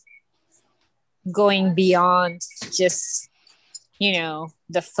philosophers going beyond just,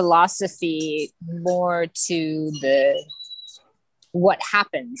 the philosophy the what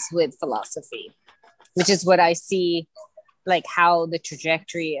happens with philosophy, which is what I see, like how the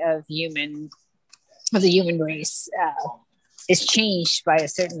trajectory of the human race is changed by a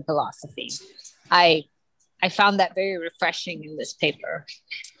certain philosophy. I found that very refreshing in this paper.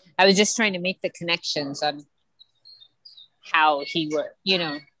 I was just trying to make the connections on how he would,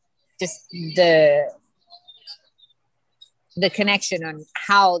 just the connection on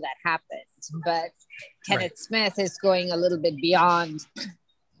how that happened. But Kenneth Smith is going a little bit beyond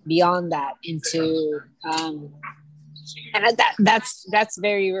that into, and that's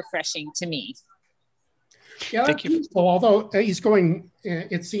very refreshing to me. Yeah, that's useful, although he's going,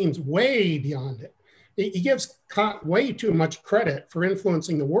 it seems, way beyond it. He gives Kant way too much credit for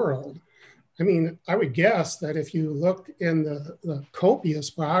influencing the world. I mean, I would guess that if you look in the copious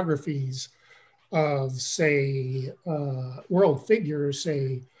biographies of, say, world figures,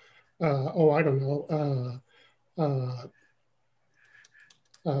 say,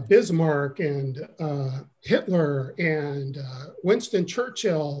 Bismarck and Hitler and Winston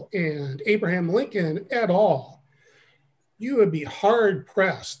Churchill and Abraham Lincoln et al., you would be hard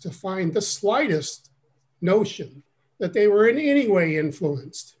pressed to find the slightest notion that they were in any way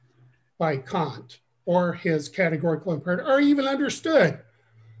influenced by Kant or his categorical imperative, or even understood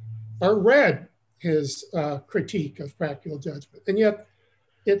or read his critique of practical judgment. And yet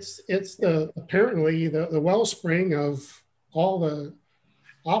it's apparently the wellspring of all the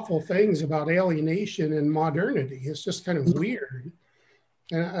awful things about alienation and modernity. It's just kind of weird.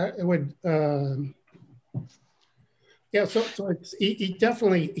 And I would, so it's, he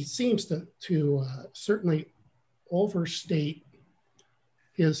definitely, he seems to certainly overstate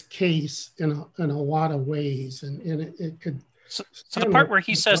his case in a lot of ways. And it could. So the part where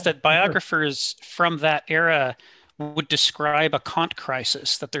he says that biographers from that era would describe a Kant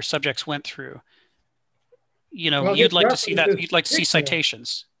crisis that their subjects went through. You'd like to see that. You'd like to see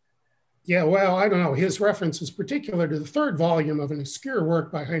citations. Yeah, well, I don't know. His reference is particular to the 3rd volume of an obscure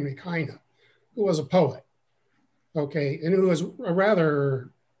work by Heinrich Heine, who was a poet, okay, and who was a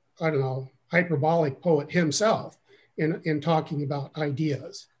rather, I don't know, hyperbolic poet himself in talking about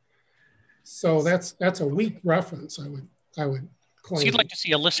ideas. So that's a weak reference, I would claim. So you'd like to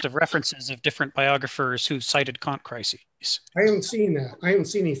see a list of references of different biographers who cited Kant crises? I haven't seen that. I haven't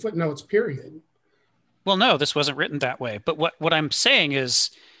seen any footnotes, period. Well, no, this wasn't written that way. But what I'm saying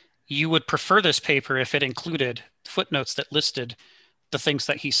is you would prefer this paper if it included footnotes that listed the things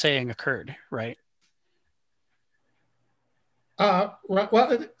that he's saying occurred, right?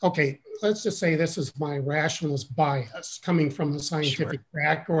 Well, okay, let's just say this is my rationalist bias coming from a scientific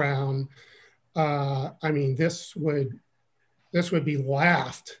background. I mean, this would be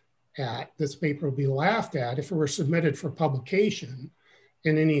laughed at. This paper would be laughed at if it were submitted for publication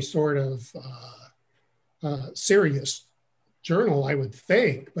in any sort of serious journal, I would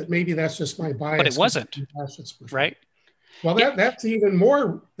think. But maybe that's just my bias. But it wasn't, right? Well, that's even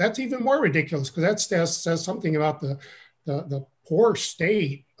more ridiculous, because that says something about the poor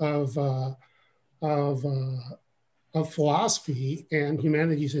state of philosophy and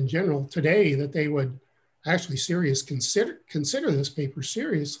humanities in general today, that they would actually consider this paper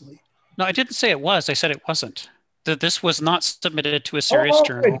seriously. No, I didn't say it was. I said it wasn't. That this was not submitted to a serious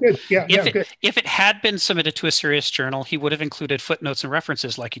journal. Good. Yeah, if it had been submitted to a serious journal, he would have included footnotes and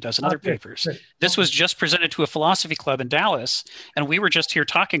references like he does in other papers. Good. This was just presented to a philosophy club in Dallas, and we were just here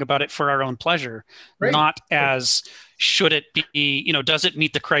talking about it for our own pleasure, not as should it be, does it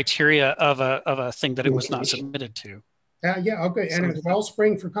meet the criteria of a thing that it was not submitted to? Yeah, okay. And it's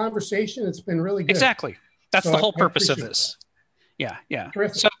wellspring for conversation. It's been really good. Exactly. That's the whole purpose of this. That. Yeah.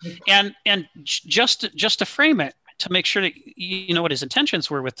 Terrific. So, and just to frame it, to make sure that you know what his intentions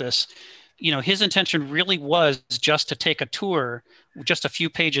were with this, his intention really was just to take a tour, just a few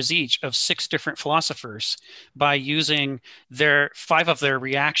pages each, of 6 different philosophers by using 5 of their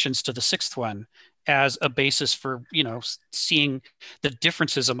reactions to the 6th one as a basis for, seeing the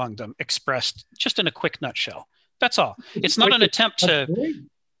differences among them expressed just in a quick nutshell. That's all. It's not an attempt to...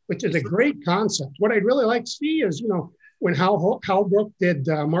 Which is a great concept. What I'd really like to see is, when Hal Brook did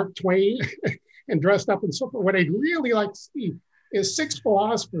Mark Twain and dressed up and so forth, what I'd really like to see is 6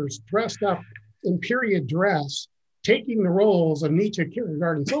 philosophers dressed up in period dress, taking the roles of Nietzsche,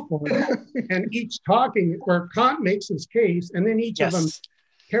 Kierkegaard, and so forth, and each talking where Kant makes his case, and then each of them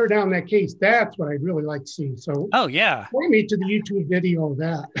tear down that case. That's what I'd really like to see. So, point me to the YouTube video of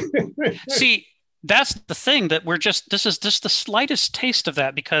that. See, that's the thing that this is just the slightest taste of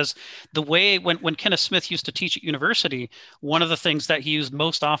that, because the way when Kenneth Smith used to teach at university, one of the things that he used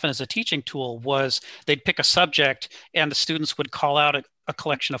most often as a teaching tool was they'd pick a subject and the students would call out a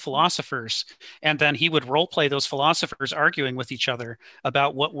collection of philosophers, and then he would role play those philosophers arguing with each other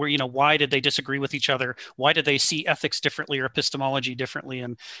about why did they disagree with each other, why did they see ethics differently or epistemology differently,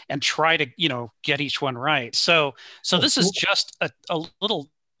 and try to get each one right. So this is just a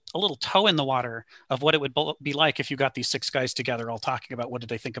little toe in the water of what it would be like if you got these 6 guys together all talking about what did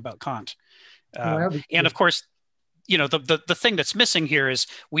they think about Kant. And of course, the thing that's missing here is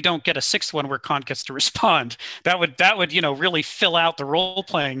we don't get a 6th one where Kant gets to respond. That would really fill out the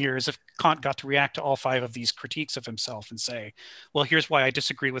role-playing years if Kant got to react to all 5 of these critiques of himself and say, well, here's why I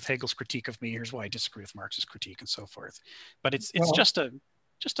disagree with Hegel's critique of me, here's why I disagree with Marx's critique, and so forth. But it's just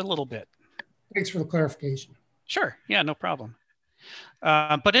a little bit. Thanks for the clarification. Sure. Yeah, no problem.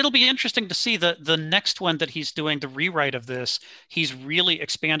 But it'll be interesting to see the next one that he's doing, the rewrite of this. He's really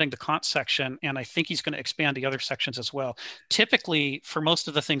expanding the Kant section, and I think he's going to expand the other sections as well. Typically, for most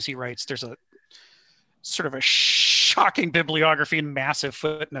of the things he writes, there's a sort of a shocking bibliography and massive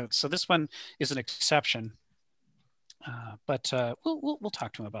footnotes. So this one is an exception. But we'll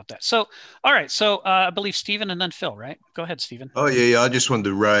talk to him about that. So, all right. So I believe Stephen and then Phil, right? Go ahead, Stephen. Oh, yeah. I just wanted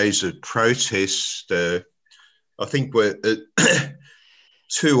to raise a protest. I think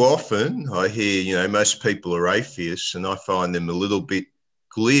too often I hear, most people are atheists, and I find them a little bit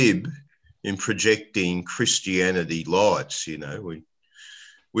glib in projecting Christianity lights.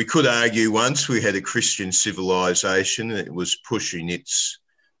 We could argue once we had a Christian civilization and it was pushing its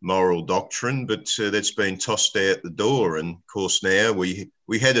moral doctrine, but that's been tossed out the door. And of course now we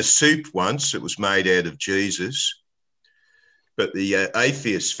had a soup once that was made out of Jesus, but the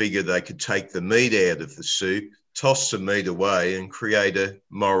atheists figured they could take the meat out of the soup, toss the meat away, and create a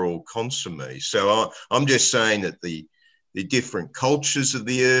moral consomme. So I'm just saying that the different cultures of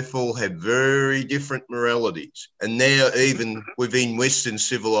the earth all have very different moralities. And now even within Western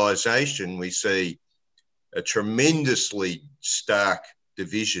civilization, we see a tremendously stark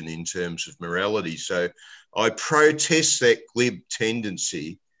division in terms of morality. So I protest that glib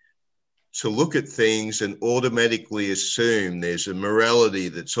tendency to look at things and automatically assume there's a morality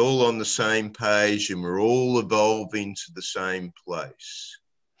that's all on the same page and we're all evolving to the same place.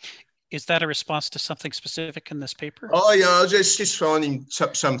 Is that a response to something specific in this paper? Oh, yeah, I was just finding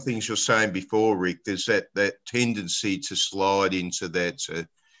some things you're saying before, Rick. There's that tendency to slide into that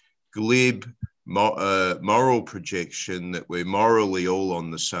glib moral projection that we're morally all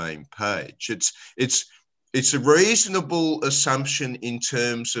on the same page. It's a reasonable assumption in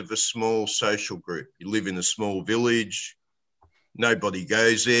terms of a small social group. You live in a small village, nobody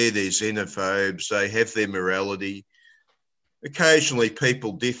goes there, there's xenophobes, they have their morality. Occasionally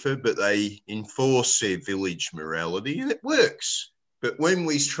people differ, but they enforce their village morality and it works. But when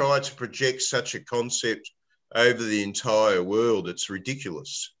we try to project such a concept over the entire world, it's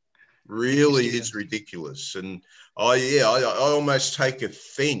ridiculous. Really is ridiculous. And I almost take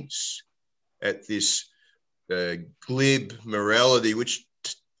offence at this glib morality, which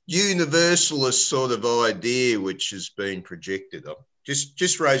universalist sort of idea which has been projected on.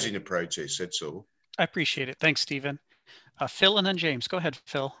 Just raising a protest, that's all. I appreciate it. Thanks, Stephen. Phil and then James. Go ahead,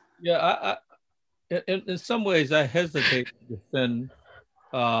 Phil. Yeah, in some ways, I hesitate to defend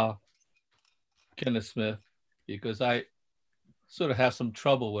Kenneth Smith because I sort of have some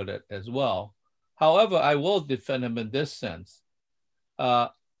trouble with it as well. However, I will defend him in this sense,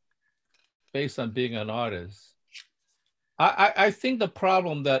 based on being an artist. I think the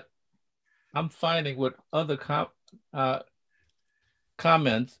problem that I'm finding with other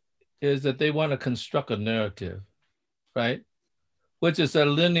comments is that they want to construct a narrative, right? Which is a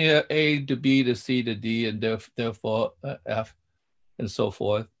linear A to B to C to D and therefore F and so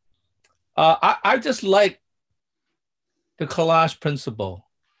forth. I just like the collage principle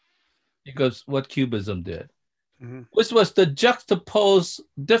because what Cubism did, which was to juxtapose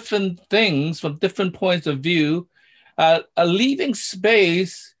different things from different points of view, leaving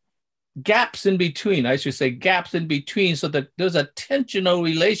space, gaps in between, I should say gaps in between, so that there's a tensional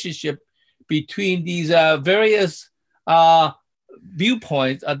relationship between these various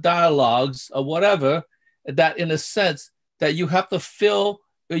viewpoints, dialogues, or whatever, that in a sense that you have to fill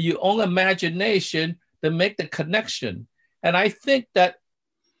your own imagination to make the connection. And I think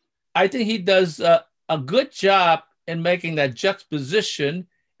he does a good job in making that juxtaposition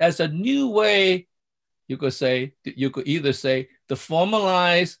as a new way, you could either say to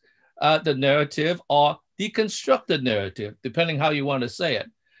formalize the narrative or deconstruct the narrative, depending how you want to say it.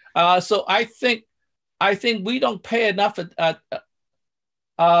 So I think we don't pay enough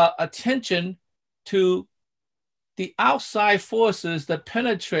attention to the outside forces that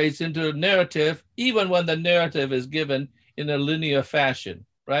penetrates into the narrative, even when the narrative is given in a linear fashion,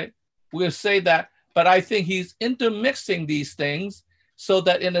 right? We'll say that, but I think he's intermixing these things so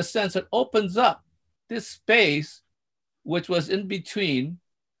that in a sense it opens up this space which was in between,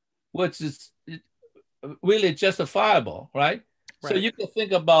 which is really justifiable, right? So you can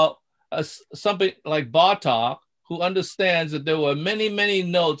think about something like Bartok, who understands that there were many, many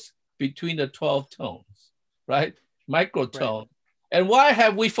notes between the 12 tones, right? Microtone. Right. And why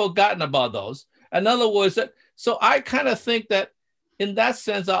have we forgotten about those? In other words, so I kind of think that in that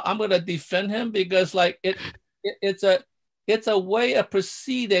sense, I'm going to defend him because like it's a way of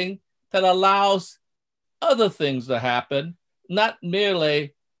proceeding that allows other things to happen, not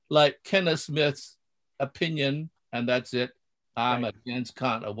merely like Kenneth Smith's opinion, and that's it. I'm against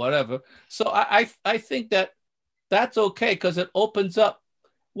Kant or whatever. So I think that that's okay because it opens up.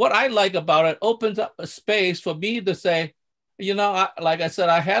 What I like about it opens up a space for me to say, like I said,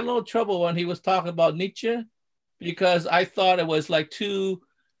 I had a little trouble when he was talking about Nietzsche because I thought it was like too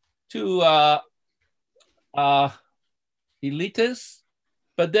elitist.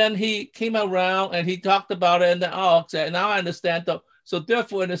 But then he came around and he talked about it, and then now I understand. So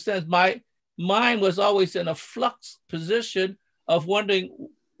therefore, in a sense, my mind was always in a flux position of wondering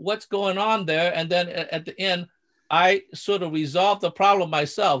what's going on there. And then at the end, I sort of resolved the problem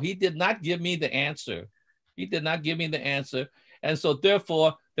myself. He did not give me the answer. And so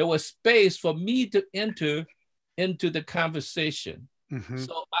therefore, there was space for me to enter into the conversation.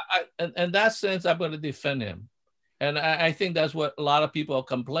 So in that sense, I'm going to defend him. And I think that's what a lot of people are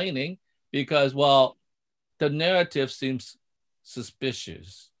complaining because, well, the narrative seems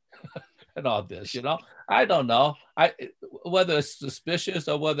suspicious and all this, I don't know whether it's suspicious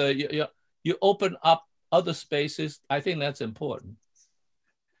or whether you open up other spaces. I think that's important.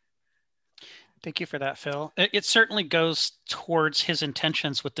 Thank you for that, Phil. It certainly goes towards his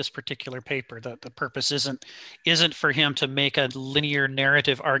intentions with this particular paper. That the purpose isn't for him to make a linear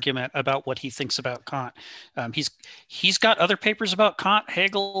narrative argument about what he thinks about Kant. He's got other papers about Kant,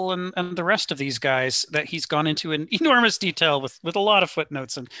 Hegel, and the rest of these guys that he's gone into in enormous detail with a lot of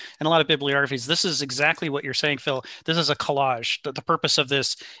footnotes and a lot of bibliographies. This is exactly what you're saying, Phil. This is a collage. The purpose of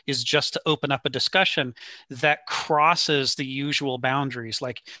this is just to open up a discussion that crosses the usual boundaries.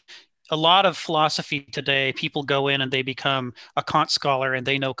 Like, a lot of philosophy today, people go in and they become a Kant scholar and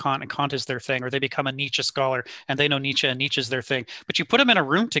they know Kant and Kant is their thing, or they become a Nietzsche scholar and they know Nietzsche and Nietzsche is their thing. But you put them in a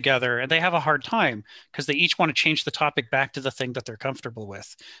room together and they have a hard time because they each want to change the topic back to the thing that they're comfortable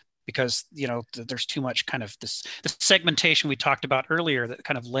with. Because there's too much kind of this segmentation we talked about earlier that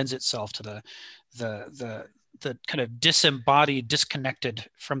kind of lends itself to the kind of disembodied, disconnected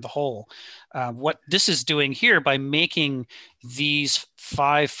from the whole. What this is doing here by making these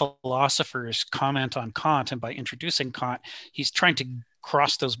 5 philosophers comment on Kant, and by introducing Kant, he's trying to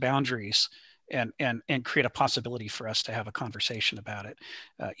cross those boundaries and create a possibility for us to have a conversation about it.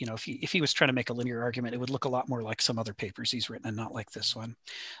 If he was trying to make a linear argument, it would look a lot more like some other papers he's written and not like this one.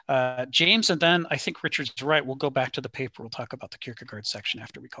 James, and then I think Richard's right. We'll go back to the paper. We'll talk about the Kierkegaard section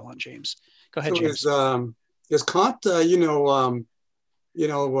after we call on James. Go ahead, James. Is Kant, was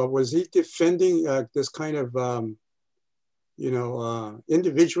he defending this kind of,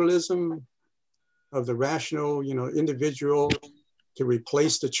 individualism of the rational, individual to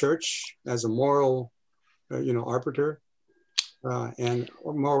replace the church as a moral, arbiter and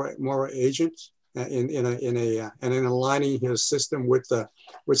moral agent in aligning his system with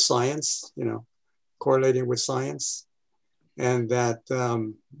science, correlating with science, and that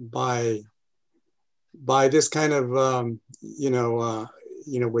by this kind of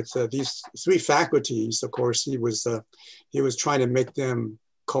with these 3 faculties, of course, he was trying to make them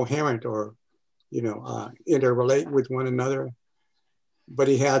coherent or interrelate with one another. But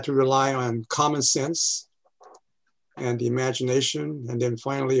he had to rely on common sense and the imagination. And then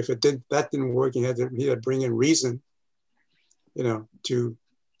finally, if that didn't work, he had to bring in reason, to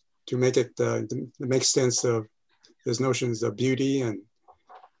make it to make sense of his notions of beauty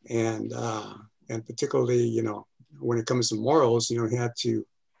and particularly, when it comes to morals, he had to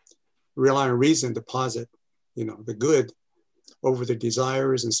rely on reason to posit, the good over the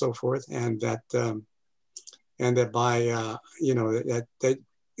desires and so forth, and that by that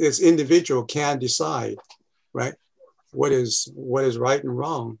this individual can decide, right, what is right and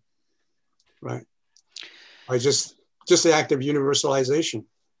wrong, right, by just the act of universalization,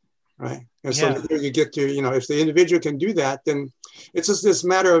 right. And so you get to, if the individual can do that, then it's just this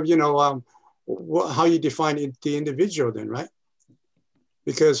matter of how you define the individual then, right?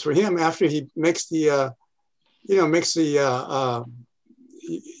 Because for him, after he makes the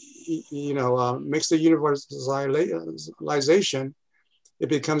universalization, it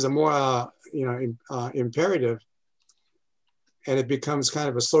becomes a more imperative, and it becomes kind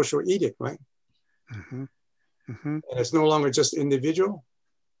of a social edict, right? Mm-hmm. Mm-hmm. And it's no longer just individual.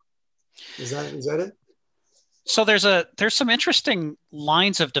 Is that it? So there's some interesting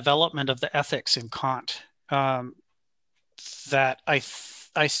lines of development of the ethics in Kant that I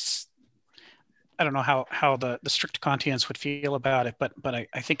don't know how the strict Kantians would feel about it, but I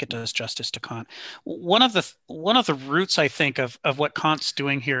think it does justice to Kant. One of the roots, I think, of what Kant's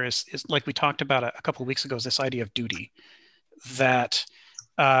doing here is like we talked about a couple of weeks ago, is this idea of duty, that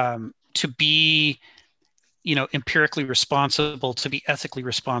to be empirically responsible, to be ethically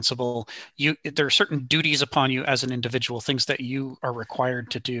responsible, there are certain duties upon you as an individual, things that you are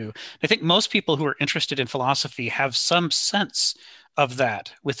required to do. I think most people who are interested in philosophy have some sense of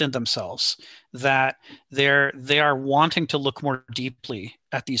that within themselves, that they are wanting to look more deeply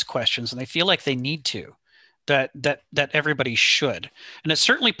at these questions, and they feel like they need to. That everybody should. And it's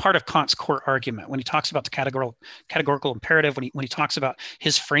certainly part of Kant's core argument when he talks about the categorical imperative, when he talks about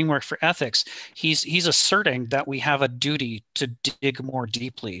his framework for ethics, he's asserting that we have a duty to dig more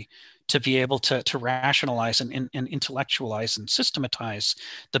deeply, to be able to rationalize and intellectualize and systematize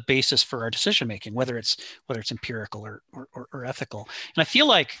the basis for our decision making, whether it's empirical or ethical. And I feel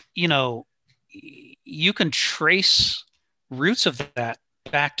like you can trace roots of that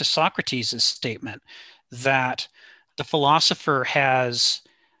back to Socrates' statement that the philosopher has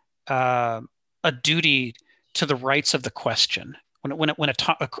a duty to the rights of the question. When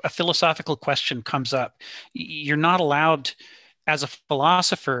a philosophical question comes up, you're not allowed as a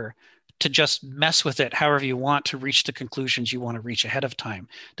philosopher to just mess with it however you want to reach the conclusions you want to reach ahead of time.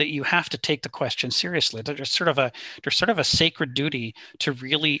 That you have to take the question seriously. There's sort of a sacred duty to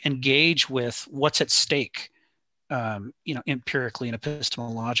really engage with what's at stake, empirically and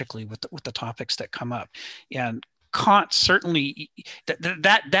epistemologically with the topics that come up. And Kant certainly,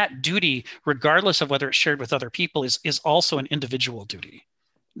 that duty, regardless of whether it's shared with other people, is also an individual duty.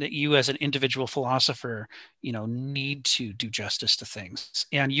 That you as an individual philosopher, need to do justice to things.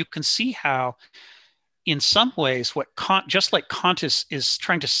 And you can see how, in some ways, what Kant, just like Kant is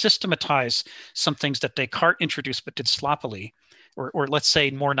trying to systematize some things that Descartes introduced but did sloppily, or let's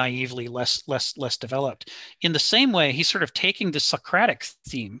say more naively, less developed. In the same way, he's sort of taking the Socratic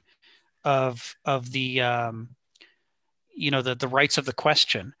theme of the the rights of the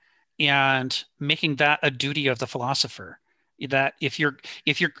question, and making that a duty of the philosopher. That if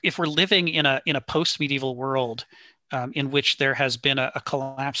we're living in a post-medieval world in which there has been a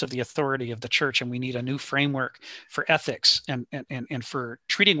collapse of the authority of the church, and we need a new framework for ethics and for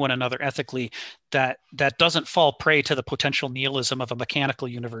treating one another ethically, that doesn't fall prey to the potential nihilism of a mechanical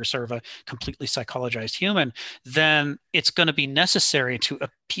universe or of a completely psychologized human, then it's going to be necessary to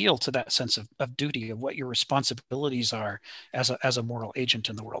appeal to that sense of duty, of what your responsibilities are as a moral agent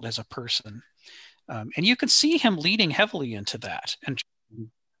in the world, as a person. And you can see him leading heavily into that,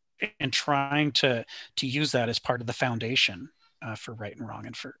 and trying to use that as part of the foundation for right and wrong,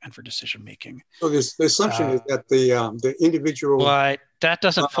 and for decision making. So the assumption is that the individual. But that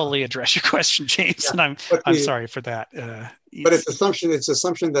doesn't fully address your question, James, and I'm sorry for that. But it's assumption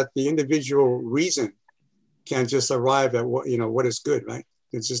that the individual reason can just arrive at what is good, right?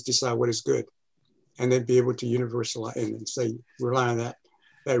 It's just decide what is good, and then be able to universalize and say, rely on that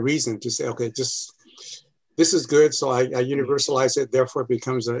reason to say, okay, just this is good, so I universalize it, therefore it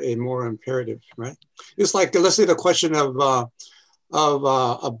becomes a more imperative, right? It's like, let's say the question of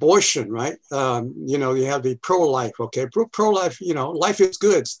abortion, right? You have the pro-life, okay? Pro-life, life is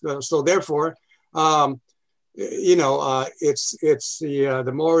good, so therefore, it's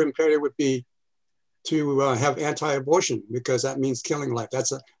the more imperative would be to have anti-abortion, because that means killing life.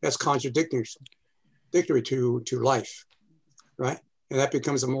 That's contradictory to life, right? And that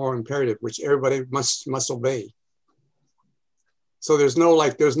becomes a moral imperative, which everybody must obey. So there's no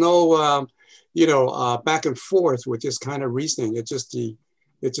back and forth with this kind of reasoning. It's just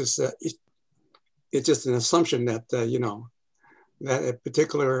an assumption that that a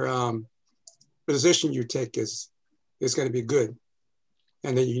particular position you take is going to be good,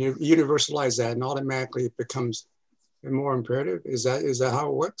 and then you universalize that, and automatically it becomes more imperative. Is that how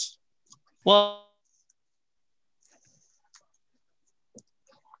it works? Well,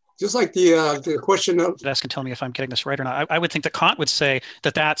 just like the question of... That's going to tell me if I'm getting this right or not. I would think that Kant would say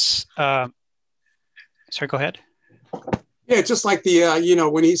that's... sorry, go ahead. Yeah, just like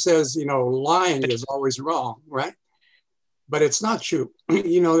when he says, lying is always wrong, right? But it's not true.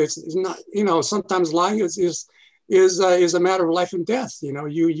 It's not, sometimes lying is a matter of life and death.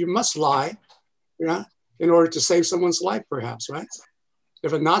 You must lie, in order to save someone's life, perhaps, right?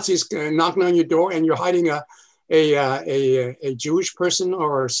 If a Nazi's knocking on your door and you're hiding a Jewish person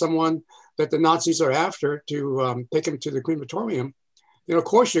or someone that the Nazis are after to take him to the crematorium, of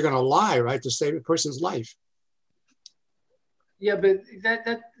course you're going to lie, right, to save a person's life. Yeah, but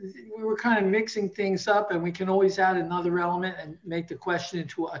that we were kind of mixing things up, and we can always add another element and make the question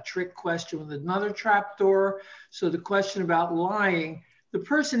into a trick question with another trapdoor. So the question about lying, the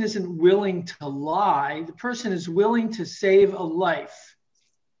person isn't willing to lie. The person is willing to save a life.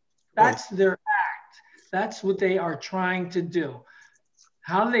 That's their act. That's what they are trying to do.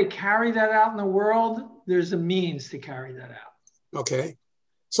 How do they carry that out in the world? There's a means to carry that out. Okay.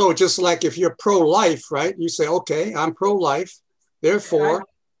 So just like if you're pro-life, right? You say, okay, I'm pro-life. Therefore,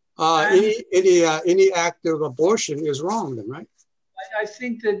 any act of abortion is wrong then, right? I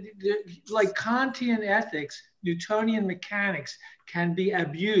think that like Kantian ethics, Newtonian mechanics can be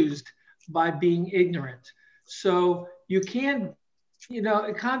abused by being ignorant. So you can't,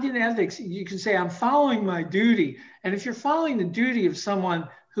 Kantian ethics, you can say, I'm following my duty. And if you're following the duty of someone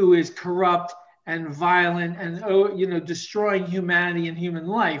who is corrupt and violent and, destroying humanity and human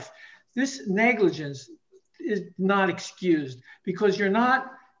life, this negligence is not excused, because you're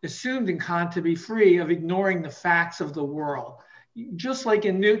not assumed in Kant to be free of ignoring the facts of the world. Just like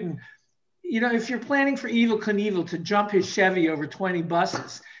in Newton, if you're planning for Evel Knievel to jump his Chevy over 20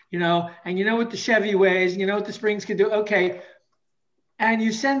 buses, and you know what the Chevy weighs, you know what the springs can do, okay, and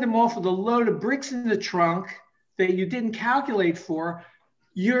you send him off with a load of bricks in the trunk that you didn't calculate for,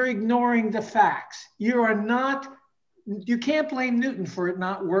 you're ignoring the facts. You can't blame Newton for it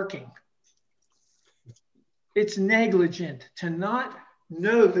not working. It's negligent to not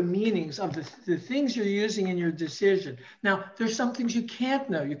know the meanings of the things you're using in your decision. Now, there's some things you can't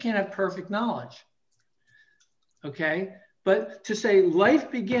know. You can't have perfect knowledge, okay? But to say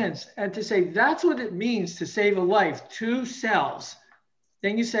life begins, and to say that's what it means to save a life, 2 cells,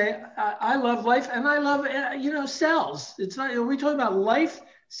 then you say, I love life and I love, cells. It's not, are we talking about life,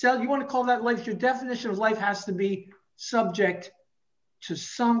 cell? You want to call that life? Your definition of life has to be subject to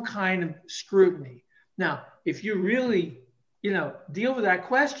some kind of scrutiny. Now, if you really, deal with that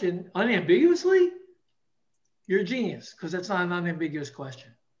question unambiguously, you're a genius, because that's not an unambiguous question.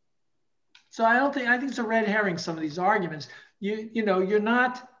 So I think it's a red herring, some of these arguments. You're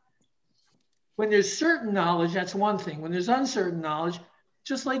not, when there's certain knowledge, that's one thing. When there's uncertain knowledge,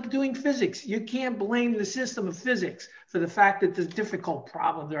 Just like doing physics, you can't blame the system of physics for the fact that there's difficult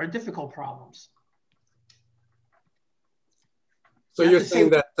problems. There are difficult problems. So you're saying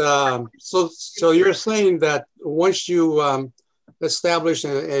that, so you're saying that once you establish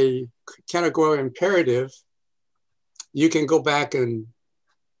a categorical imperative, you can go back and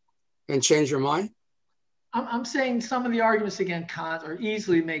change your mind? I'm saying some of the arguments against Kant are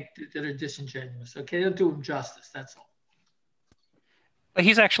easily that are disingenuous. Okay, they don't do him justice. That's all. But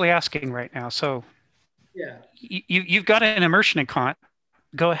he's actually asking right now. So yeah, you've got an immersion in Kant.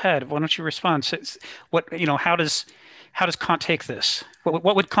 Go ahead. Why don't you respond? So what, how does Kant take this?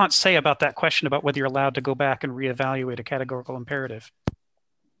 What would Kant say about that question about whether you're allowed to go back and reevaluate a categorical imperative?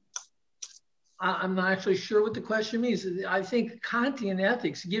 I'm not actually sure what the question means. I think Kantian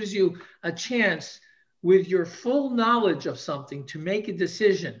ethics gives you a chance with your full knowledge of something to make a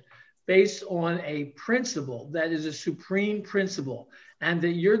decision based on a principle that is a supreme principle. And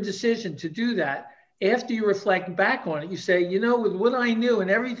that your decision to do that, after you reflect back on it, you say, with what I knew and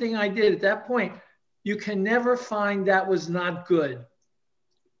everything I did at that point, you can never find that was not good.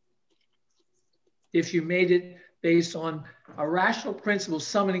 If you made it based on a rational principle,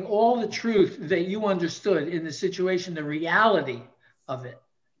 summoning all the truth that you understood in the situation, the reality of it.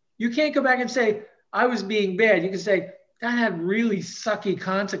 You can't go back and say, I was being bad. You can say, that had really sucky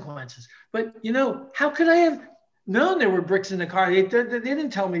consequences. But, how could I have known there were bricks in the car? They didn't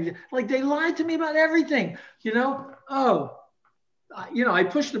tell me. Like, they lied to me about everything. I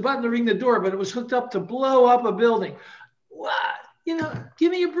pushed the button to ring the door, but it was hooked up to blow up a building. What?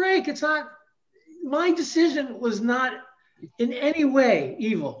 Give me a break. It's not, my decision was not in any way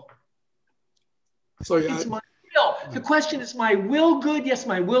evil. So it's my will. The question is my will good? Yes,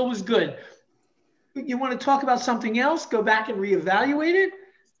 my will was good. You want to talk about something else? Go back and reevaluate it.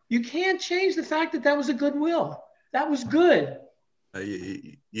 You can't change the fact that was a good will. That was good.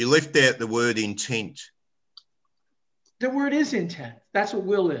 You left out the word intent. The word is intent. That's what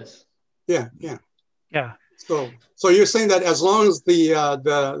will is. Yeah. So you're saying that as long as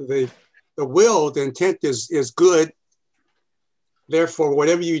the will, the intent is good, therefore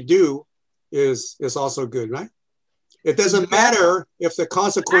whatever you do is also good, right? It doesn't matter if the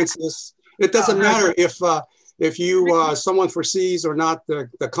consequences. It doesn't matter if you someone foresees or not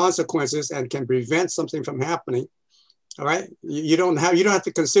the consequences and can prevent something from happening. All right, you don't have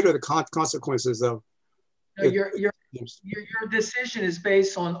to consider the consequences of. No, your decision is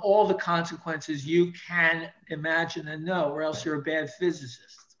based on all the consequences you can imagine and know, or else you're a bad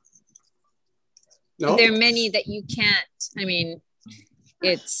physicist. No, there are many that you can't. I mean,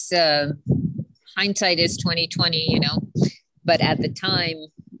 it's hindsight is 20/20, but at the time,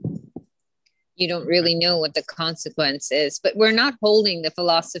 you don't really know what the consequence is. But we're not holding the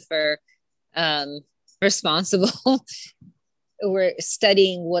philosopher responsible. We're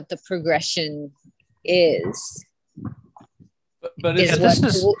studying what the progression is. But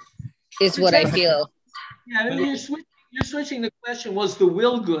is what I feel. Yeah, I mean, you're switching the question, was the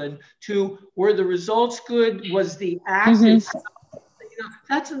will good, to were the results good, was the act itself?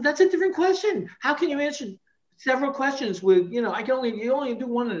 That's a different question. How can you answer several questions with, you only do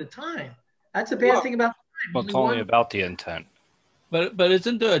one at a time. That's a bad thing about time. Well, it's only about the intent. But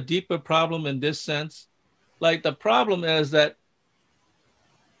isn't there a deeper problem in this sense? Like, the problem is that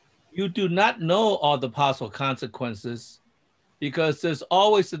you do not know all the possible consequences because there's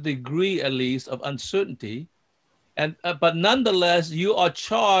always a degree, at least, of uncertainty. And but nonetheless, you are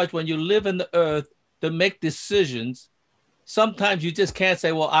charged when you live in the earth to make decisions. Sometimes you just can't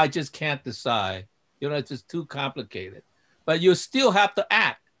say, well, I just can't decide. It's just too complicated. But you still have to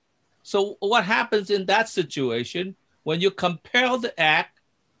act. So what happens in that situation when you compel the act,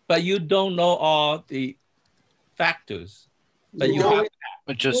 but you don't know all the factors? But you have to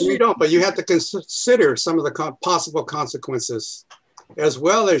act. You don't, but you have to consider some of the possible consequences as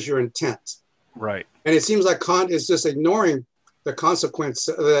well as your intent. Right. And it seems like Kant is just ignoring the consequence,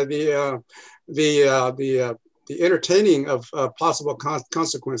 the entertaining of possible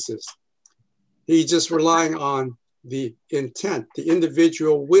consequences. He's just relying on the intent, the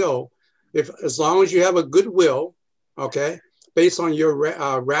individual will. As long as you have a good will, okay, based on your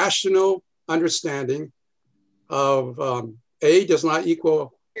rational understanding of A does not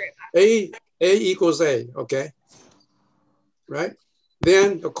equal A equals A, okay, right?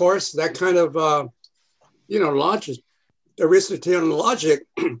 Then, of course, that kind of, logic, Aristotelian logic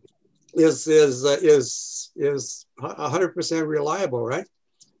is 100% reliable, right?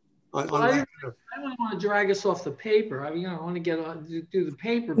 I don't want to drag us off the paper. I want to get on do the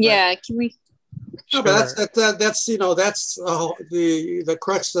paper. Yeah, can we? No, but that's the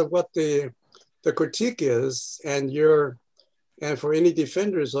crux of what the critique is, and you're And for any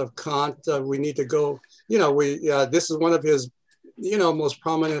defenders of Kant, we need to go, this is one of his, most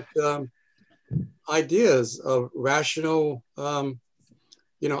prominent ideas of rational,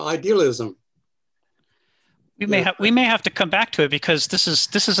 idealism. We may have to come back to it, because this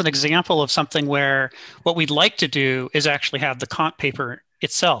is an example of something where what we'd like to do is actually have the Kant paper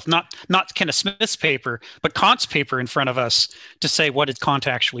itself, not Kenneth Smith's paper, but Kant's paper in front of us to say, what did Kant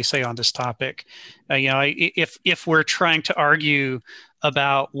actually say on this topic? If we're trying to argue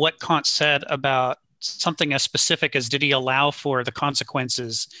about what Kant said about something as specific as, did he allow for the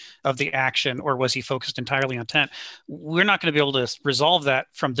consequences of the action, or was he focused entirely on intent? We're not going to be able to resolve that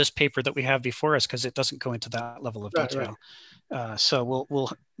from this paper that we have before us, because it doesn't go into that level of detail. Right. So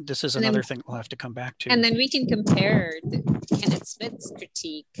this is another thing we'll have to come back to. And then we can compare Kenneth Smith's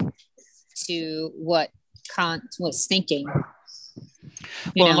critique to what Kant was thinking.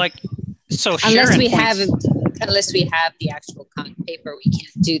 So unless we have the actual Kant paper, we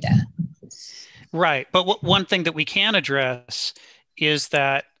can't do that. Right. But one thing that we can address is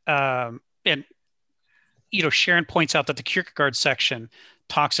that, Sharon points out that the Kierkegaard section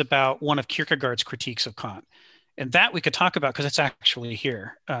talks about one of Kierkegaard's critiques of Kant. And that we could talk about, because it's actually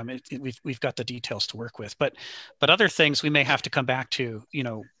here. We've got the details to work with. But other things we may have to come back to,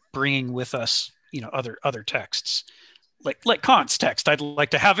 bringing with us, other texts. Like Kant's text, I'd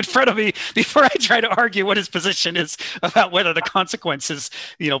like to have in front of me before I try to argue what his position is about whether the consequences,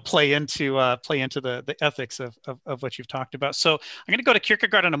 play into the ethics of what you've talked about. So I'm going to go to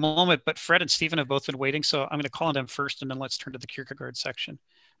Kierkegaard in a moment, but Fred and Stephen have both been waiting, so I'm going to call on them first, and then let's turn to the Kierkegaard section.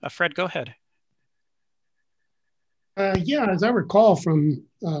 Fred, go ahead. As I recall from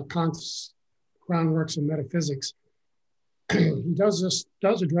Kant's Groundworks of Metaphysics, he does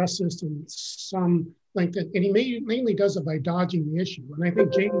address this in some length, and he mainly does it by dodging the issue. And I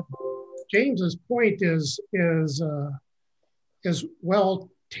think James's point is well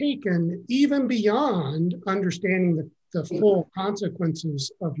taken, even beyond understanding the full consequences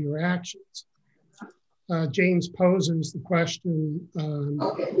of your actions. James poses the question.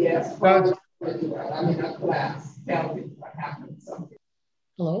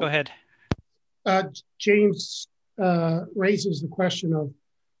 Hello? Go ahead. James raises the question of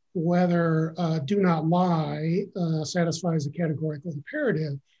whether do not lie satisfies the categorical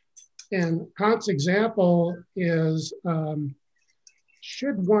imperative. And Kant's example is,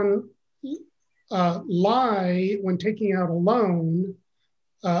 should one lie when taking out a loan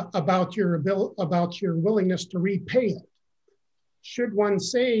about your willingness to repay it? Should one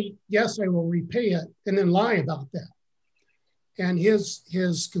say, yes, I will repay it, and then lie about that? And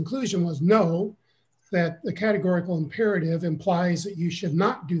his conclusion was no, that the categorical imperative implies that you should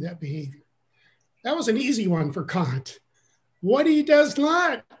not do that behavior. That was an easy one for Kant. What he does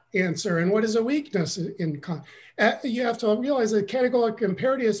not answer, and what is a weakness in Kant? You have to realize that categorical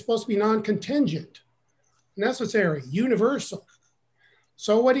imperative is supposed to be non-contingent, necessary, universal.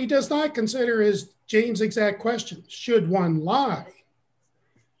 So what he does not consider is James' exact question, should one lie?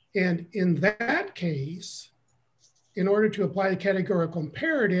 And in that case, in order to apply the categorical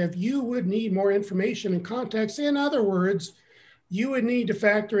imperative, you would need more information and context. In other words, you would need to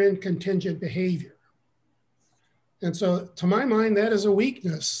factor in contingent behavior. And so to my mind, that is a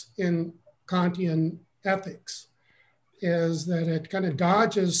weakness in Kantian ethics, is that it kind of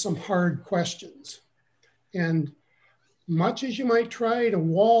dodges some hard questions. And much as you might try to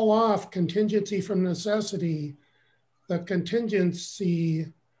wall off contingency from necessity, the contingency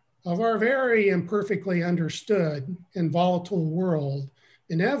of our very imperfectly understood and volatile world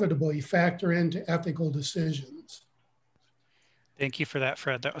inevitably factor into ethical decisions. Thank you for that,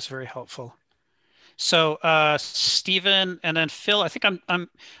 Fred. That was very helpful. So Stephen and then Phil, I think I'm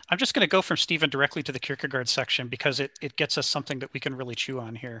just going to go from Stephen directly to the Kierkegaard section, because it gets us something that we can really chew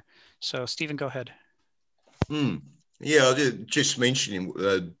on here. So Stephen, go ahead. Yeah, I did just mentioning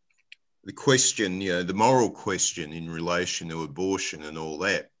the question, the moral question in relation to abortion and all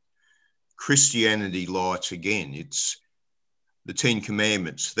that. Christianity lights again. It's the 10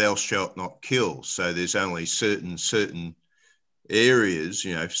 Commandments, thou shalt not kill. So there's only certain areas,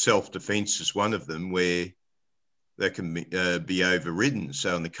 self-defense is one of them, where that can be overridden.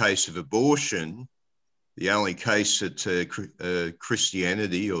 So in the case of abortion, the only case that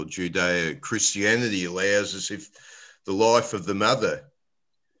Christianity or Judeo-Christianity allows is if the life of the mother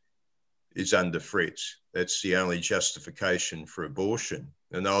is under threat. That's the only justification for abortion.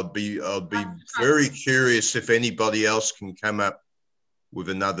 And I'd be very curious if anybody else can come up with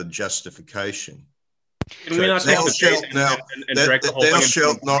another justification. Can we not thou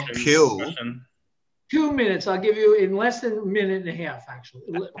shalt not kill. 2 minutes. I'll give you in less than a minute and a half, actually.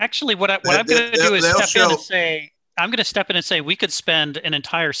 Actually, what I'm going to do is step in and say, I'm going to step in and say we could spend an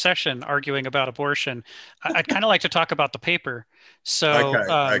entire session arguing about abortion. I'd kind of like to talk about the paper. So,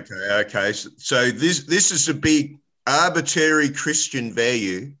 okay. So this is a big arbitrary Christian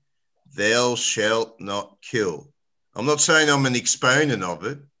value: thou shalt not kill. I'm not saying I'm an exponent of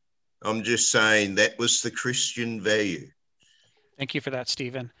it. I'm just saying that was the Christian value. Thank you for that,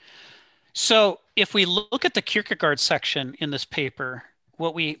 Stephen. So if we look at the Kierkegaard section in this paper,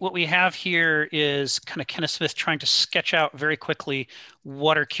 what we have here is kind of Kenneth Smith trying to sketch out very quickly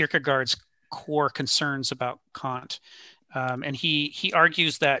what are Kierkegaard's core concerns about Kant. And he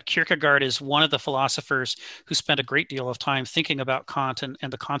argues that Kierkegaard is one of the philosophers who spent a great deal of time thinking about Kant and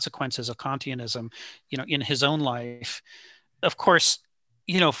the consequences of Kantianism, in his own life. Of course,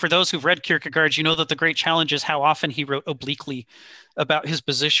 for those who've read Kierkegaard, you know that the great challenge is how often he wrote obliquely about his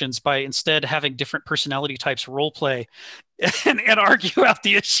positions by instead having different personality types role play and argue out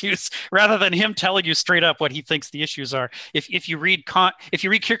the issues rather than him telling you straight up what he thinks the issues are. If you read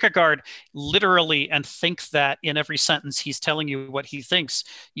Kierkegaard literally and think that in every sentence he's telling you what he thinks,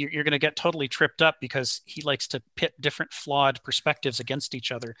 you're going to get totally tripped up because he likes to pit different flawed perspectives against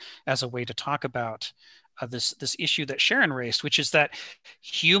each other as a way to talk about this issue that Sharon raised, which is that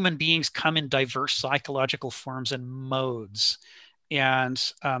human beings come in diverse psychological forms and modes, and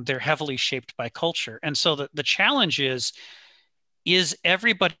they're heavily shaped by culture. And so the challenge is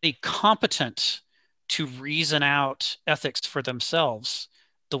everybody competent to reason out ethics for themselves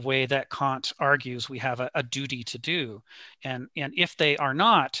the way that Kant argues we have a duty to do? And if they are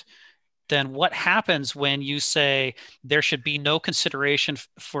not, then what happens when you say there should be no consideration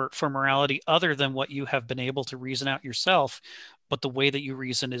for morality other than what you have been able to reason out yourself, but the way that you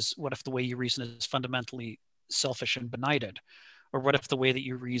reason is, what if the way you reason is fundamentally selfish and benighted? Or what if the way that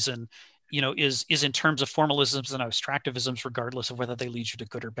you reason, is in terms of formalisms and abstractivisms, regardless of whether they lead you to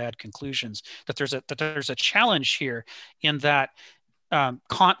good or bad conclusions? That there's a challenge here in that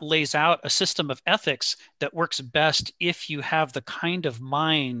Kant lays out a system of ethics that works best if you have the kind of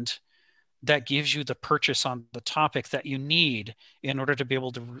mind that gives you the purchase on the topic that you need in order to be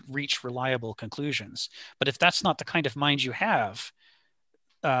able to reach reliable conclusions. But if that's not the kind of mind you have,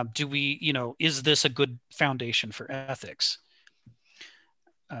 is this a good foundation for ethics?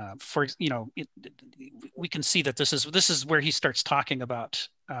 We can see that this is where he starts talking about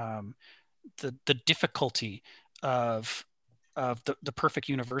the difficulty of the perfect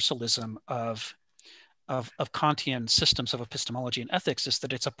universalism of Kantian systems of epistemology and ethics, is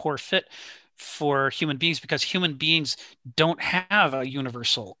that it's a poor fit for human beings because human beings don't have a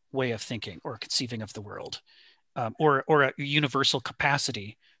universal way of thinking or conceiving of the world, or a universal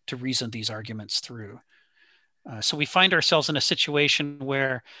capacity to reason these arguments through. So we find ourselves in a situation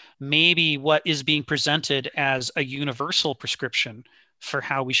where maybe what is being presented as a universal prescription for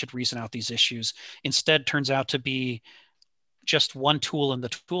how we should reason out these issues instead turns out to be just one tool in the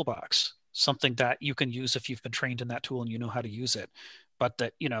toolbox, something that you can use if you've been trained in that tool and you know how to use it. But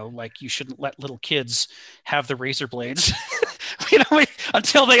that, like you shouldn't let little kids have the razor blades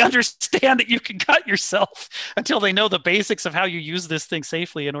until they understand that you can cut yourself, until they know the basics of how you use this thing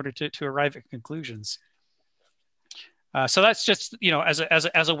safely in order to arrive at conclusions. So that's just,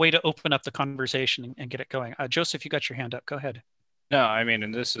 as a way to open up the conversation and get it going. Joseph, you got your hand up. Go ahead. No, I mean,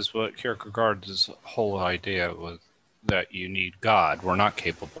 and this is what Kierkegaard's whole idea was, that you need God. We're not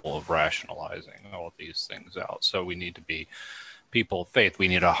capable of rationalizing all of these things out. So we need to be people of faith. We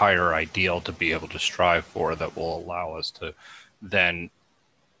need a higher ideal to be able to strive for that will allow us to then,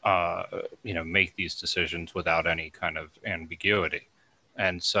 make these decisions without any kind of ambiguity.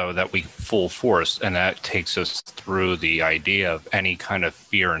 And so that we full force, and that takes us through the idea of any kind of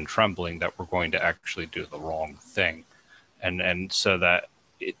fear and trembling that we're going to actually do the wrong thing. And so that,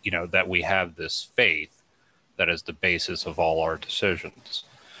 that we have this faith that is the basis of all our decisions.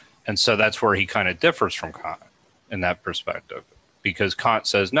 And so that's where he kind of differs from Kant in that perspective, because Kant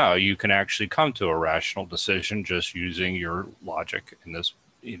says, no, you can actually come to a rational decision just using your logic in this,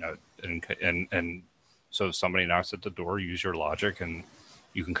 and so if somebody knocks at the door, use your logic and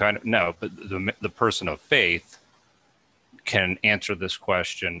you can kind of, no, but the person of faith can answer this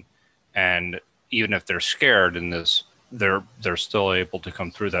question. And even if they're scared in this, they're still able to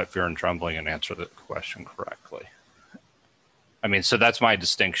come through that fear and trembling and answer the question correctly. I mean, so that's my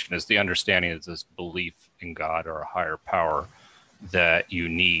distinction, is the understanding of this belief in God or a higher power that you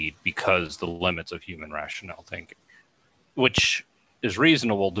need because the limits of human rational thinking, which is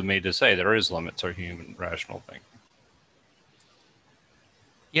reasonable to me to say there is limits of human rational thinking.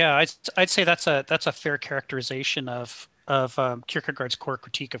 Yeah, I'd say that's a fair characterization of Kierkegaard's core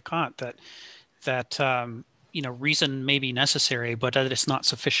critique of Kant, that reason may be necessary, but that it's not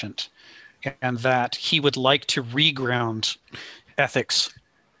sufficient. and that he would like to reground ethics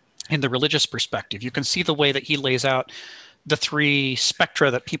in the religious perspective. You can see the way that he lays out the three spectra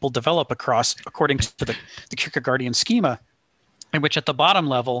that people develop across according to the Kierkegaardian schema, in which at the bottom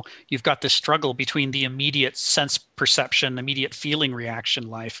level, you've got this struggle between the immediate sense perception, immediate feeling reaction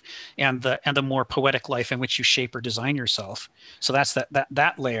life, and the more poetic life in which you shape or design yourself. So that's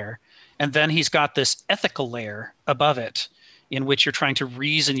that layer. And then he's got this ethical layer above it, in which you're trying to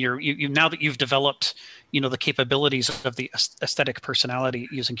reason you now that you've developed, the capabilities of the aesthetic personality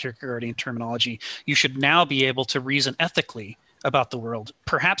using Kierkegaardian terminology, you should now be able to reason ethically about the world,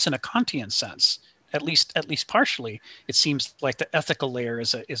 perhaps in a Kantian sense. At least partially, it seems like the ethical layer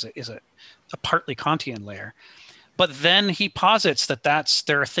is a partly Kantian layer. But then he posits that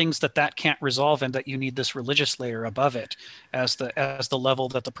there are things that can't resolve, and that you need this religious layer above it as the level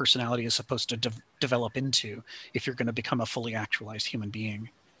that the personality is supposed to develop into if you're going to become a fully actualized human being.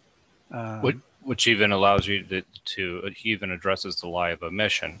 Which even allows you to he even addresses the lie of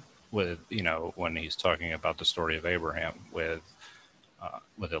omission with, when he's talking about the story of Abraham with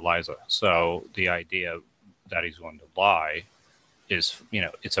Eliza. So the idea that he's going to lie is,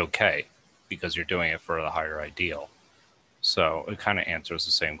 it's okay because you're doing it for the higher ideal. So it kind of answers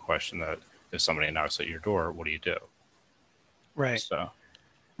the same question that if somebody knocks at your door, what do you do? Right. So.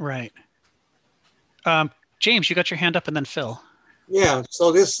 Right. James, you got your hand up, and then Phil. Yeah.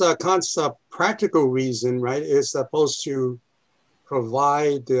 So this concept, practical reason, right, is supposed to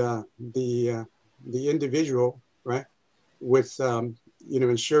provide the individual, right, with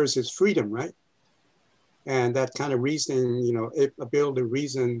ensures his freedom, right? And that kind of reasoning, ability to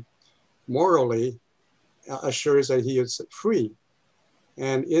reason morally assures that he is free.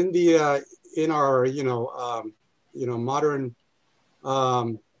 And in our modern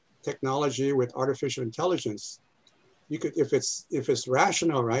technology with artificial intelligence, you could, if it's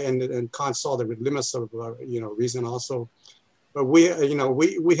rational, right? And Kant saw the limits of reason also, but we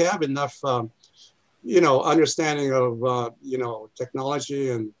have enough understanding of technology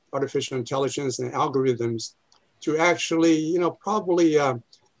and artificial intelligence and algorithms to actually probably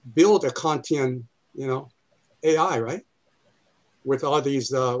build a Kantian AI, right? With all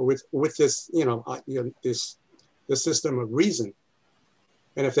these with this this system of reason.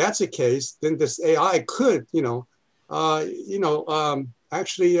 And if that's the case, then this AI could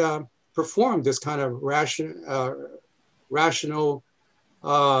actually perform this kind of rational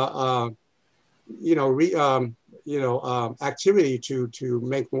activity to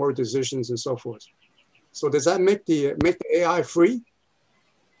make more decisions and so forth. So does that make the AI free?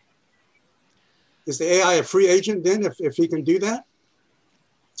 Is the AI a free agent then if he can do that?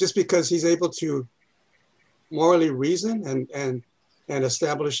 Just because he's able to morally reason and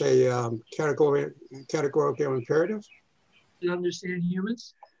establish a categorical imperative? You understand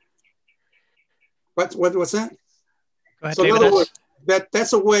humans? What's that? Go ahead, so David, in other words,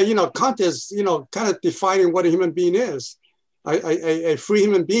 that's a way, Kant is, kind of defining what a human being is. A free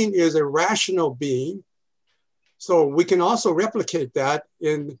human being is a rational being. So we can also replicate that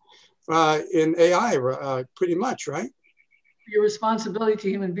in AI pretty much, right? Your responsibility to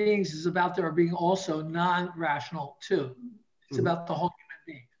human beings is about their being also non-rational too. It's about the whole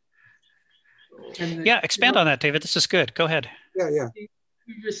human being. Yeah, expand on that, David. This is good. Go ahead. Yeah.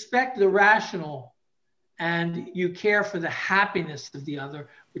 You respect the rational and you care for the happiness of the other,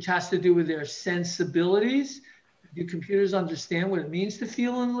 which has to do with their sensibilities. Do computers understand what it means to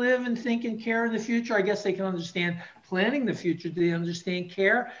feel and live and think and care in the future? I guess they can understand planning the future. Do they understand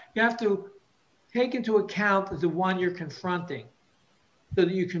care? You have to take into account the one you're confronting so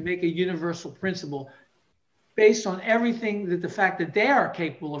that you can make a universal principle based on everything that the fact that they are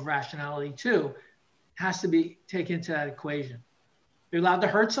capable of rationality too has to be taken into that equation. You're allowed to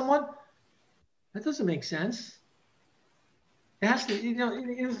hurt someone? That doesn't make sense. It has to, it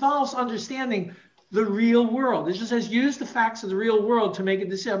involves understanding the real world. It just says use the facts of the real world to make a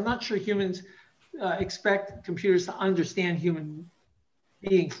decision. I'm not sure humans expect computers to understand human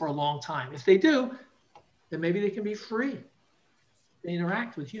being for a long time. If they do, then maybe they can be free. They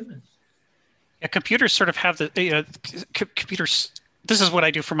interact with humans. Yeah, computers sort of have the computers. This is what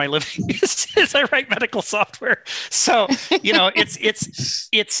I do for my living. is I write medical software. So it's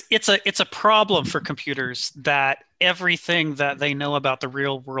a problem for computers that everything that they know about the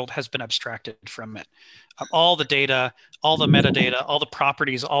real world has been abstracted from it. All the data, all the metadata, all the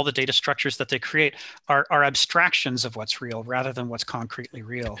properties, all the data structures that they create are abstractions of what's real rather than what's concretely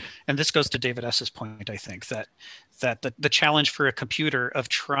real. And this goes to David S.'s point, I think, that the challenge for a computer of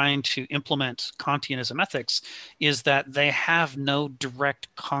trying to implement Kantianism ethics is that they have no direct,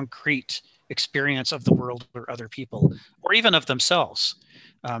 concrete experience of the world or other people, or even of themselves.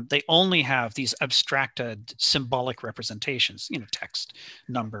 They only have these abstracted symbolic representations, text,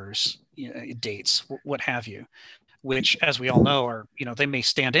 numbers, dates, what have you, which, as we all know, are, they may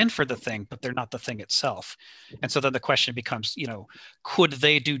stand in for the thing, but they're not the thing itself. And so then the question becomes, could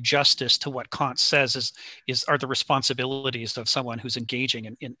they do justice to what Kant says are the responsibilities of someone who's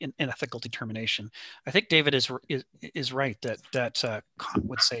engaging in ethical determination? I think David is right that Kant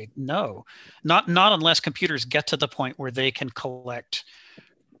would say no, not unless computers get to the point where they can collect,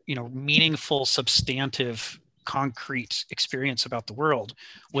 meaningful, substantive, concrete experience about the world,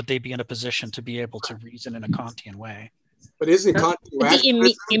 would they be in a position to be able to reason in a Kantian way. But isn't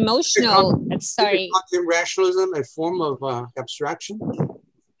the emotional, sorry, Kantian rationalism a form of abstraction?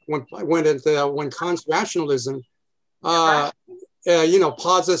 When Kant's rationalism, posits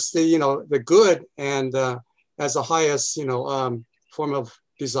the good and as the highest, form of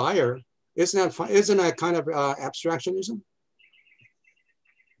desire, isn't that kind of abstractionism?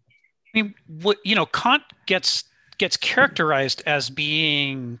 I mean, Kant gets characterized as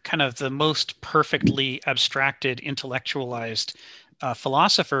being kind of the most perfectly abstracted, intellectualized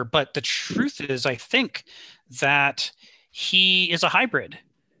philosopher. But the truth is, I think that he is a hybrid,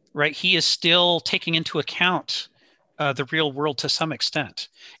 right? He is still taking into account the real world to some extent.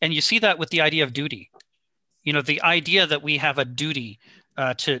 And you see that with the idea of duty. The idea that we have a duty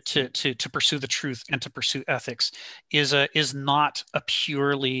to pursue the truth and to pursue ethics is not a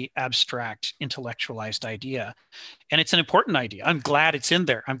purely abstract, intellectualized idea, and it's an important idea. I'm glad it's in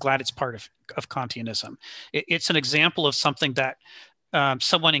there. I'm glad it's part of Kantianism. It's an example of something that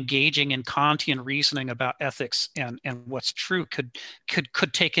someone engaging in Kantian reasoning about ethics and what's true could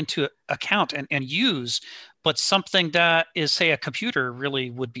take into account and use, but something that is, say, a computer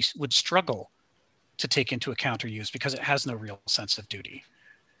really would struggle to take into account or use because it has no real sense of duty.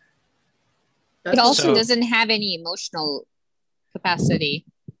 It also doesn't have any emotional capacity,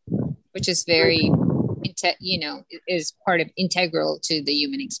 which is very, is part of integral to the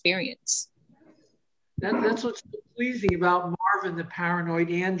human experience. That's what's so pleasing about Marvin, the paranoid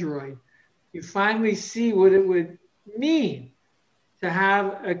android. You finally see what it would mean to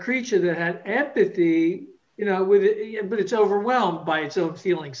have a creature that had empathy, but it's overwhelmed by its own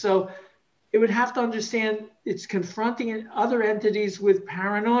feelings. So it would have to understand it's confronting other entities with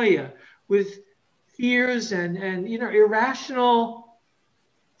paranoia, with fears and irrational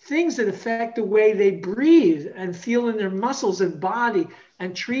things that affect the way they breathe and feel in their muscles and body,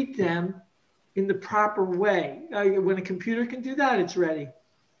 and treat them in the proper way. When a computer can do that, it's ready.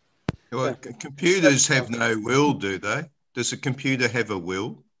 Well, computers have no will, do they? Does a computer have a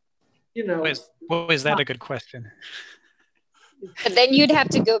will? Is that a good question? But then you'd have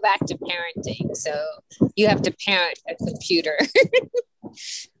to go back to parenting. So you have to parent a computer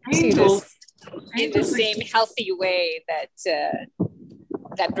in the same healthy way that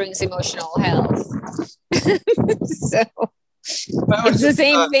brings emotional health. So it's the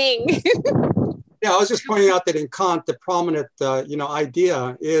same thing. Yeah, I was just pointing out that in Kant, the prominent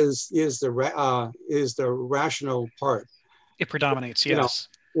idea is the rational part. It predominates, yes.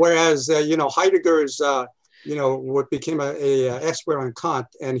 Whereas Heidegger's what became a expert on Kant,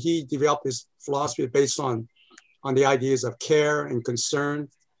 and he developed his philosophy based on the ideas of care and concern,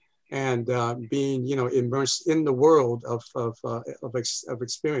 and being immersed in the world of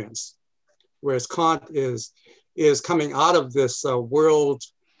experience. Whereas Kant is coming out of this world,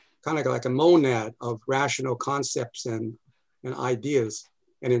 kind of like a monad of rational concepts and ideas,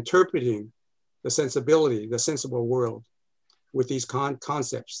 and interpreting the sensible world with these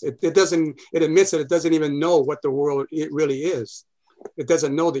concepts. It admits that it doesn't even know what the world it really is. It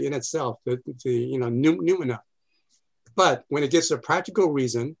doesn't know the in itself, the noumena. But when it gets to practical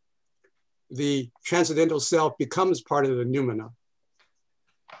reason, the transcendental self becomes part of the noumena,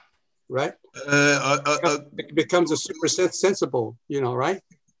 right? It becomes a super sensible, right?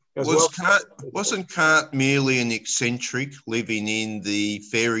 Wasn't Kant merely an eccentric living in the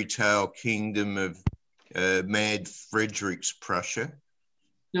fairy tale kingdom of Mad Frederick's Prussia?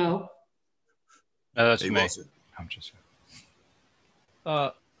 No. No, that's He me. wasn't. I'm just.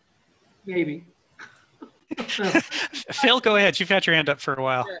 Maybe. Phil, go ahead. You've had your hand up for a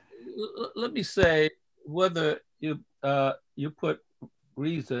while. Let me say, whether you put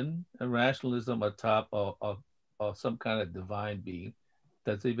reason and rationalism atop or some kind of divine being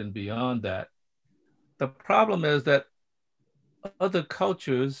that's even beyond that, the problem is that other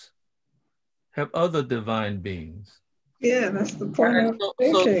cultures have other divine beings. Yeah, that's the point of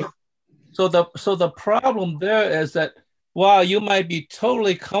thinking. So the problem there is that while you might be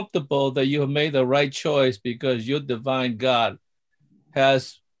totally comfortable that you have made the right choice because your divine God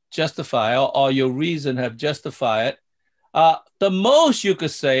has justified, or your reason have justified it, The most you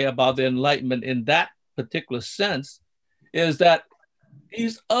could say about the Enlightenment in that particular sense is that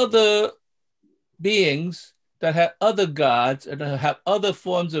these other beings that have other gods and have other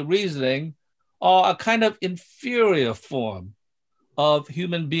forms of reasoning are a kind of inferior form of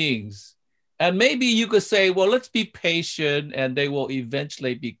human beings. And maybe you could say, well, let's be patient and they will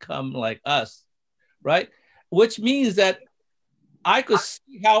eventually become like us, right? Which means that I could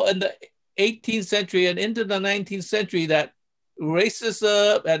see how in the 18th century and into the 19th century that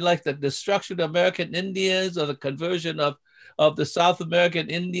racism and like the destruction of American Indians or the conversion of the South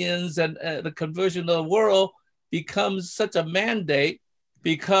American Indians and the conversion of the world becomes such a mandate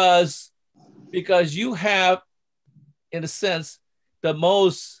because you have, in a sense, the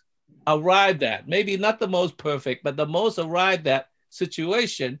most arrived at, maybe not the most perfect, but the most arrived at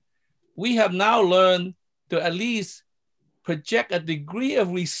situation. We have now learned to at least project a degree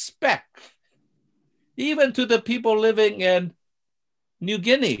of respect, even to the people living in New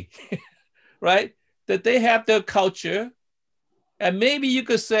Guinea, right? That they have their culture. And maybe you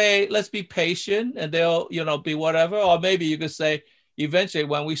could say, let's be patient and they'll, be whatever. Or maybe you could say, eventually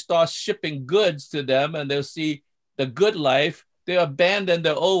when we start shipping goods to them and they'll see the good life, they'll abandon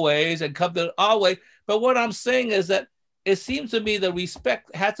their old ways and come to our way. But what I'm saying is that it seems to me the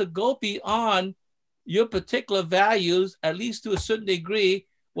respect has to go beyond your particular values, at least to a certain degree,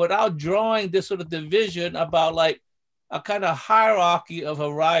 without drawing this sort of division about like a kind of hierarchy of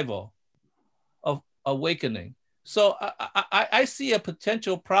arrival, of awakening. So I see a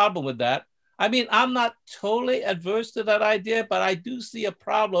potential problem with that. I mean, I'm not totally adverse to that idea, but I do see a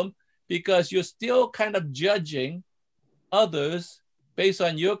problem because you're still kind of judging others based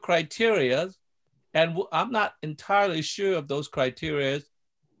on your criteria. And I'm not entirely sure if those criteria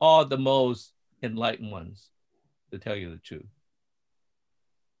are the most enlightened ones, to tell you the truth.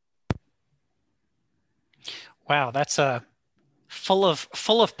 Wow, that's full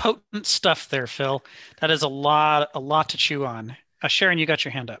of potent stuff there, Phil. That is a lot to chew on. Sharon, you got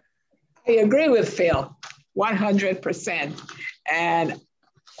your hand up. I agree with Phil, 100%. And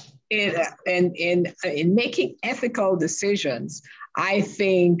in making ethical decisions, I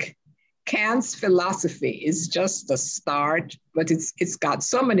think Kant's philosophy is just a start, but it's got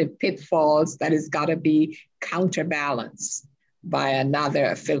so many pitfalls that it's got to be counterbalanced by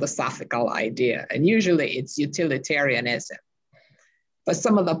another philosophical idea. And usually it's utilitarianism. But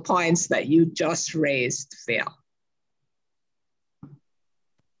some of the points that you just raised, Phil.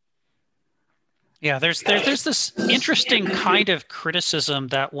 Yeah, there's this interesting kind of criticism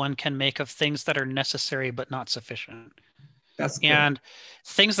that one can make of things that are necessary but not sufficient. That's good. And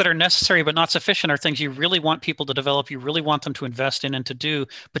things that are necessary but not sufficient are things you really want people to develop, you really want them to invest in and to do,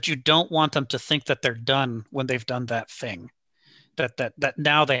 but you don't want them to think that they're done when they've done that thing. That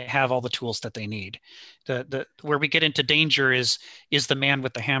now they have all the tools that they need. Where we get into danger is the man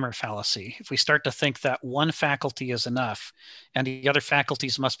with the hammer fallacy. If we start to think that one faculty is enough and the other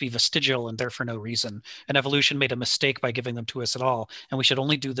faculties must be vestigial and there for no reason, and evolution made a mistake by giving them to us at all, and we should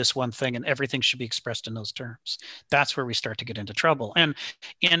only do this one thing and everything should be expressed in those terms, that's where we start to get into trouble. And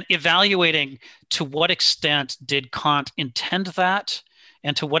in evaluating to what extent did Kant intend that,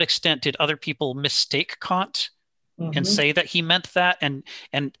 and to what extent did other people mistake Kant and say that he meant that, and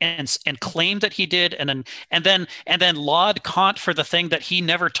claim that he did, and then laud Kant for the thing that he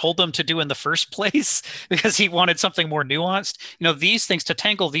never told them to do in the first place because he wanted something more nuanced. These things, to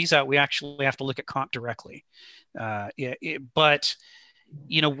tangle these out, we actually have to look at Kant directly. But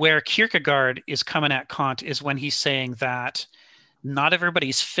where Kierkegaard is coming at Kant is when he's saying that not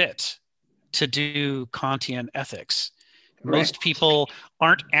everybody's fit to do Kantian ethics. Most people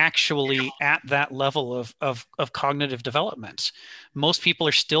aren't actually at that level of cognitive development. Most people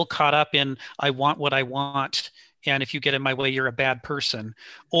are still caught up in, I want what I want, and if you get in my way, you're a bad person.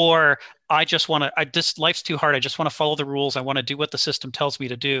 Or this life's too hard. I just want to follow the rules. I want to do what the system tells me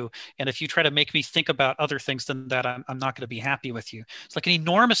to do. And if you try to make me think about other things than that, I'm not going to be happy with you. It's like an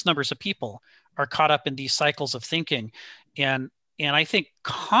enormous numbers of people are caught up in these cycles of thinking. And I think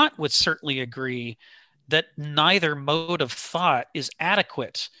Kant would certainly agree that neither mode of thought is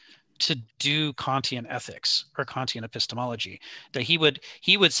adequate to do Kantian ethics or Kantian epistemology. That he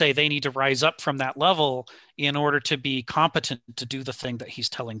would say they need to rise up from that level in order to be competent to do the thing that he's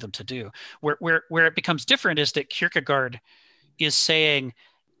telling them to do. Where it becomes different is that Kierkegaard is saying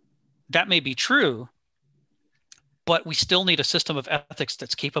that may be true, but we still need a system of ethics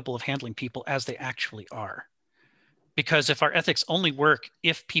that's capable of handling people as they actually are. Because if our ethics only work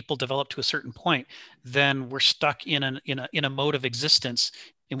if people develop to a certain point, then we're stuck in a mode of existence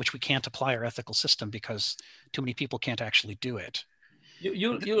in which we can't apply our ethical system because too many people can't actually do it.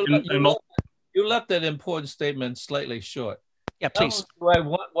 You left that important statement slightly short. Yeah, please. Do I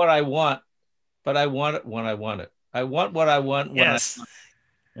want what I want, but I want it when I want it. I want what I want when Yes. I want it.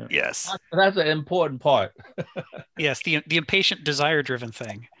 Yeah. Yes. That's an important part. Yes, the impatient, desire-driven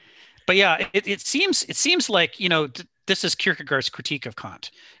thing. But yeah, it seems like, this is Kierkegaard's critique of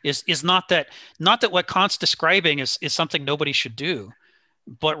Kant. Is not that what Kant's describing is something nobody should do,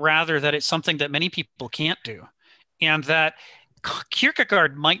 but rather that it's something that many people can't do, and that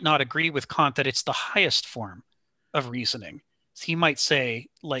Kierkegaard might not agree with Kant that it's the highest form of reasoning. He might say,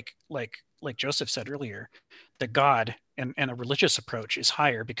 like Joseph said earlier, that God and a religious approach is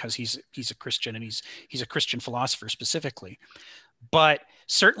higher because he's a Christian, and he's a Christian philosopher specifically. But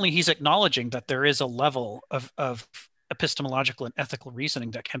certainly he's acknowledging that there is a level of epistemological and ethical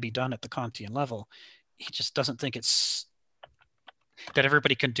reasoning that can be done at the Kantian level. He just doesn't think it's that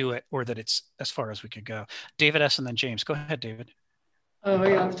everybody can do it, or that it's as far as we could go. David S. and then James. Go ahead, David. Oh,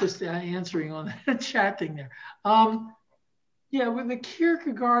 yeah, I was just answering on that chat thing there. Yeah, with the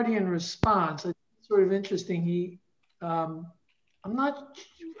Kierkegaardian response, it's sort of interesting. I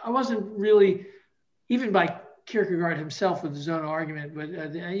wasn't really, even by Kierkegaard himself with his own argument, but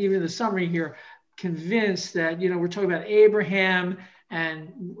even the summary here, convinced that, we're talking about Abraham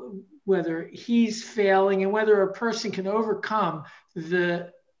and whether he's failing and whether a person can overcome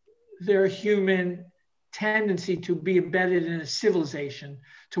their human tendency to be embedded in a civilization,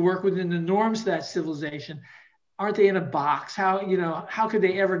 to work within the norms of that civilization. Aren't they in a box? How could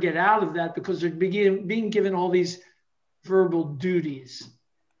they ever get out of that, because they're being given all these verbal duties?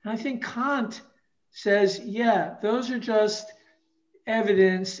 And I think Kant says, yeah, those are just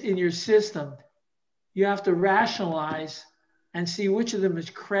evidence in your system. You have to rationalize and see which of them is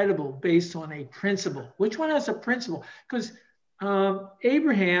credible based on a principle. Which one has a principle? Because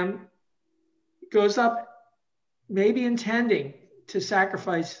Abraham goes up maybe intending to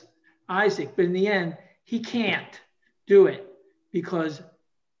sacrifice Isaac, but in the end, he can't do it because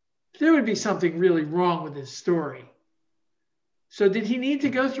there would be something really wrong with his story. So did he need to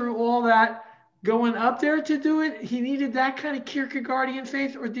go through all that going up there to do it? He needed that kind of Kierkegaardian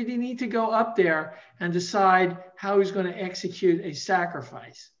faith, or did he need to go up there and decide how he's going to execute a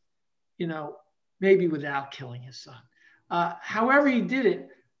sacrifice, maybe without killing his son? However he did it,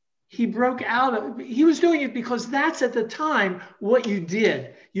 he broke out of, he was doing it because that's at the time what you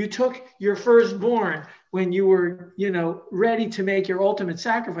did. You took your firstborn when you were, ready to make your ultimate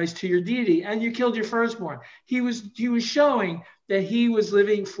sacrifice to your deity, and you killed your firstborn. He was showing that he was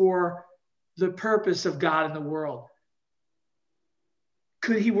living for the purpose of God in the world.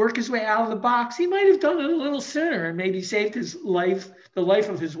 Could he work his way out of the box? He might have done it a little sooner and maybe saved his life, the life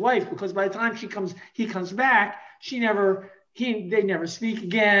of his wife, because by the time he comes back, they never speak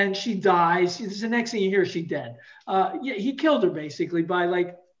again. She dies. The next thing you hear, she's dead. He killed her basically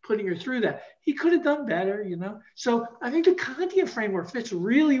by putting her through that. He could have done better, So I think the Kantian framework fits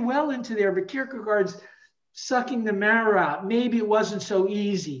really well into there, but Kierkegaard's sucking the marrow out. Maybe it wasn't so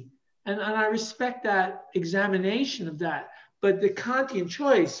easy. And I respect that examination of that. But the Kantian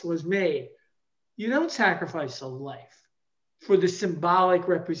choice was made. You don't sacrifice a life for the symbolic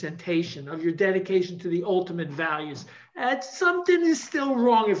representation of your dedication to the ultimate values. And something is still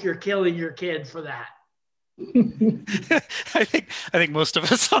wrong if you're killing your kid for that. I think most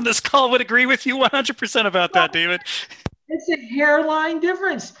of us on this call would agree with you 100% about that, David. It's a hairline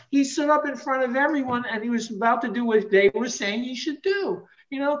difference. He stood up in front of everyone and he was about to do what they were saying he should do,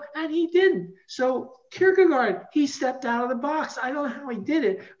 and he didn't. So Kierkegaard, he stepped out of the box. I don't know how he did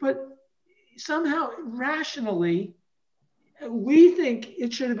it, but somehow rationally, we think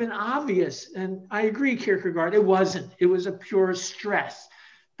it should have been obvious. And I agree, Kierkegaard, it wasn't. It was a pure stress.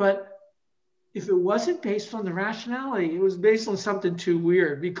 But if it wasn't based on the rationality, it was based on something too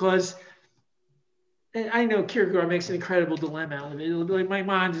weird, because I know Kierkegaard makes an incredible dilemma out of it. It'll be like my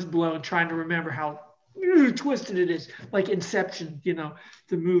mind is blown trying to remember how twisted it is, like Inception,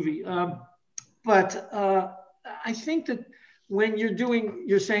 the movie. But I think that when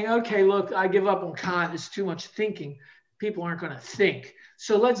you're saying, okay, look, I give up on Kant, it's too much thinking. People aren't going to think.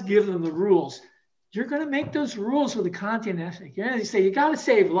 So let's give them the rules. You're going to make those rules with the Kantian ethic. You're going to say, you got to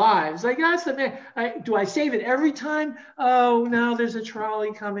save lives. That's the man. Do I save it every time? Oh, no, there's a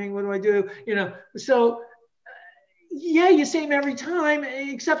trolley coming. What do I do? So yeah, you save them every time,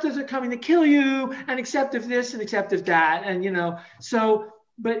 except if they're coming to kill you, and except if this, and except if that. And,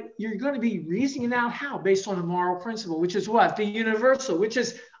 but you're going to be reasoning out how, based on a moral principle, which is what? The universal, which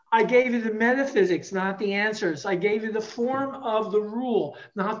is, I gave you the metaphysics, not the answers. I gave you the form of the rule,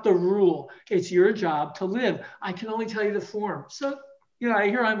 not the rule. It's your job to live. I can only tell you the form. So,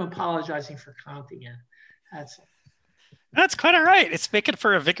 I'm apologizing for Kant again. That's it. That's quite all right. It's making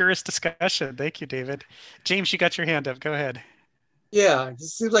for a vigorous discussion. Thank you, David. James, you got your hand up. Go ahead. Yeah, it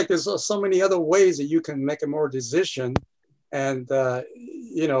seems like there's so many other ways that you can make a more decision. And, if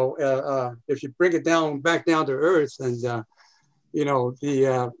you bring it back down to earth, and,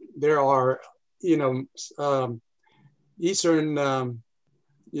 there are, Eastern,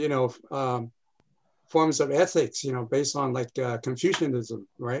 forms of ethics, based on like Confucianism,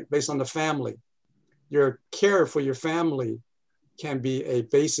 right? Based on the family. Your care for your family can be a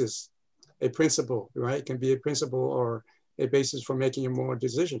basis, a principle, right? It can be a principle or a basis for making a more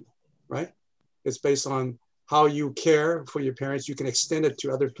decision, right? It's based on how you care for your parents. You can extend it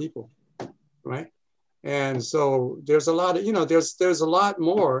to other people, right? And so there's a lot of, there's a lot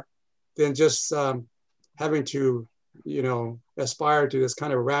more than just having to, aspire to this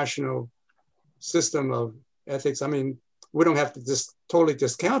kind of rational system of ethics. I mean, we don't have to just totally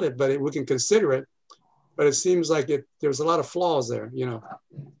discount it, but we can consider it. But it seems like there's a lot of flaws there,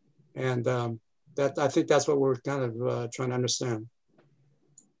 and that I think that's what we're kind of trying to understand.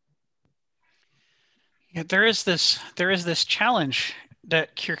 Yeah, there is this challenge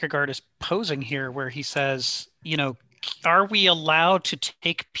that Kierkegaard is posing here, where he says, are we allowed to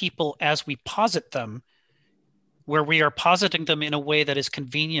take people as we posit them, where we are positing them in a way that is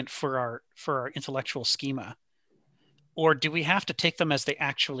convenient for our intellectual schema, or do we have to take them as they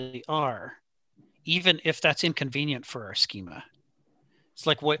actually are, even if that's inconvenient for our schema? It's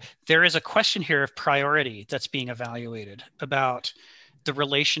like there is a question here of priority that's being evaluated about the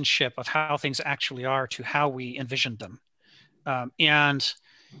relationship of how things actually are to how we envisioned them. And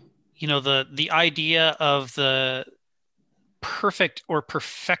the idea of the perfect or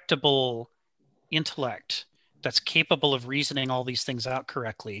perfectible intellect that's capable of reasoning all these things out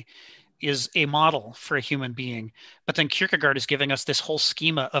correctly is a model for a human being. But then Kierkegaard is giving us this whole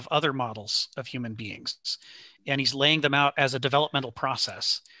schema of other models of human beings. And he's laying them out as a developmental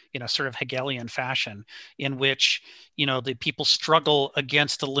process in a sort of Hegelian fashion, in which, the people struggle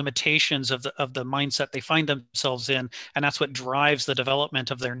against the limitations of the mindset they find themselves in. And that's what drives the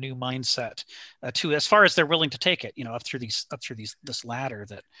development of their new mindset to as far as they're willing to take it, up through this ladder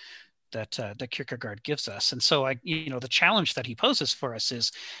that Kierkegaard gives us. And so the challenge that he poses for us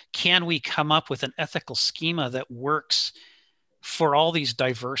is, can we come up with an ethical schema that works for all these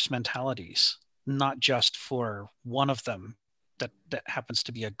diverse mentalities, not just for one of them that happens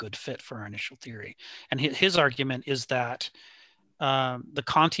to be a good fit for our initial theory? And his argument is that the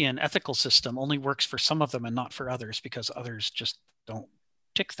Kantian ethical system only works for some of them and not for others, because others just don't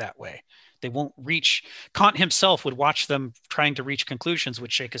tick that way. They won't reach. Kant himself would watch them trying to reach conclusions,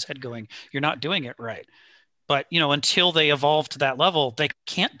 would shake his head going, "You're not doing it right." But until they evolve to that level, they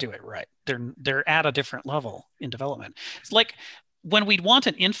can't do it right. They're at a different level in development. It's like when we'd want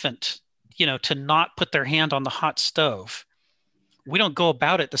an infant, to not put their hand on the hot stove, we don't go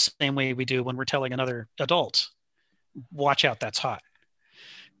about it the same way we do when we're telling another adult, "Watch out, that's hot."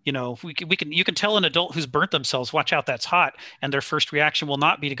 You can tell an adult who's burnt themselves, "Watch out, that's hot," and their first reaction will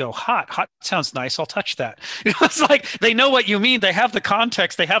not be to go, hot sounds nice, I'll touch that." It's like they know what you mean. They have the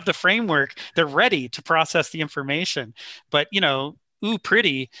context, they have the framework, they're ready to process the information. But "Ooh,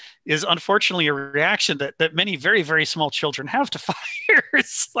 pretty" is unfortunately a reaction that many very, very small children have to fire.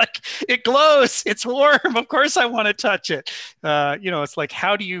 It's like, it glows, it's warm, of course I want to touch it. It's like,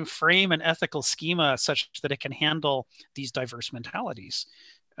 how do you frame an ethical schema such that it can handle these diverse mentalities?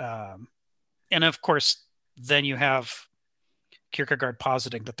 And of course, then you have Kierkegaard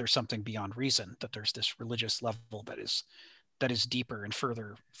positing that there's something beyond reason, that there's this religious level that is deeper and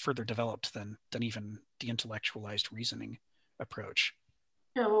further developed than even the intellectualized reasoning approach.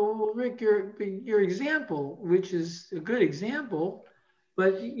 Yeah, well, Rick, your example, which is a good example,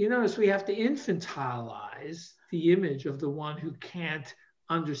 but you notice we have to infantilize the image of the one who can't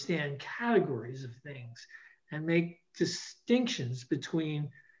understand categories of things and make distinctions between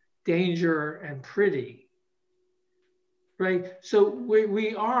danger and pretty, right? So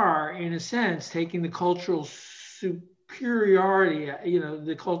we are, in a sense, taking the cultural superiority,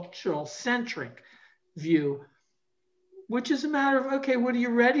 the cultural centric view, which is a matter of, okay, what are you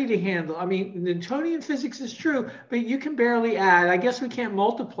ready to handle? I mean, Newtonian physics is true, but you can barely add. I guess we can't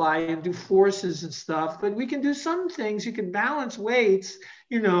multiply and do forces and stuff, but we can do some things. You can balance weights,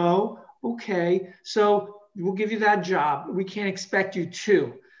 okay, so we'll give you that job. We can't expect you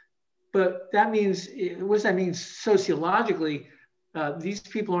to. But that means, what does that mean sociologically? These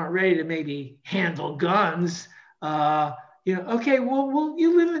people aren't ready to maybe handle guns. Okay, well,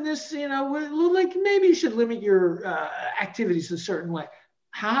 you live in this, like maybe you should limit your activities a certain way.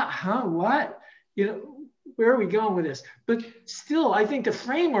 What? Where are we going with this? But still, I think the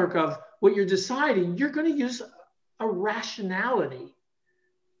framework of what you're deciding, you're going to use a rationality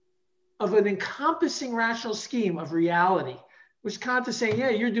of an encompassing rational scheme of reality, which Kant is saying, yeah,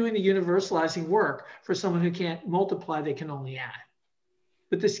 you're doing the universalizing work for someone who can't multiply, they can only add.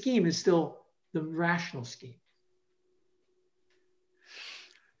 But the scheme is still the rational scheme.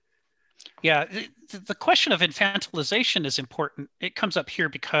 Yeah, the question of infantilization is important. It comes up here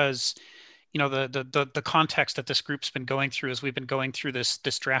because, you know, the context that this group's been going through is we've been going through this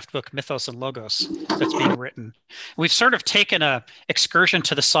draft book, Mythos and Logos, that's being written. We've sort of taken a excursion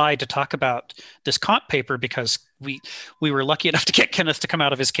to the side to talk about this Kant paper because we were lucky enough to get Kenneth to come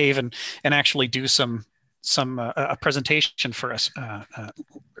out of his cave and actually do a presentation for us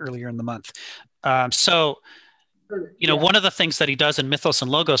earlier in the month. So, you know, one of the things that he does in Mythos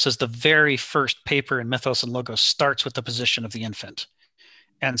and Logos is the very first paper in Mythos and Logos starts with the position of the infant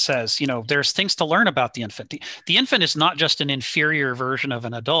and says, you know, there's things to learn about the infant. The infant is not just an inferior version of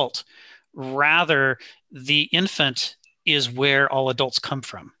an adult. Rather, the infant is where all adults come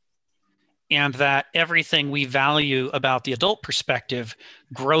from. And that everything we value about the adult perspective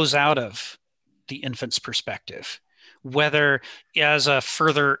grows out of the infant's perspective, whether as a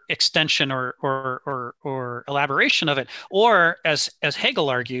further extension or elaboration of it, or as Hegel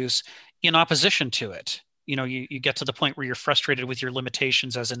argues, in opposition to it. You know, you get to the point where you're frustrated with your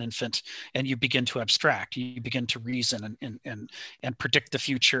limitations as an infant and you begin to abstract, you begin to reason and predict the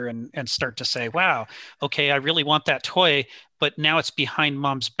future and start to say, wow, okay, I really want that toy, but now it's behind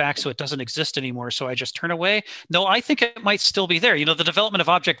mom's back, so it doesn't exist anymore. So I just turn away. No, I think it might still be there. You know, the development of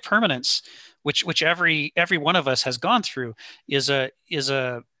object permanence, which every one of us has gone through, is a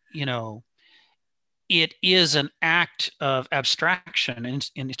you know, it is an act of abstraction and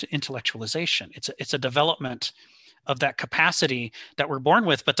intellectualization. It's a development of that capacity that we're born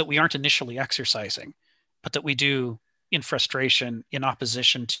with, but that we aren't initially exercising, but that we do in frustration, in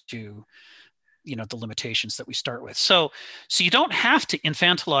opposition to, you know, the limitations that we start with. So you don't have to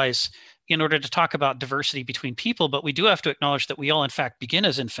infantilize in order to talk about diversity between people, but we do have to acknowledge that we all in fact begin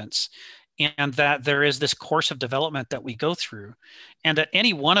as infants, and that there is this course of development that we go through, and that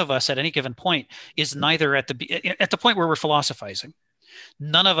any one of us at any given point is neither at the point where we're philosophizing.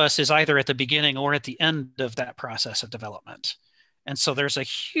 None of us is either at the beginning or at the end of that process of development. And so there's a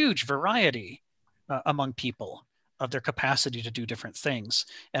huge variety among people of their capacity to do different things,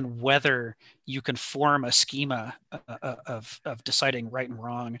 and whether you can form a schema of deciding right and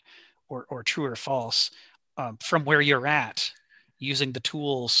wrong or true or false from where you're at, using the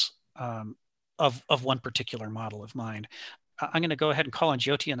tools of one particular model of mind. I'm going to go ahead and call on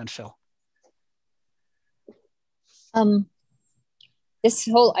Jyoti and then Phil. This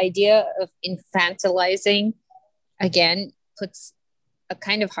whole idea of infantilizing, again, puts a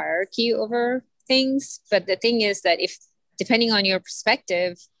kind of hierarchy over things. But the thing is that if, depending on your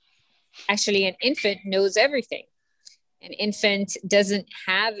perspective, actually an infant knows everything. An infant doesn't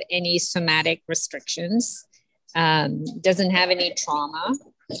have any somatic restrictions, doesn't have any trauma.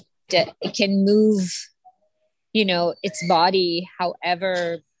 It can move, you know, its body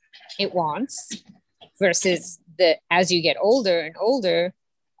however it wants, versus as you get older and older,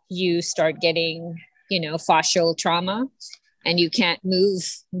 you start getting, you know, fascial trauma, and you can't move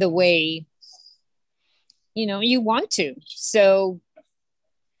the way, you know, you want to. So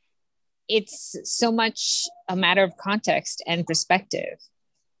it's so much a matter of context and perspective.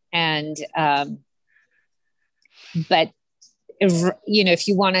 And, but if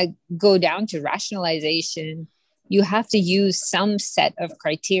you want to go down to rationalization, you have to use some set of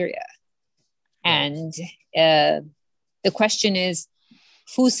criteria. And the question is,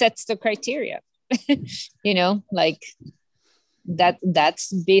 who sets the criteria? You know, like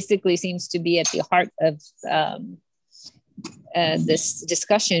that's basically seems to be at the heart of this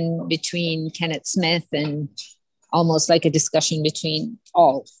discussion between Kenneth Smith, and almost like a discussion between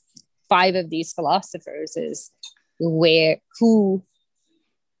all 5 of these philosophers, is who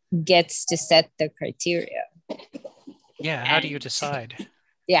gets to set the criteria. Yeah, how do you decide?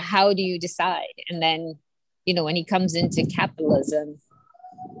 Yeah, how do you decide? And then, you know, when he comes into capitalism,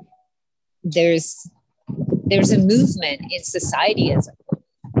 there's a movement in society as a whole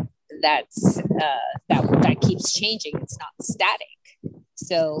that keeps changing. It's not static.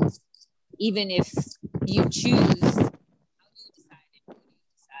 So even if you choose how you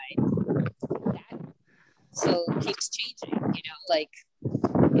decide, that so keeps changing. You know, like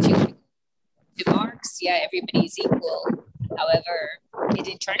if you to Marx, yeah, everybody's equal. However, it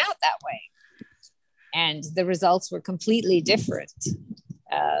didn't turn out that way, and the results were completely different.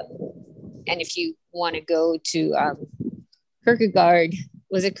 And if you want to go to Kierkegaard,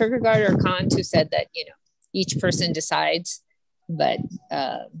 was it Kierkegaard or Kant who said that, you know, each person decides, but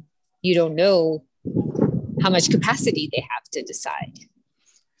you don't know how much capacity they have to decide.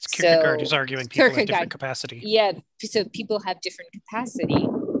 It's Kierkegaard who's arguing people have Kierkegaard, different capacity. Yeah, so people have different capacity,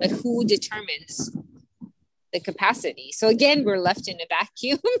 but who determines the capacity? So again, we're left in a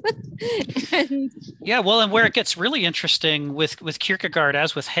vacuum. Yeah, well, and where it gets really interesting with Kierkegaard,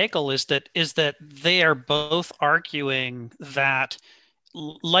 as with Hegel, is that they are both arguing that,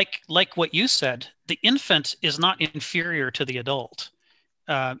 like what you said, the infant is not inferior to the adult.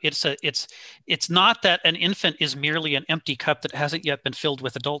 It's not that an infant is merely an empty cup that hasn't yet been filled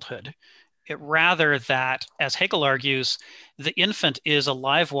with adulthood. Rather that, as Hegel argues, the infant is a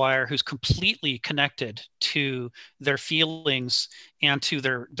live wire who's completely connected to their feelings and to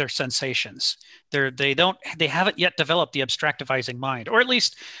their sensations. They haven't yet developed the abstractivizing mind, or at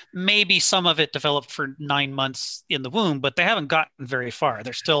least maybe some of it developed for 9 months in the womb, but they haven't gotten very far.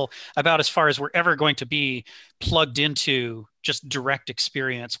 They're still about as far as we're ever going to be plugged into just direct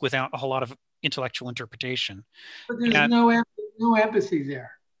experience without a whole lot of intellectual interpretation. But there's no empathy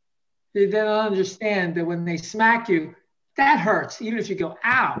there. They don't understand that when they smack you, that hurts. Even if you go,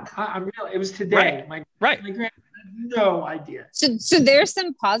 "Ow!" It was today. Right. My grandma had no idea. So there's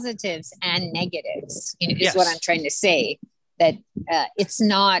some positives and negatives. Is Yes. what I'm trying to say. That it's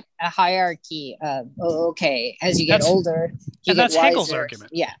not a hierarchy of okay, as you get older, you and get that's wiser. Hegel's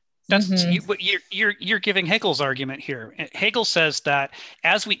argument. Yeah. That's you're giving Hegel's argument here. Hegel says that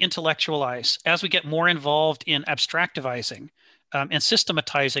as we intellectualize, as we get more involved in abstractivizing and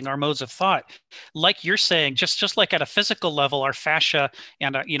systematizing our modes of thought, like you're saying, just like at a physical level, our fascia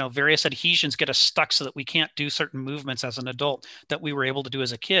and various adhesions get us stuck so that we can't do certain movements as an adult that we were able to do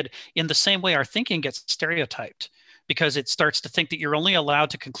as a kid. In the same way, our thinking gets stereotyped because it starts to think that you're only allowed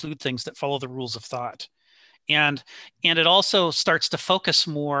to conclude things that follow the rules of thought. And it also starts to focus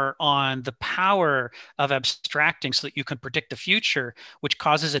more on the power of abstracting so that you can predict the future, which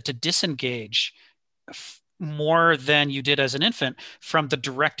causes it to disengage more than you did as an infant from the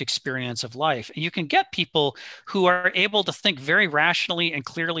direct experience of life. And you can get people who are able to think very rationally and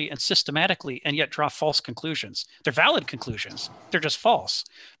clearly and systematically and yet draw false conclusions. They're valid conclusions. They're just false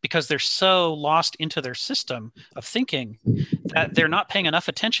because they're so lost into their system of thinking that they're not paying enough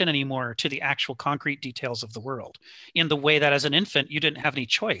attention anymore to the actual concrete details of the world, in the way that as an infant, you didn't have any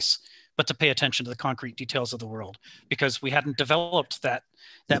choice but to pay attention to the concrete details of the world because we hadn't developed that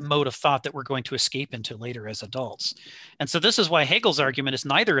mode of thought that we're going to escape into later as adults. And so this is why Hegel's argument is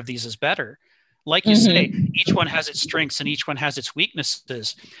neither of these is better. Like you say, each one has its strengths and each one has its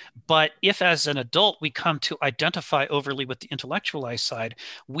weaknesses. But if as an adult we come to identify overly with the intellectualized side,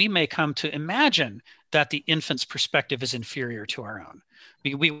 we may come to imagine that the infant's perspective is inferior to our own.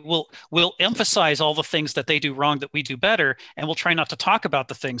 We'll emphasize all the things that they do wrong that we do better, and we'll try not to talk about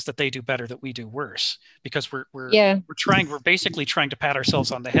the things that they do better that we do worse, because we're basically trying to pat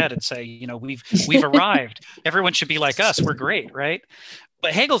ourselves on the head and say, we've arrived. Everyone should be like us. We're great, right?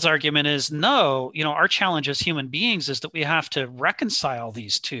 But Hegel's argument is no, our challenge as human beings is that we have to reconcile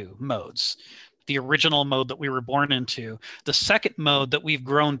these two modes. The original mode that we were born into, the second mode that we've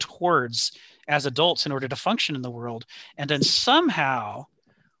grown towards as adults in order to function in the world. And then somehow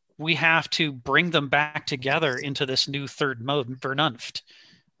we have to bring them back together into this new third mode, Vernunft,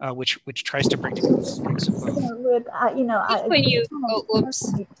 which tries to bring together things of both. When you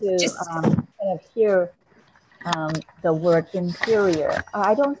kind of hear the word inferior.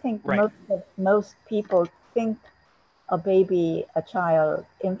 I don't think most people think a baby, a child,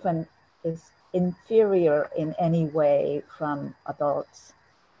 infant is inferior in any way from adults.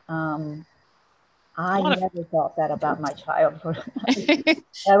 I never thought that about my childhood.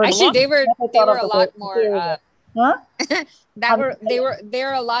 Actually, they were a lot more.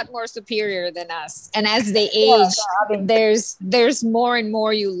 They're a lot more superior than us. And as they age, there's more and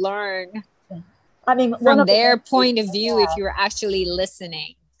more you learn. From their point of view, if you're actually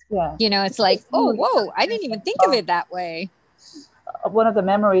listening, it's like, oh, whoa, I didn't even think of it that way. One of the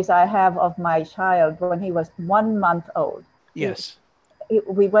memories I have of my child when he was 1 month old. Yes.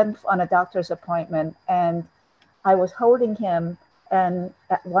 We went on a doctor's appointment and I was holding him. And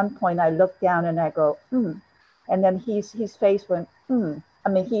at one point I looked down and I go, And then his face went,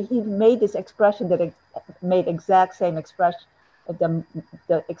 he made this expression that made exact same expression.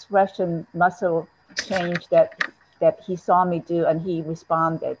 The expression muscle change that he saw me do, and he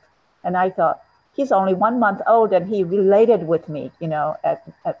responded. And I thought, he's only 1 month old and he related with me, at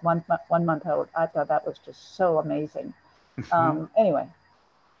 1 month old. I thought that was just so amazing. Anyway.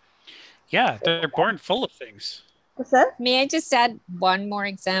 Yeah, they're born full of things. What's that? May I just add one more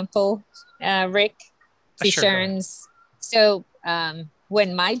example, Rick, to Sure, Sharon's? So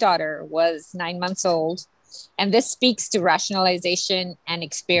when my daughter was 9 months old, and this speaks to rationalization and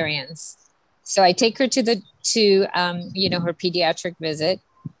experience. So I take her to her pediatric visit.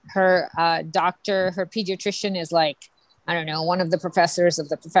 Her doctor, her pediatrician is like, I don't know, one of the professors of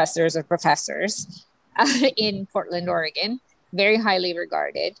the professors of professors in Portland, Oregon, very highly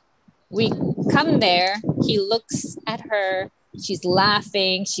regarded. We come there, he looks at her, she's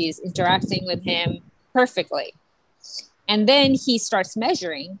laughing, she's interacting with him perfectly. And then he starts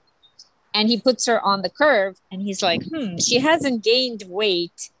measuring and he puts her on the curve and he's like, she hasn't gained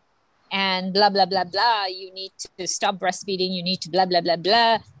weight and blah, blah, blah, blah. You need to stop breastfeeding. You need to blah, blah, blah,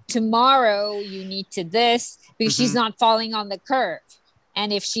 blah. Tomorrow you need to this because she's not falling on the curve.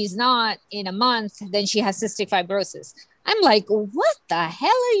 And if she's not in a month, then she has cystic fibrosis. I'm like, what the hell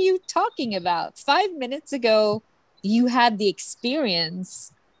are you talking about? 5 minutes ago, you had the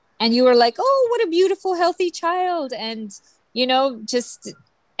experience and you were like, oh, what a beautiful, healthy child. And,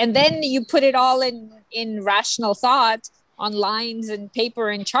 and then you put it all in rational thought on lines and paper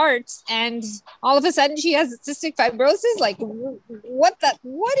and charts. And all of a sudden she has cystic fibrosis. Like, what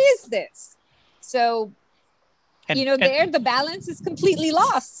is this? So, there, the balance is completely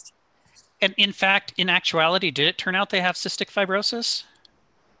lost. And in fact, in actuality, did it turn out they have cystic fibrosis?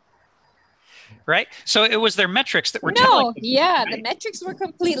 Right? So it was their metrics that were telling them, right? The metrics were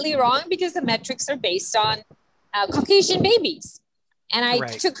completely wrong because the metrics are based on Caucasian babies. And I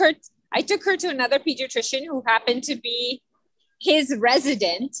took her to another pediatrician who happened to be his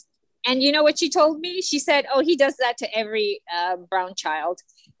resident. And you know what she told me? She said, oh, he does that to every brown child.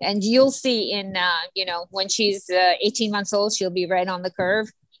 And you'll see when she's 18 months old, she'll be right on the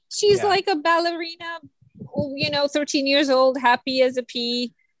curve. She's like a ballerina, 13 years old, happy as a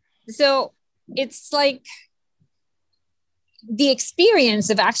pea. So it's like the experience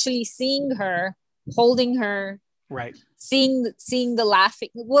of actually seeing her, holding her, right, seeing the laughing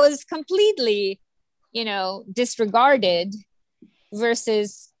was completely, disregarded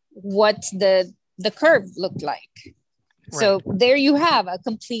versus what the curve looked like. Right. So there you have a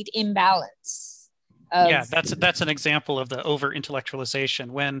complete imbalance. That's an example of the over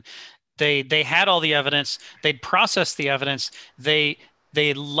intellectualization. When they had all the evidence, they'd processed the evidence, they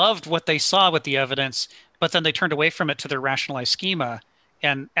loved what they saw with the evidence, but then they turned away from it to their rationalized schema,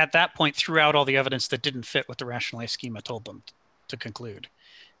 and at that point threw out all the evidence that didn't fit what the rationalized schema told them to conclude.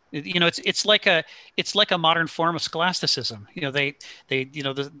 It's like a modern form of scholasticism.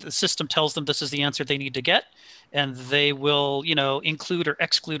 The system tells them this is the answer they need to get, and they will include or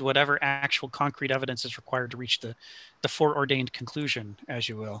exclude whatever actual concrete evidence is required to reach the foreordained conclusion, as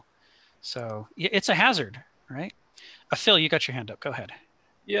you will. So it's a hazard, right? Phil, you got your hand up. Go ahead.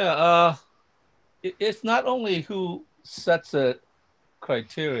 Yeah, it's not only who sets a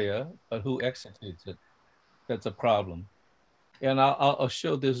criteria, but who executes it that's a problem. And I'll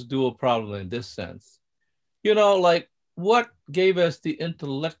show this dual problem in this sense. Like what gave us the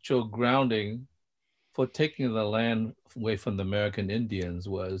intellectual grounding for taking the land away from the American Indians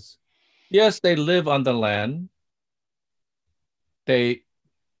was, yes, they live on the land. They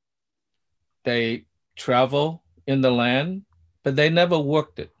travel in the land, but they never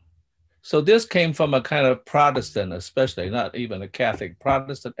worked it. So this came from a kind of Protestant, especially not even a Catholic,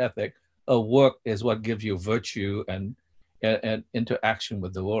 Protestant ethic of work is what gives you virtue and interaction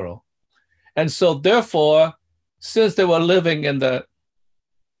with the world. And so therefore, since they were living in the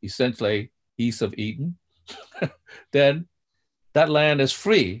essentially east of Eden, then that land is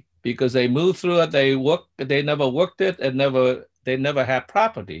free because they moved through it, they never worked it, and they never had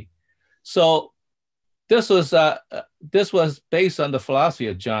property. So this was based on the philosophy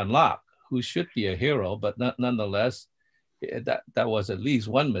of John Locke, who should be a hero, but nonetheless, that was at least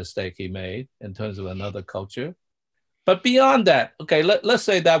one mistake he made in terms of another culture. But beyond that, okay, let's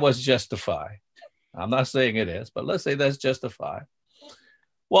say that was justified. I'm not saying it is, but let's say that's justified.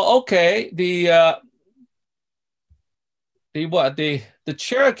 Well, okay, the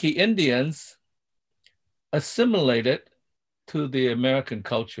Cherokee Indians assimilated to the American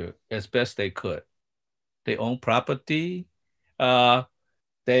culture as best they could. They owned property,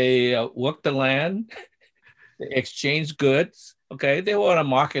 they worked the land, they exchanged goods. Okay, they were a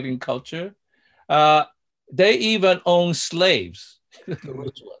marketing culture. They even owned slaves, the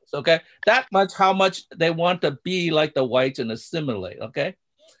rich ones, okay? That much, how much they want to be like the whites and assimilate, okay?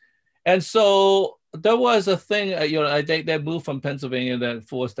 And so there was a thing, they moved from Pennsylvania, then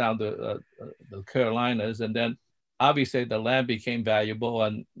forced down to the Carolinas, and then obviously the land became valuable,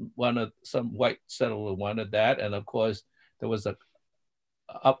 and some white settler wanted that, and of course there was a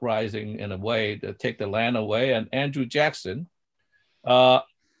uprising in a way to take the land away, and Andrew Jackson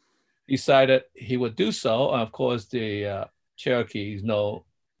decided he would do so. Of course, the Cherokees know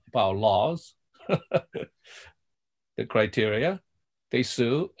about laws, the criteria. They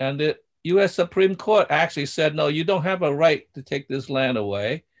sue, and U.S. Supreme Court actually said, no, you don't have a right to take this land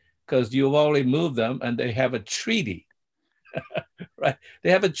away because you've already moved them and they have a treaty, right?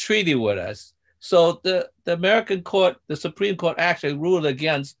 They have a treaty with us. So the American court, the Supreme Court actually ruled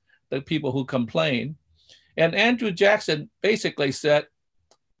against the people who complained. And Andrew Jackson basically said,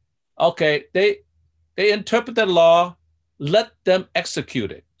 okay, they interpret the law, let them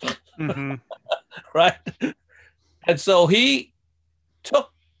execute it, right? And so he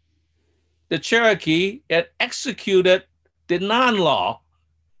took the Cherokee and executed the non-law.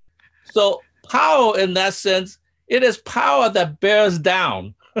 So power in that sense, it is power that bears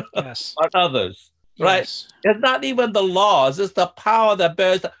down on others, right? Yes. It's not even the laws, it's the power that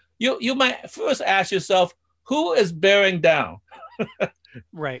bears down. You might first ask yourself, who is bearing down?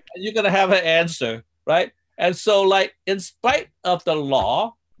 Right. And you're going to have an answer, right? And so, like, in spite of the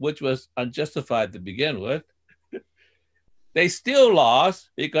law, which was unjustified to begin with, they still lost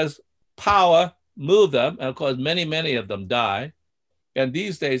because power moved them. And of course, many, many of them die. And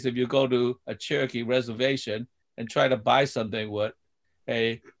these days, if you go to a Cherokee reservation and try to buy something with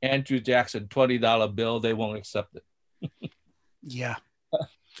a Andrew Jackson $20 bill, they won't accept it. Yeah.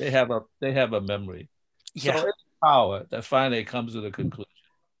 They have a memory. Yeah. So it's power that finally comes to the conclusion.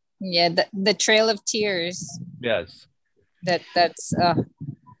 Yeah, the Trail of Tears. Yes. That's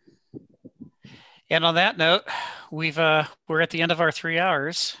And on that note, we're at the end of our 3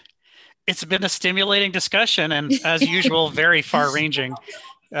 hours. It's been a stimulating discussion, and as usual, very far-ranging.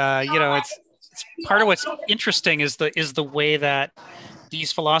 It's part of what's interesting is the way that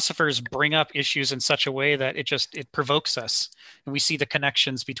these philosophers bring up issues in such a way that it provokes us, and we see the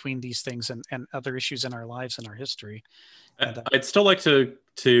connections between these things and other issues in our lives and our history. And, I'd still like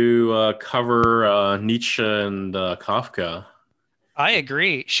to cover Nietzsche and Kafka. I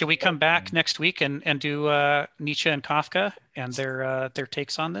agree. Should we come back next week and do Nietzsche and Kafka and their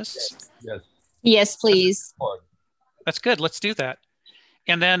takes on this? Yes. Yes, please. That's good. Let's do that.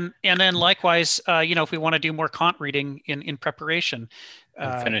 And then likewise, if we want to do more Kant reading in preparation,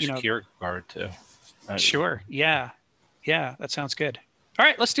 and finish Kierkegaard too. Sure. Yeah. That sounds good. All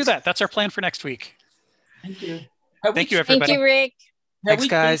right, let's do that. That's our plan for next week. Thank you. Thank you, everybody. Thank you, Rick. Thanks,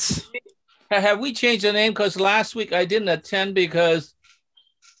 guys. Have we changed the name? Because last week I didn't attend because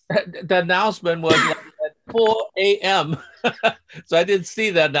the announcement was like at 4 a.m. So I didn't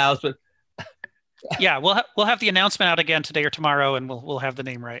see the announcement. Yeah, we'll have the announcement out again today or tomorrow, and we'll have the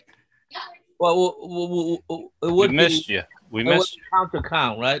name right. Well, we missed you. We missed you. Contra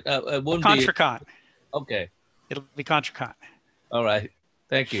Kant, right? It wouldn't Contra Kant. Okay. It'll be Contra Kant. All right.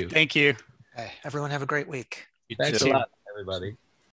 Thank you. Thank you. Hey, everyone have a great week. Thanks a lot, everybody.